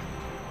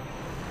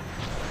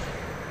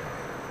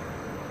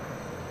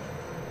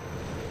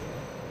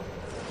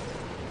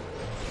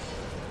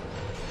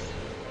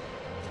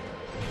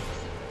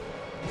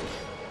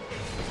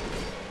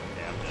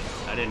 Yeah, I'm dead.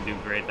 I didn't do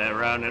great that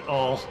round at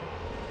all.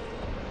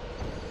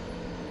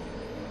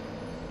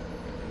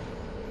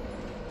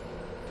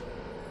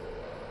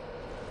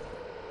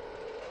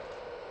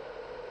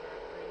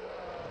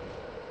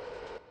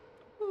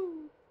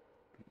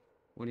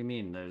 What do you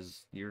mean?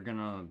 You're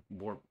gonna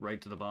warp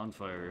right to the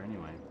bonfire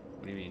anyway.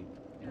 What do you mean?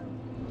 Yeah,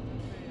 was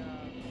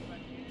this a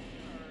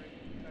plantation or a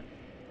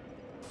cutscene?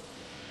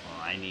 Well,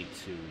 I need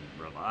to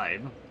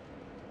revive.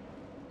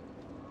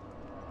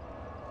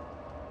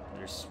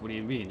 What do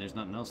you mean? There's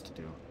nothing else to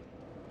do.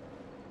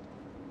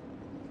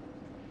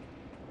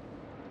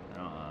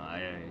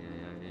 I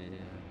don't.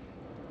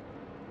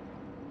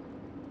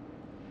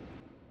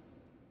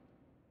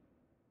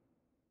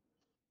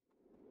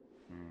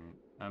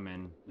 I'm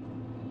in.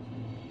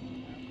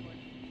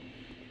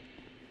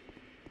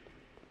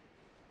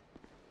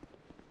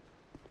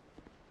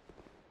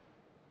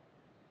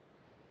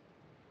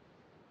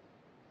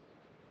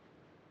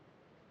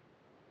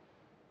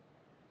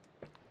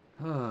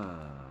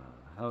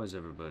 How is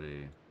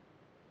everybody?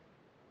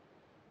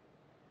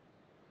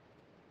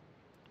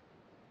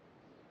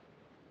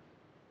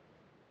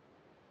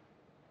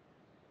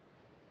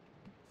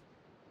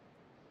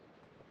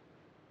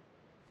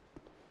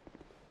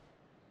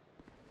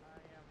 I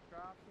am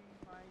dropping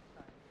my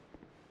time.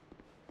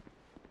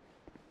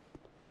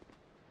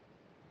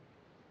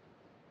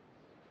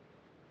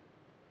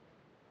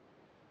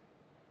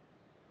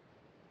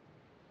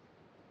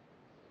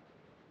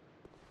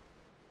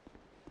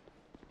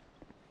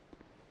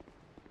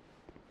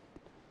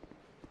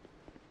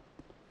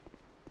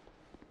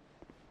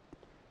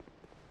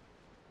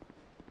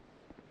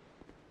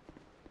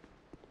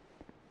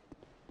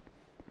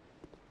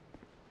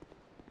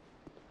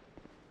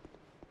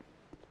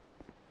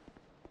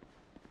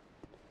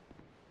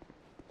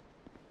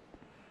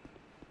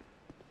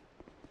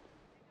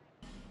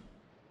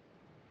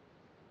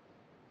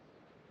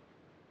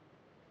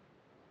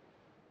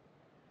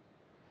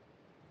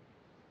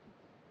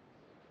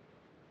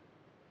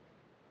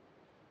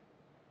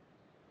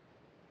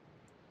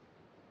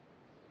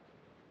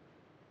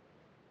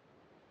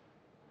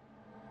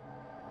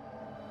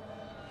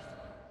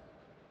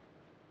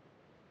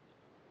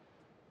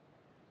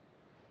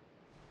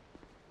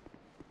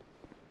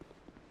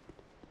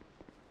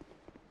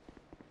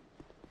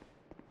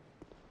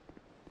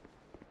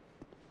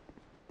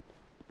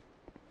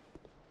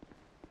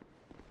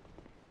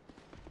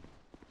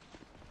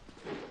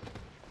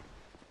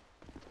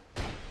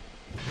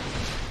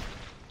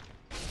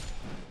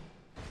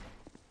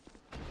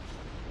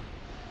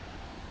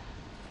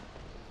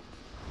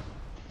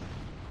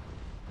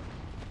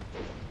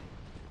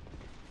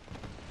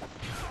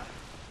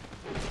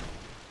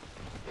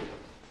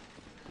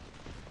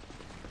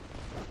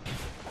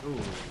 Ooh,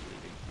 that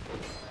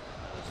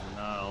was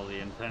not the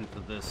intent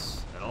of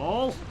this at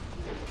all.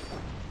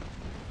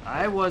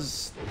 I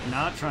was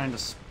not trying to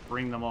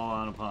spring them all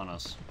on upon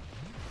us.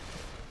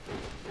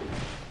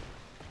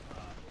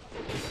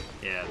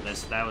 Yeah,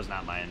 that was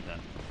not my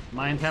intent.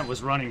 My intent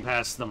was running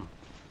past them,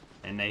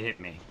 and they hit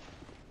me.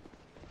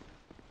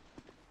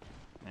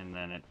 And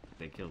then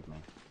they killed me.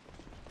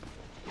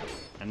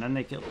 And then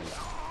they killed me.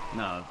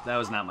 No, that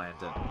was not my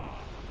intent.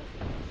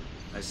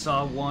 I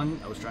saw one,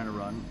 I was trying to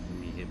run,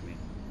 and he hit me.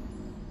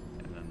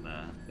 And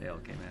then they all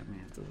came at me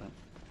after that.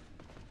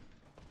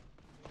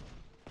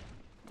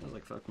 I was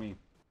like, fuck me.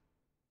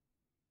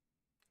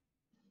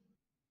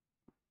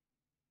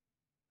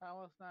 That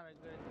was not a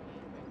good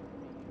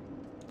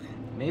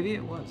teammate. Maybe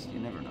it was, you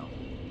never know.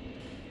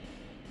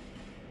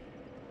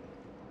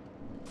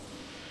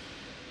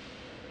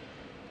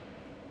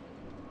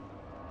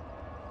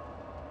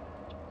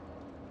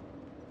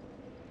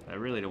 I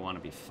really don't want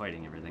to be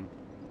fighting everything.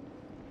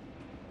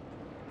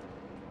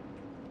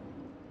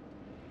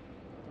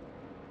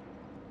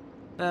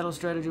 Battle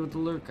strategy with the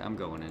lurk. I'm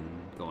going in,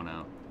 going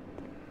out.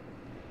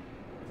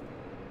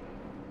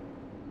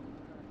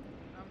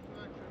 I'm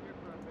gonna chill here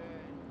for a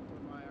bit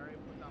with my already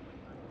put down my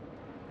time.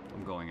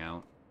 I'm going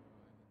out.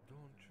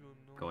 Don't you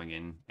know Going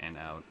in and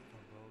out.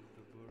 about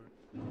the bird?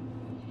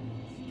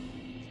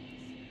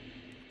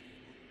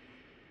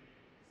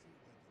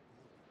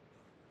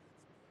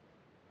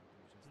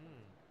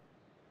 Hmm.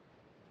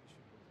 But you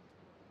should wait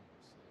until our home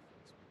is safe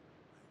once more.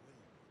 I will,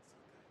 Lord Sakai.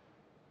 Thank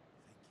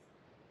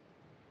you.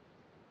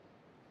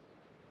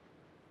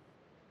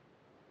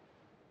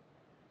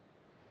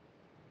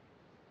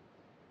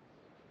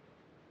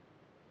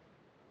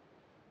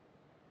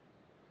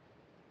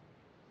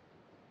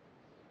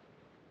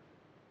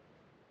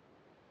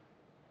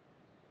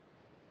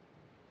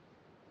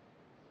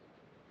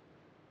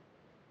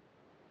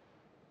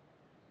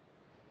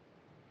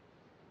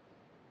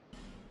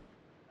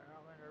 Alright,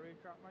 I'm gonna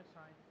redrop my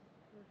sign.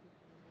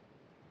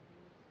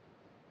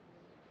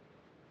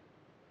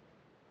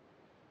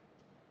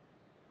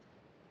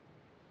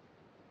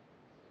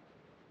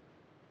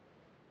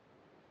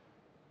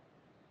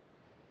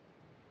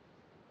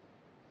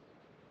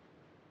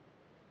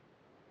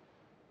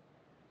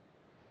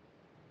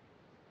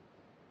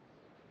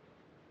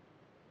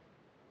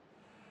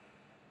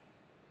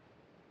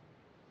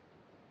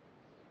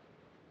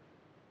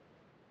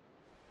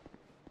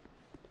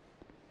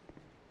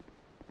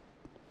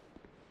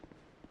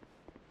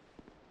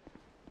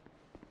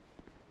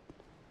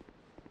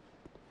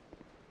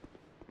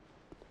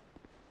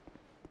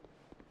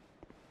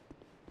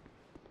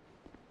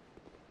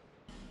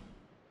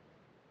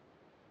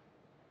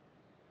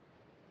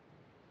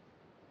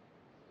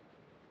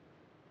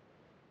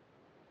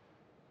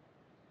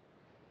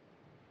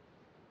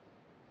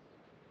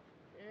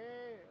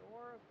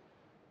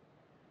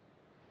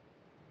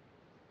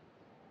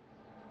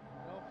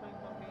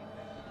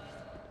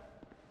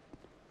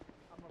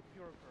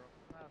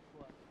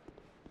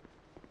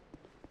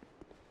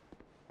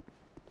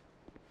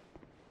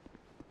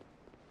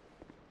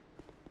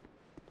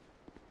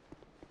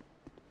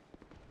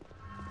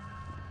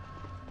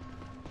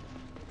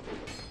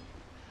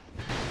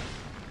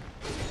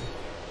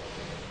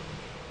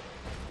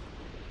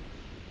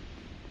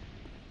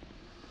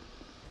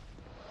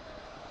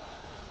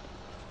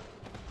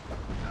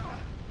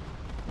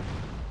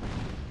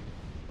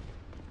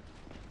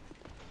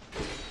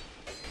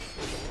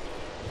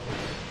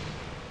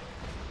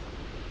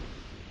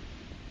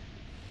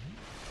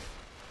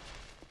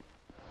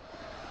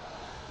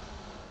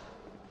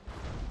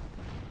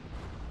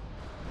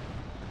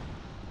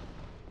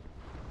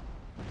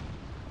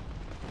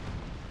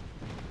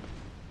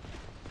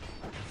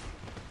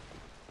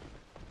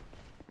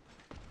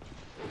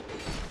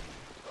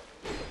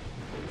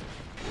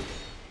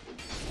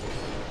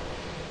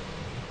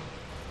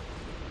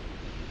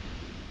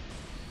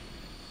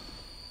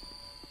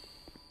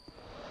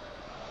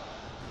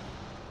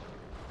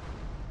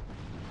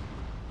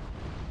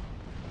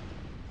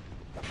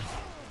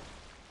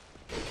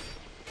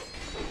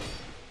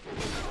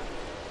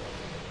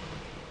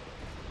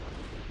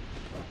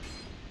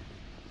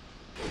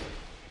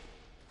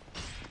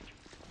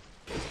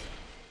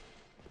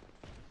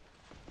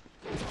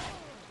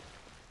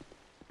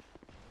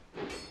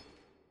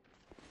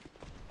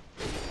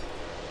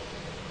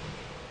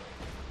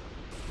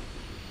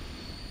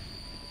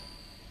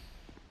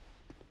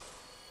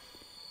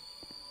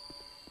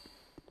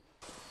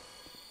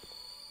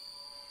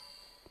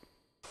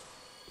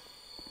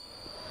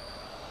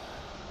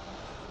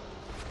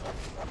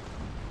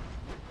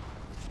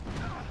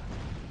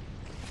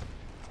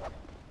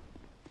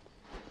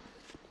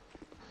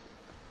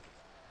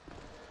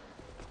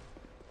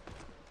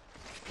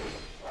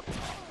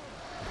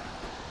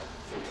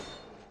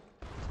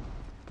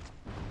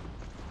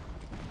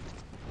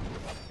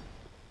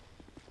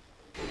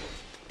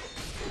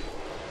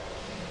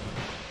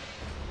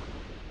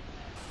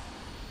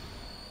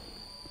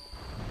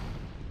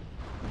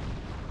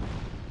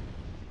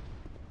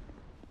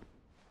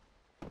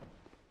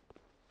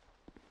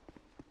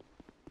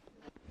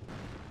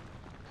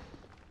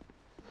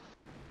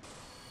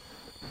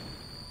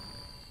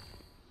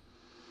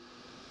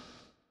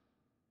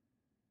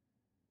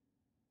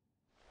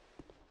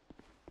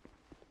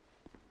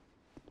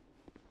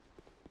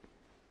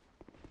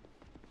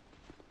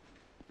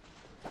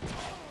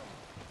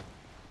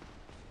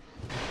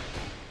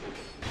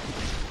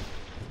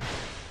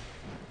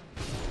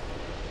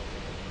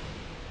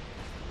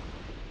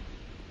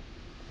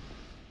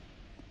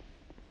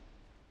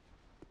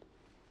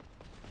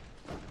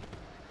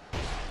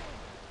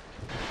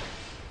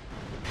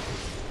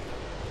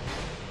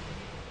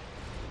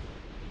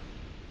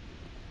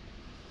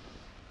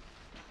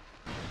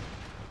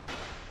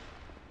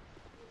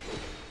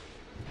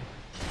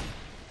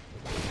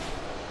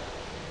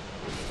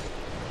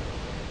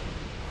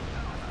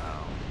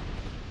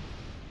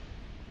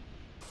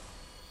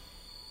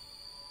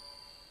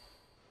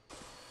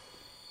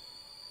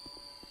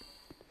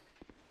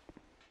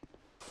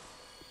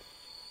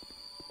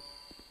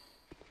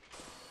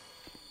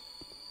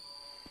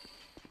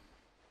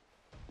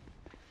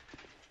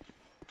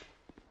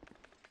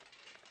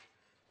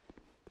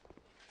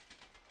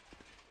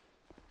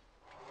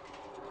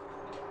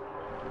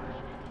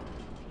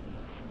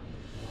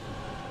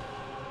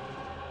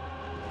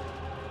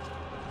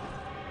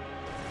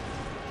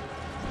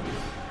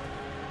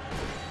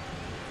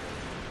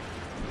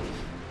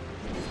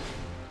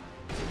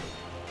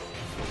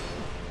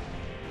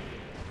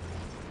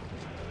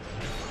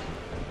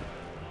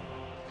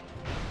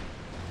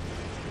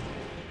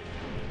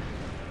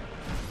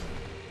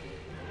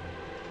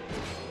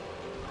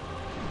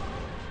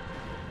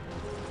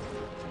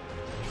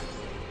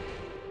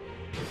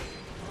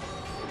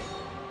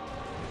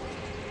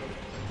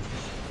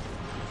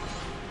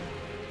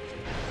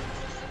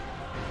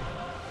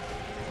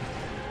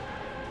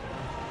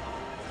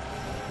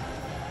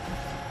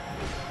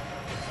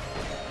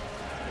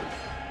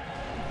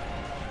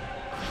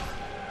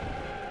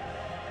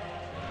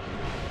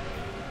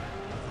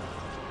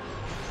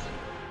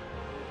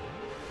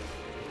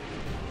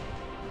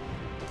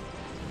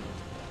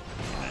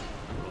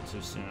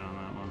 too soon on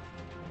that one.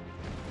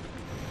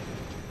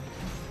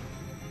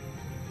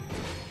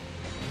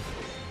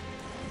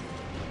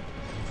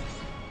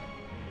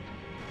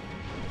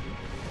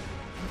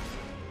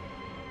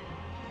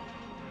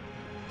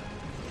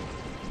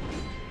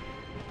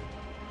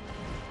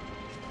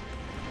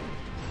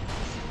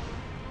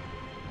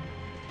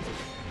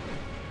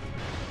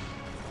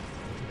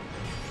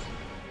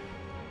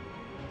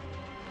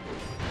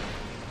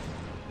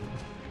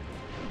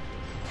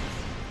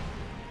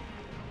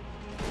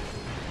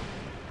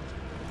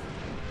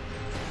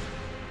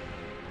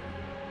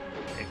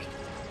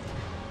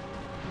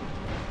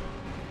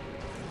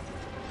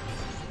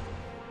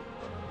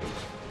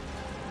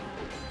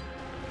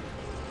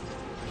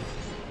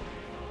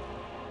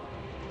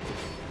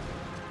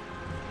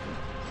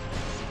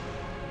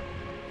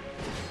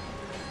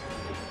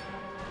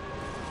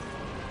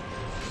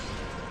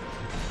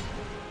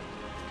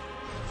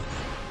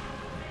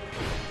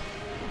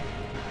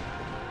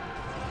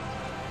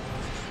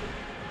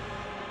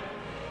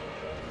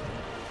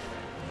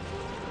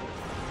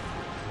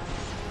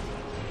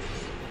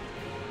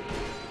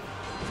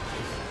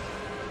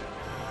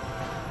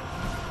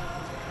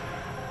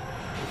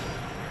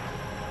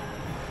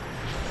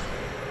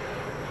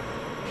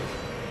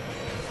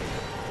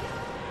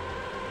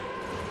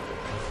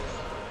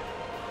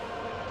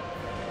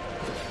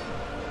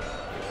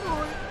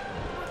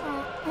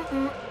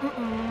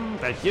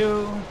 Thank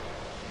you.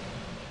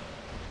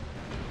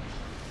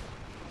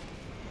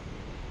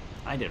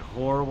 I did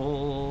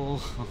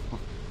horrible.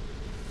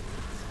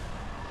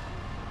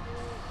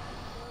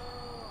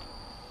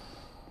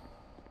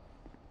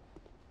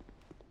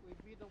 We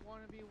beat the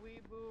wannabe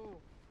weeboo.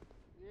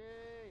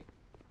 Yay!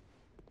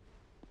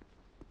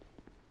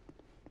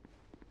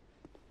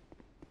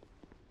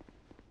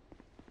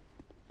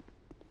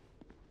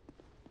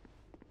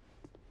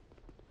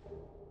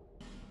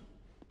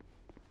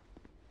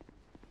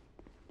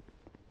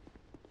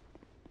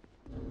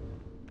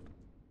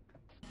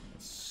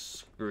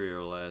 Screw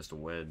your last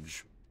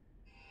wedge.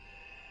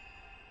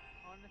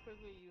 I want to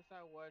quickly use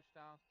that wedge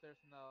downstairs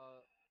in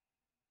the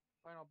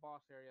final boss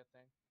area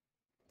thing.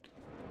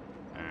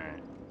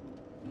 Alright.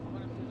 I'm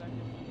gonna see if I can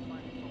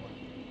find it somewhere.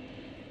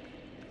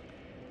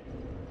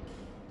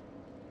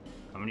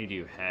 How many do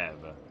you have?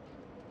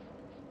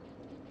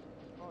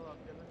 Hold up,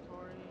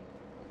 inventory.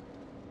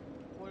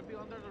 Would it be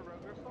under the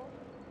regular soul?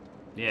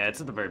 Yeah, it's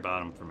at the very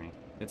bottom for me.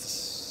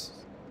 It's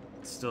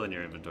still in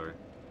your inventory.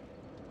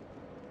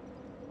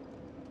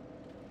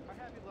 I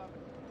have 11.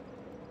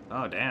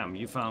 Oh damn,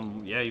 you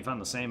found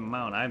the same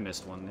amount. I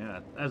missed one,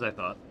 yeah, as I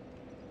thought.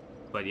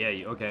 But yeah,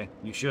 okay,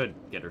 you should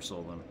get her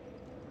soul then.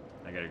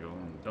 I gotta go.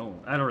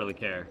 I don't really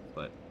care,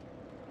 but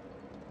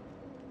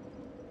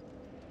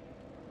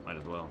might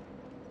as well.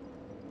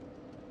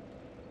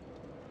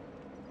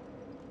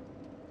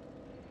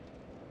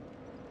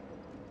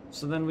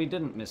 So then we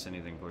didn't miss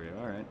anything for you.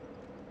 All right.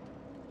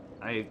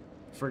 I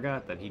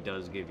forgot that he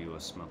does give you a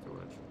smelter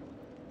wedge.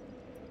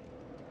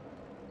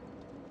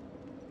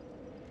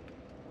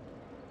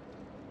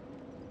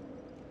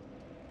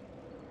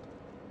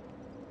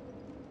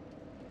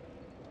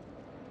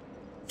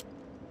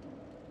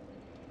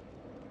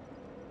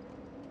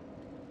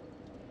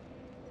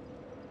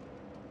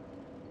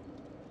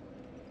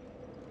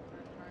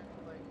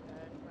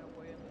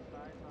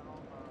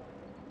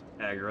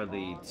 Agra,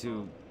 the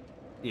two,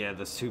 yeah,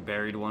 the two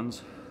buried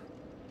ones.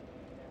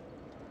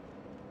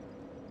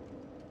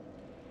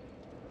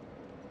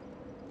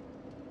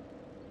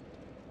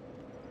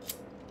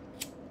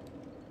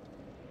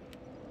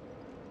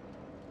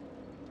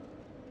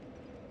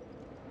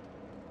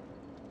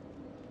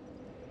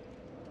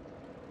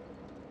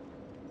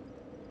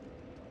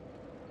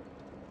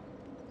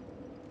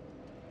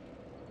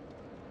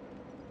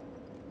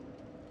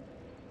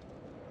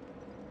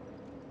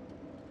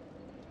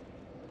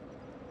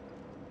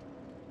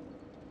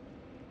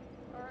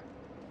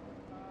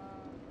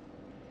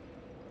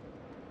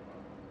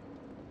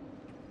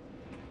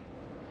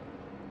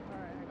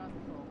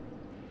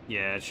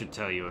 Yeah, it should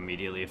tell you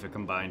immediately if it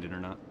combined it or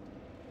not.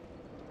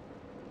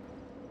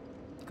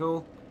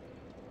 Cool.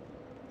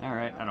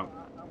 Alright, I don't...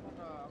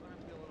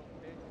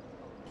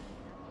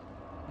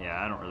 Yeah,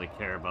 I don't really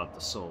care about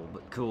the soul,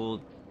 but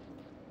cool.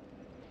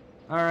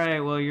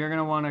 Alright, well, you're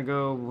gonna want to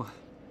go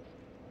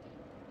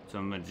to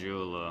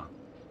Majula.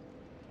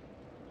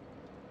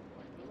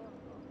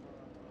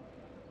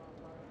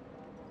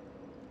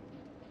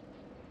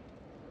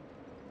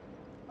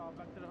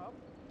 Back to the hub?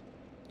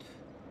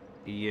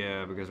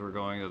 Yeah, because we're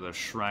going to the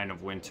Shrine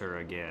of Winter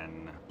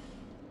again.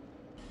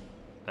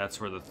 That's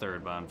where the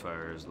third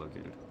bonfire is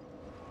located.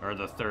 Or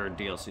the third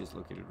DLC is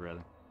located,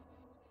 rather.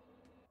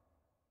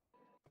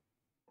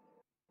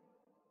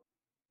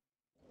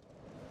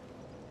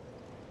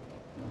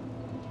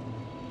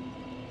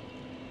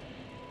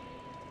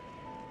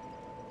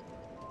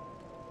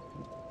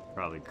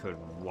 Probably could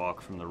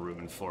walk from the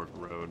Reuben Fort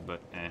Road,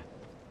 but eh.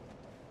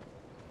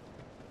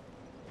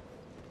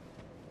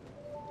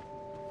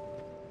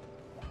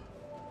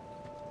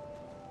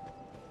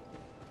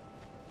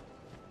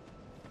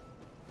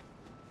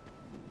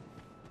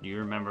 You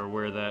remember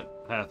where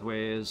that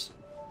pathway is?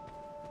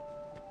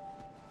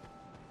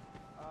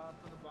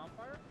 For the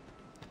bonfire?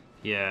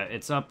 Yeah,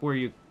 it's up where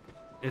you...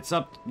 It's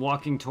up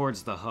walking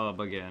towards the hub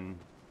again.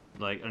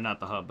 Like, or not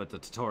the hub, but the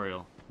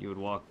tutorial. You would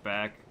walk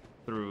back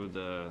through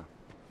the...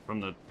 From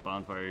the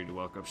bonfire, you'd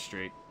walk up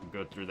straight and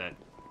go through that...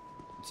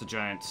 It's a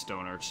giant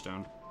stone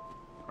archstone.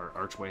 Or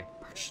archway.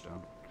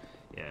 Archstone.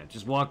 Yeah,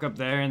 just walk up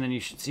there and then you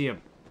should see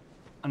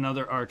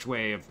another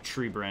archway of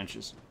tree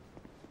branches.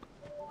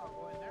 I'll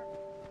go in there.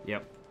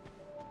 Yep.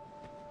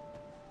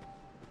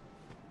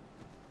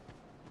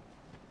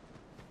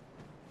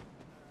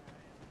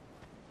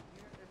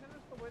 Isn't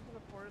this the way to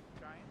the forest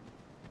giant?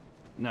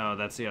 No,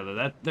 that's the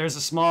other. There's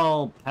a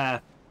small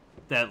path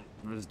that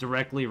was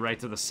directly right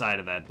to the side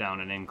of that, down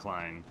an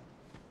incline,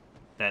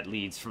 that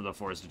leads from the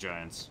Forest of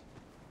Giants.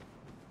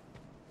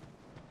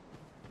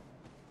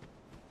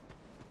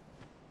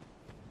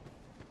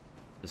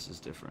 This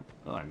is different.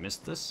 Oh, I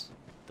missed this?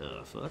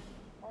 The fuck?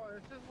 Oh,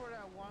 this is where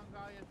that one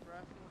guy is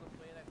dressed with a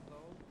blade that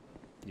glows?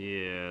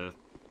 Yeah.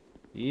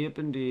 Yep,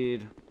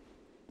 indeed.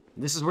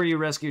 This is where you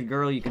rescued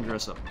girl, you can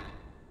dress up.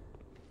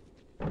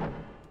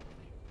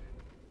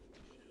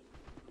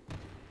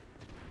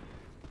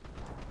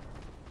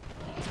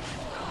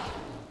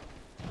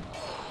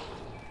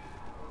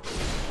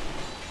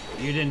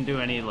 You didn't do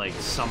any, like,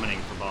 summoning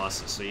for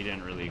bosses, so you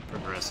didn't really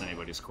progress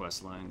anybody's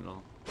quest line at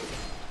all.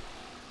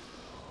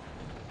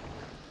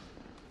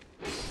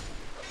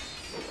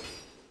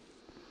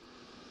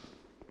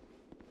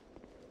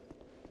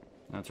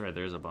 That's right,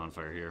 there's a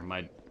bonfire here.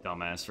 My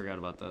dumbass forgot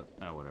about that.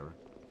 Oh, whatever.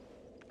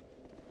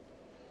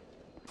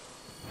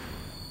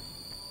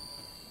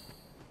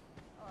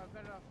 Oh, I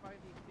better fight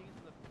these things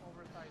with the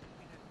oversized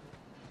penis.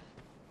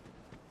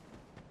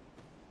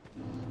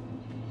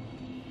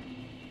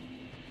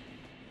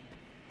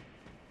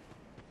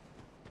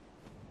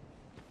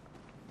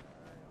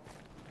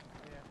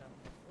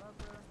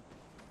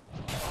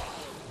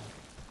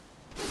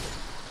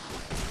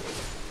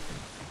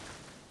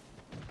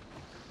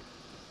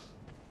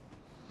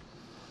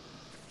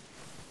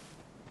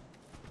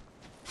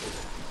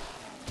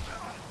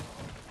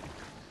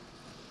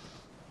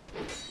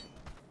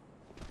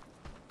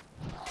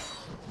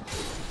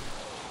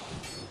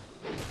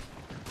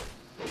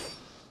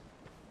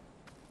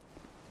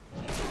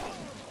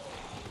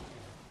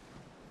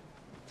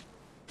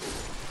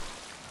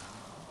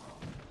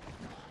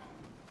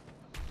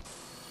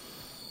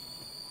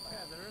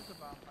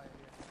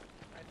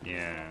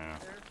 Yeah.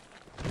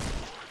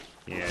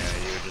 Yeah,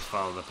 you would just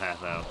follow the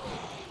path out.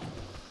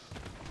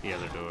 The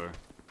other door.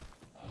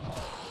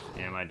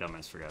 Yeah, my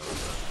dumbass forgot about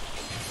that.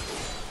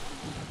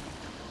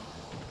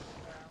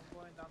 I'm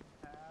going down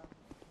the path.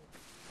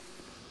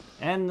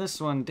 And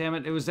this one, damn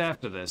it, it was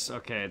after this.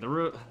 Okay, the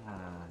route...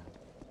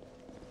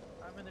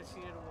 I'm in the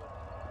shaded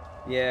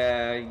woods.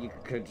 Yeah, you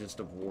could just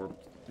have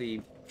warped.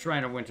 The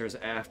Shrine of Winter's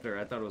after.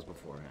 I thought it was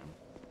beforehand.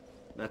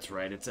 That's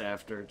right, it's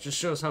after. It just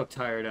shows how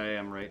tired I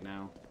am right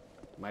now.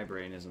 My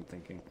brain isn't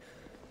thinking.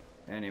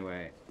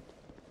 Anyway.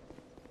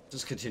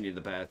 Just continue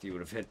the path you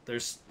would have hit.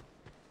 There's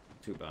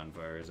 2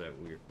 bonfires that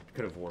we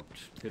could have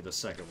warped to the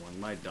second one.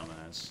 My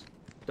dumbass.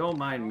 Don't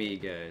mind me,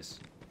 guys.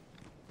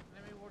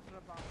 Let me walk to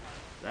the bonfire.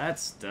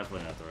 That's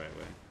definitely not the right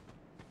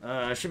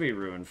way. It should be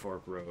Ruined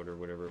Fork Road or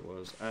whatever it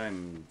was.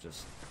 I'm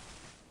just...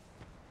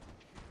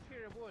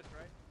 Shaded woods,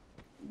 right?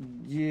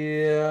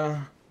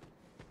 Yeah...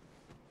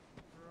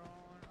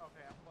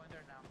 Okay, I'm going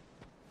there now.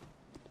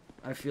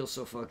 I feel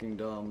so fucking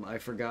dumb. I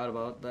forgot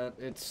about that.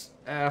 It's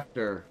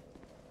after.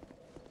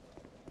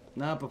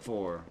 Not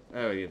before.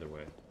 Oh, either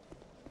way.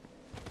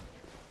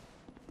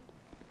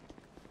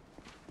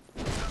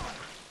 So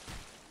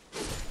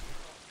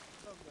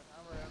good.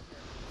 I'm right up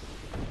here.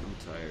 I'm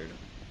tired.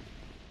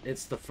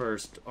 It's the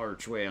first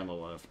archway on the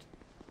left.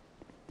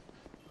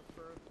 The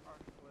first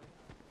archway.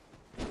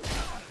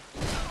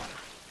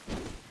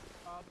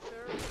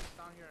 Upstairs, it's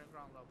down here at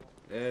ground level.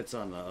 It's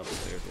on the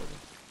upstairs level.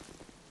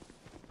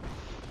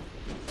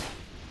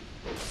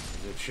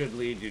 It should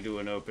lead you to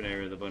an open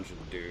area with a bunch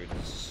of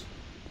dudes.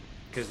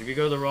 Because if you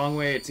go the wrong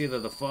way, it's either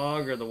the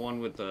fog or the one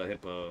with the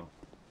hippo.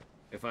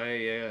 If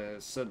I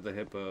said the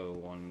hippo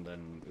one,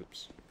 then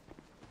oops.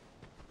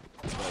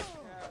 But,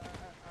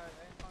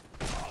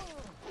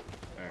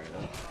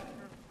 alright.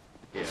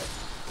 Yeah.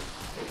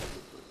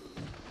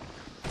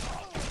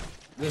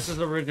 This is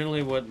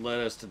originally what led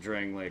us to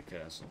Drang Lake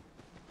Castle.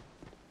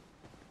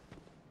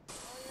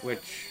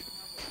 Which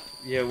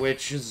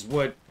is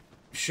what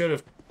should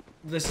have...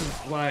 This is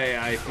why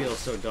I feel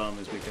so dumb,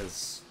 is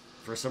because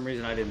for some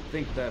reason I didn't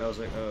think that. I was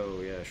like,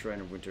 oh yeah,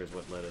 Shrine of Winter is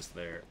what led us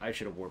there. I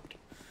should have warped.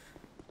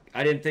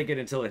 I didn't think it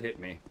until it hit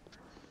me.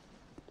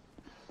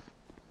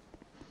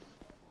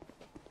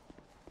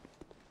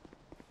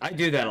 I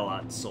do that a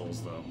lot in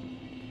Souls, though.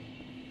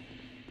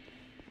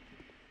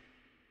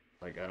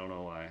 Like, I don't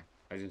know why.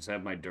 I just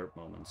have my dirt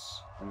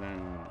moments, and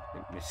then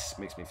it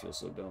makes me feel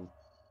so dumb.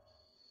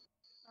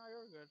 Oh,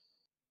 you're good.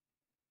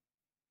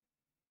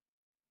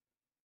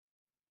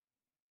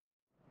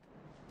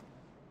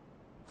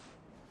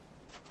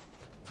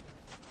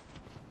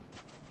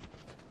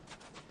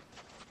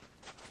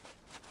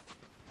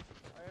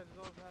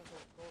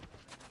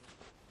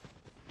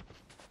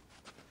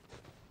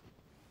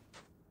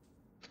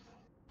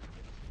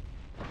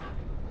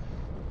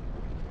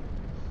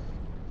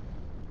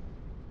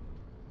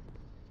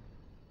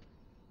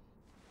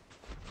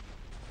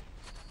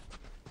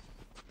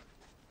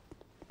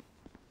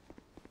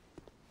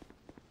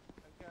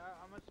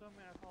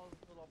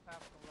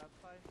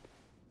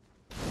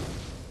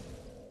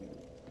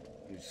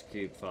 just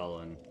keep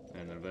following,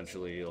 and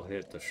eventually you'll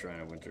hit the Shrine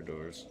of Winter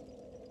Doors.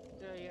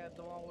 Yeah,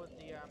 the one with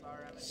the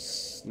RM.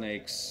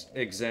 Snakes,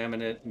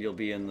 examine it, you'll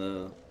be in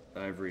the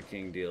Ivory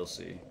King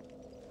DLC.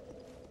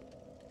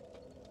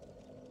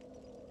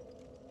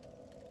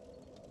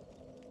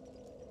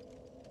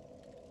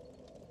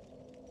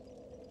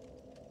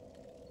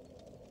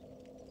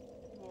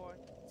 Boy.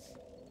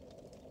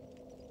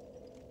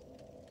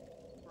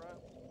 Bro,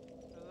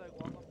 it's like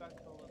welcome back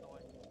to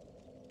Illinois.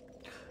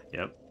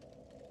 Yep.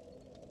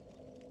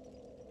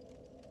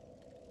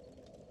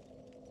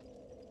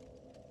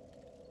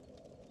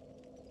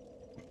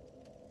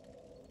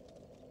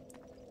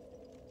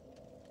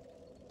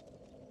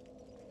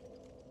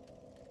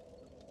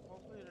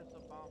 Hopefully there's a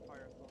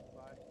bonfire close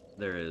by.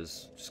 There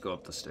is. Just go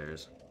up the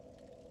stairs.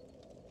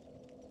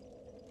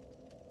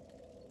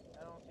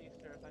 I don't see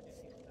stairs, I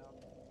just see snow.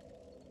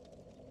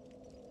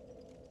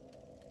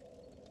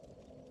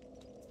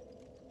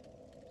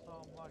 So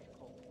much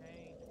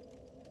cocaine.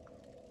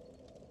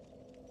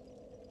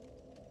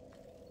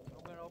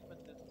 I'm gonna open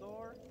this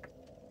door.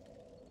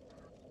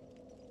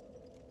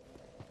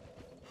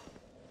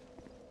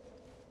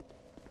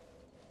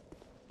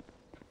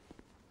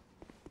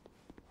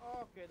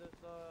 Oh, okay, there's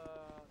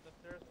the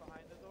stairs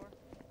behind the door.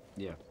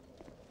 Yeah.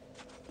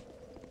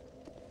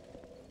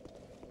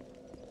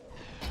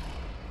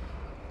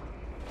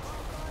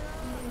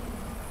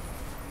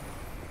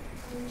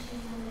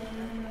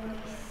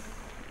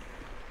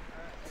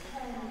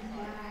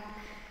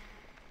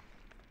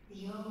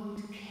 The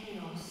old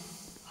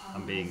chaos.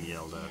 I'm being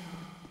yelled at.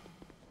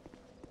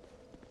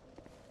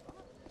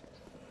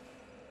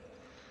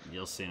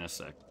 You'll see in a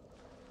sec.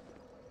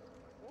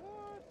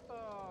 What the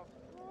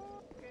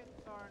fucking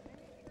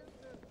tarnation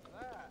is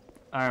that?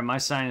 Alright, my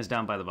sign is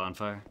down by the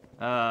bonfire.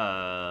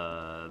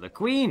 The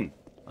queen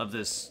of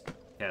this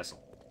castle.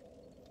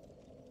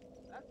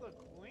 That's a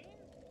queen?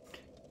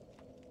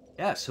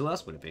 Yes, who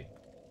else would it be?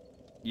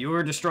 You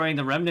were destroying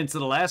the remnants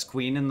of the last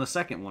queen in the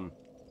second one.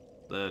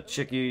 The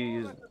chick you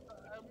used.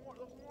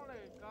 Looks more like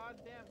a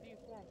goddamn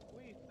deformed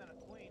queef than a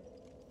queen.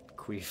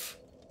 Queef.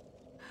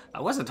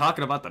 I wasn't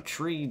talking about the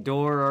tree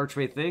door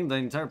archway thing. The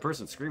entire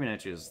person screaming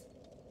at you is.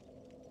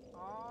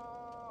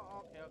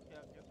 Oh, okay.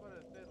 What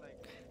is it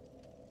like?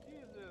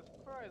 Jesus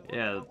Christ. What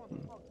Yeah. the fuck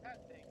was the fuck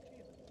that thing?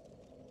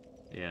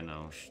 Jesus. Yeah,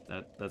 no,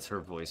 that's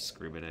her voice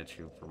screaming at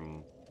you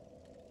from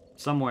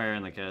somewhere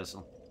in the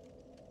castle.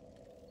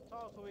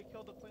 So we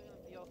killed the queen in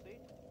the DLC?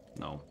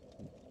 No.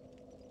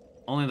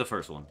 Only the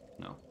first one.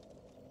 No.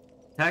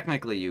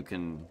 Technically, you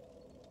can.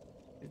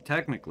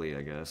 Technically,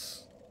 I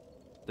guess.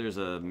 There's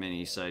a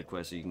mini side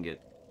quest so you can get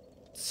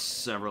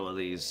several of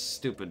these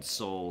stupid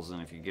souls,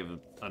 and if you give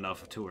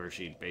enough to her,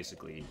 she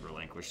basically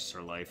relinquishes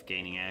her life,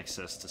 gaining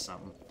access to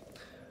something.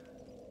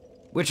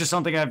 Which is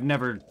something I've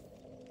never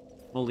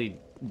fully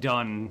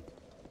done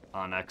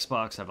on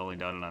Xbox. I've only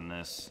done it on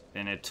this,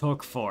 and it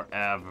took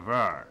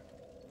forever.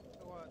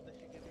 So what? Does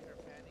she give you her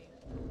panties?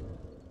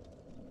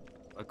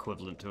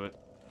 Equivalent to it.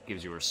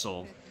 Gives you her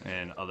soul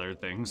and other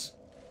things.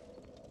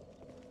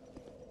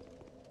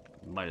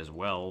 Might as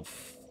well,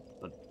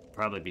 but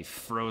probably be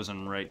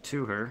frozen right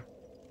to her.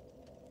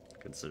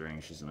 Considering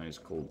she's a nice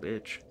cold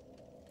bitch.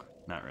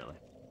 Not really.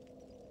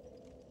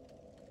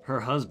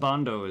 Her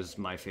husbando is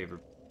my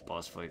favorite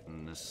boss fight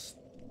in this.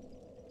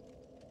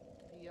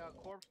 The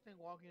corpse thing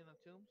walking in the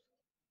tombs?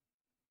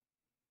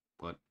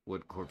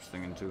 What corpse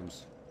thing in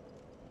tombs?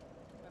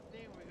 That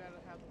thing we gotta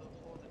have the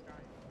soul of the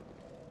giant.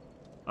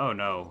 Oh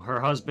no,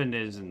 her husband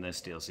is in this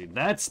DLC.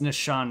 That's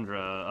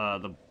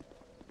Nishandra. The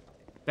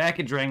back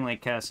at Drang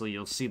Lake Castle,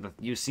 you've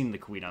seen the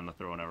queen on the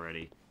throne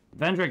already.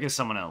 Vendrick is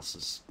someone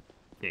else's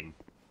king.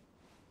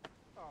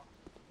 Oh.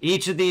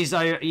 Each of these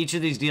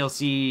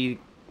DLC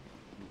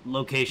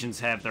locations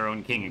have their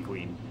own king and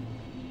queen.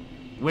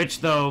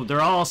 Which, though,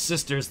 they're all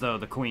sisters, though,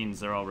 the queens,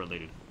 they're all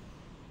related.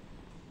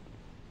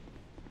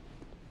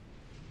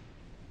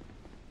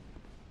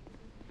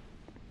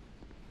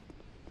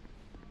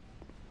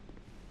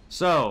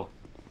 So,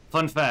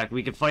 fun fact,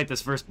 we could fight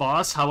this first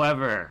boss,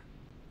 however,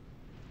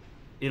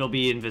 it'll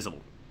be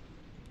invisible.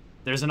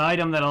 There's an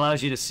item that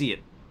allows you to see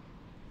it.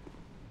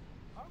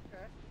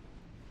 Okay.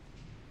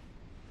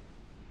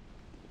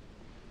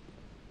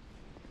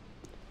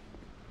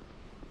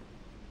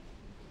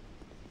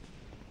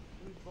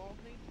 Do we both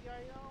need the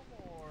item,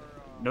 or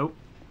Nope.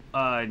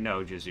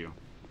 No, just you.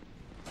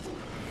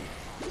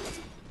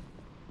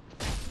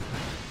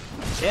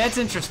 Yeah, it's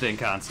an interesting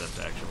concept,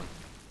 actually.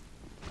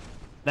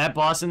 That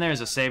boss in there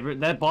is a saber.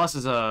 That boss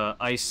is a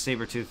ice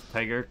saber-tooth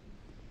tiger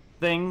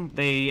thing.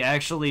 They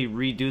actually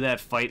redo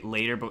that fight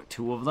later, but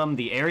two of them.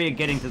 The area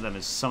getting to them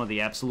is some of the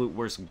absolute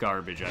worst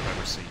garbage I've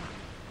ever seen.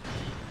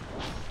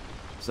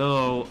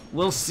 So,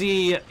 we'll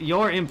see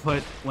your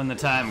input when the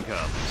time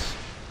comes.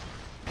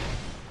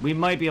 We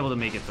might be able to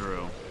make it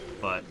through,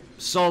 but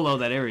solo,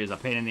 that area is a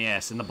pain in the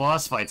ass, and the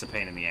boss fight's a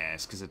pain in the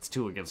ass, because it's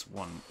 2 against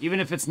 1. Even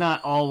if it's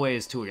not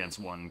always 2 against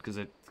 1, because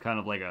it's kind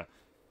of like a...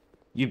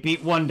 You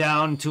beat one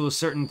down to a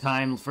certain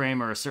time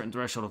frame or a certain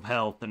threshold of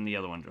health, and the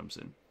other one jumps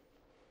in.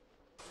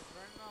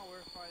 right now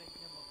we're fighting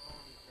him with all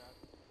these guys.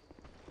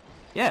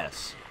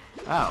 Yes.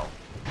 Ow.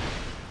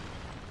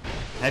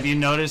 Have you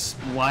noticed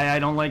why I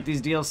don't like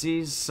these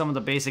DLCs? Some of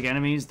the basic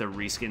enemies, they're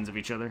reskins of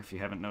each other, if you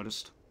haven't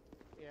noticed.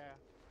 Yeah.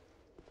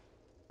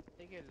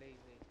 They get lazy.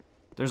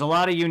 There's a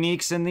lot of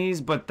uniques in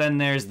these, but then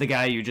there's the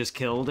guy you just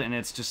killed, and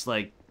it's just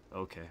like,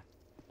 okay.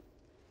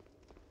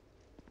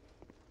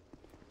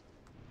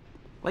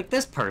 Like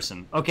this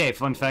person. Okay,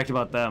 fun fact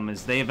about them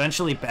is they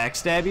eventually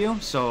backstab you,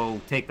 so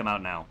take them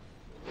out now.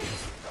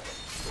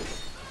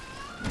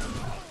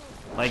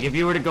 Like, if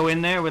you were to go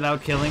in there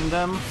without killing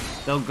them,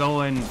 they'll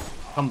go and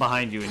come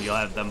behind you, and you'll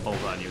have them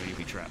bolt on you, and you'll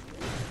be trapped.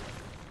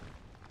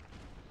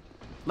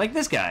 Like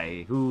this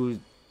guy, who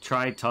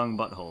tried tongue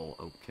butthole.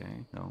 Okay,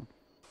 no.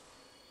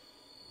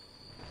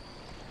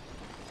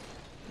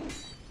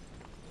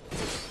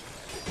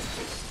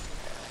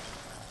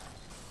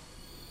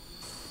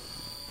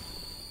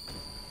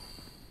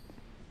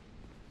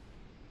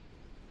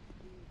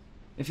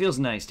 It feels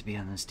nice to be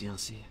on this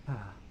DLC.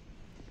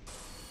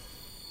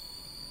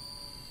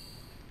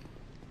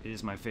 It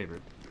is my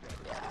favorite.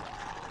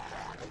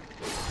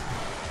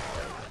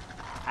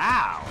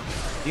 Ow!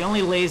 The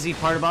only lazy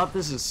part about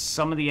this is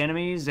some of the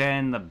enemies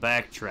and the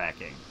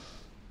backtracking.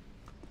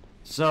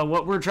 So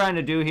what we're trying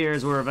to do here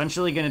is we're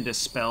eventually going to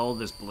dispel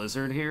this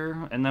blizzard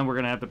here, and then we're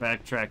going to have to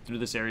backtrack through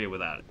this area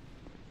without it.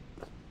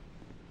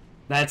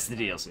 That's the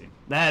DLC.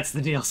 That's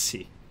the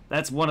DLC.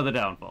 That's one of the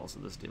downfalls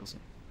of this DLC.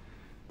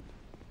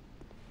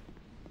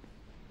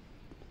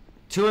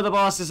 2 of the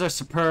bosses are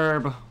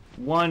superb.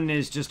 1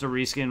 is just a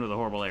reskin with a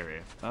horrible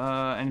area.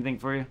 Anything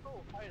for you?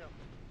 Oh, item.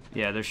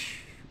 Yeah, there's...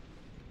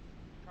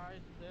 Try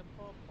zip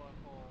up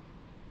butthole.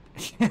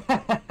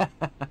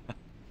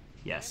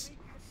 Yes. Let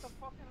me get the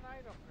fucking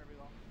item. There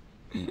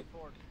we go.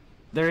 Sword.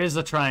 There is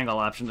a triangle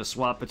option to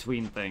swap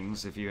between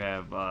things if you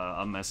have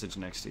a message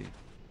next to you.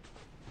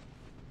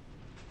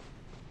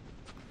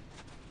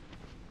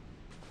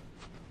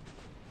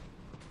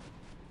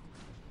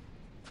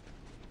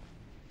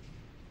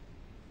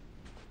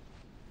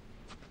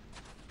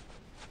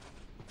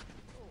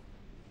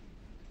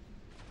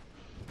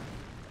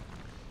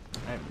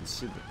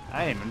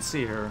 I didn't even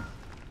see her.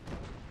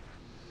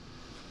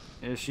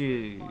 Is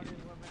she... I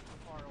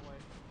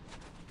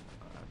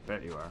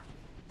bet you are.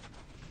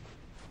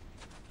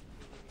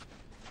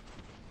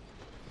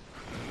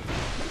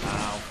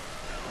 Ow.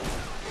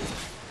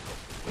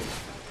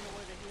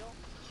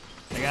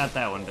 I got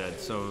that one dead,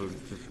 so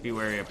just be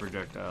wary of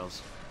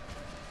projectiles.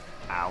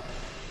 Ow.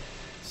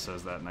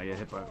 Says that and I get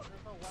hit by it.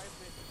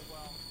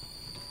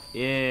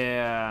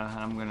 Yeah,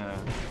 I'm gonna...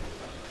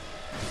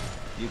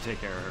 You take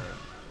care of her.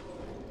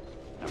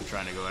 I'm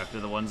trying to go after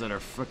the ones that are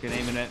frickin'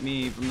 aiming at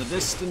me from the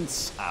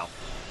distance. Ow.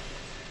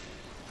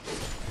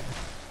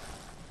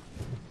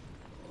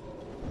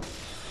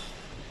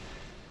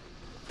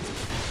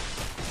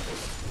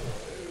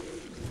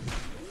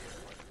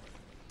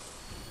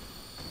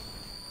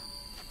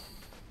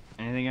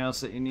 Anything else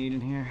that you need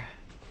in here?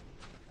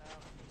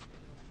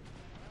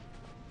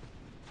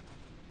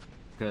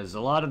 Because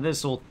a lot of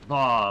this will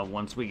thaw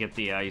once we get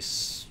the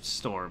ice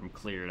storm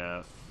cleared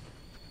out.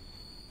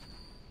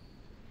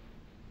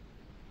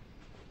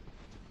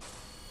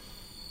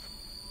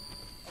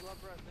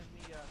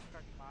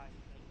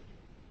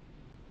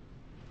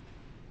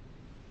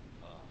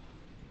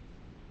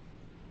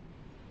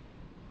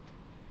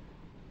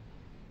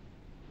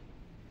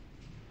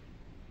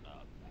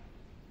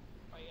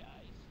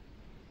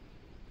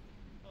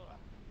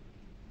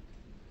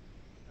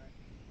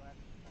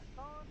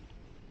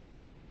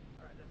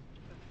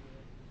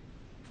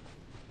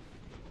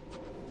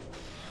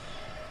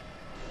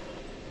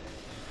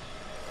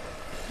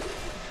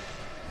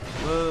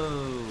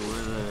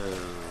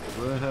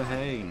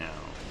 Hey now.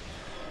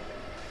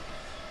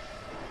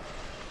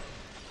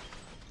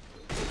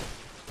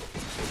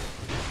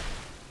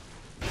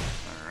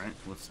 Alright,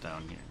 what's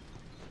down here?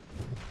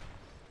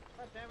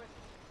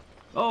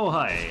 Oh,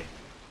 hi.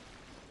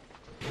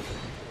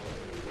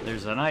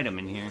 There's an item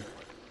in here.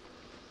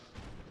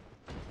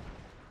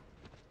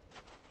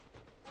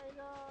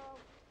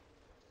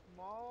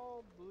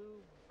 Small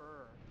blue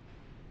bird.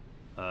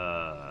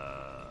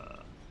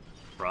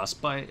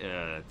 Frostbite?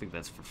 I think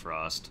that's for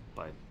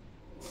frostbite.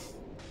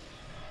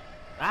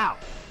 Ow!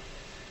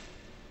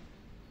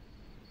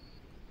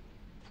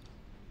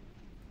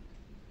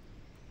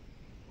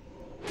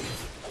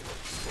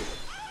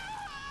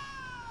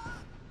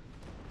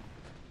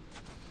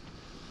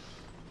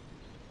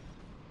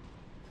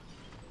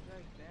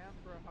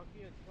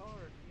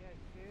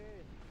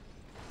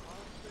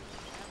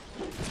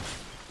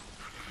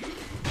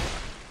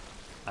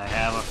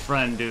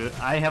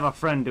 I have a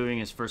friend doing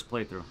his first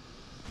playthrough.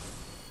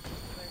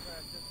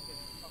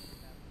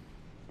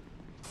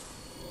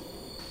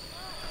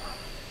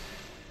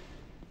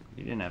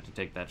 You didn't have to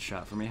take that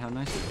shot for me, how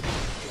nice of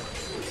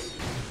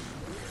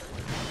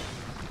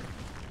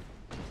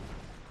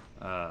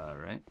you.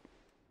 Alright.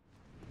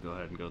 Go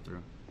ahead and go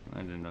through. I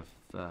don't know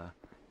if,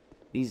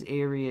 these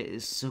area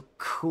is so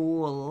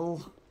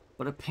cool,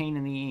 but a pain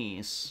in the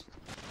ass.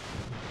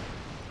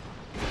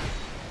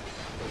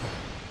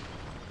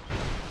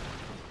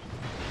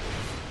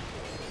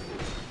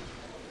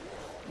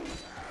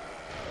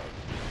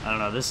 I don't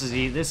know. This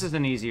is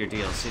an easier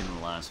DLC than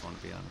the last one,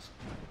 to be honest.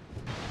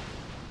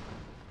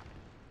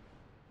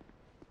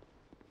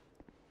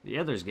 The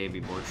others gave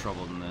me more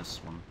trouble than this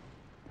one.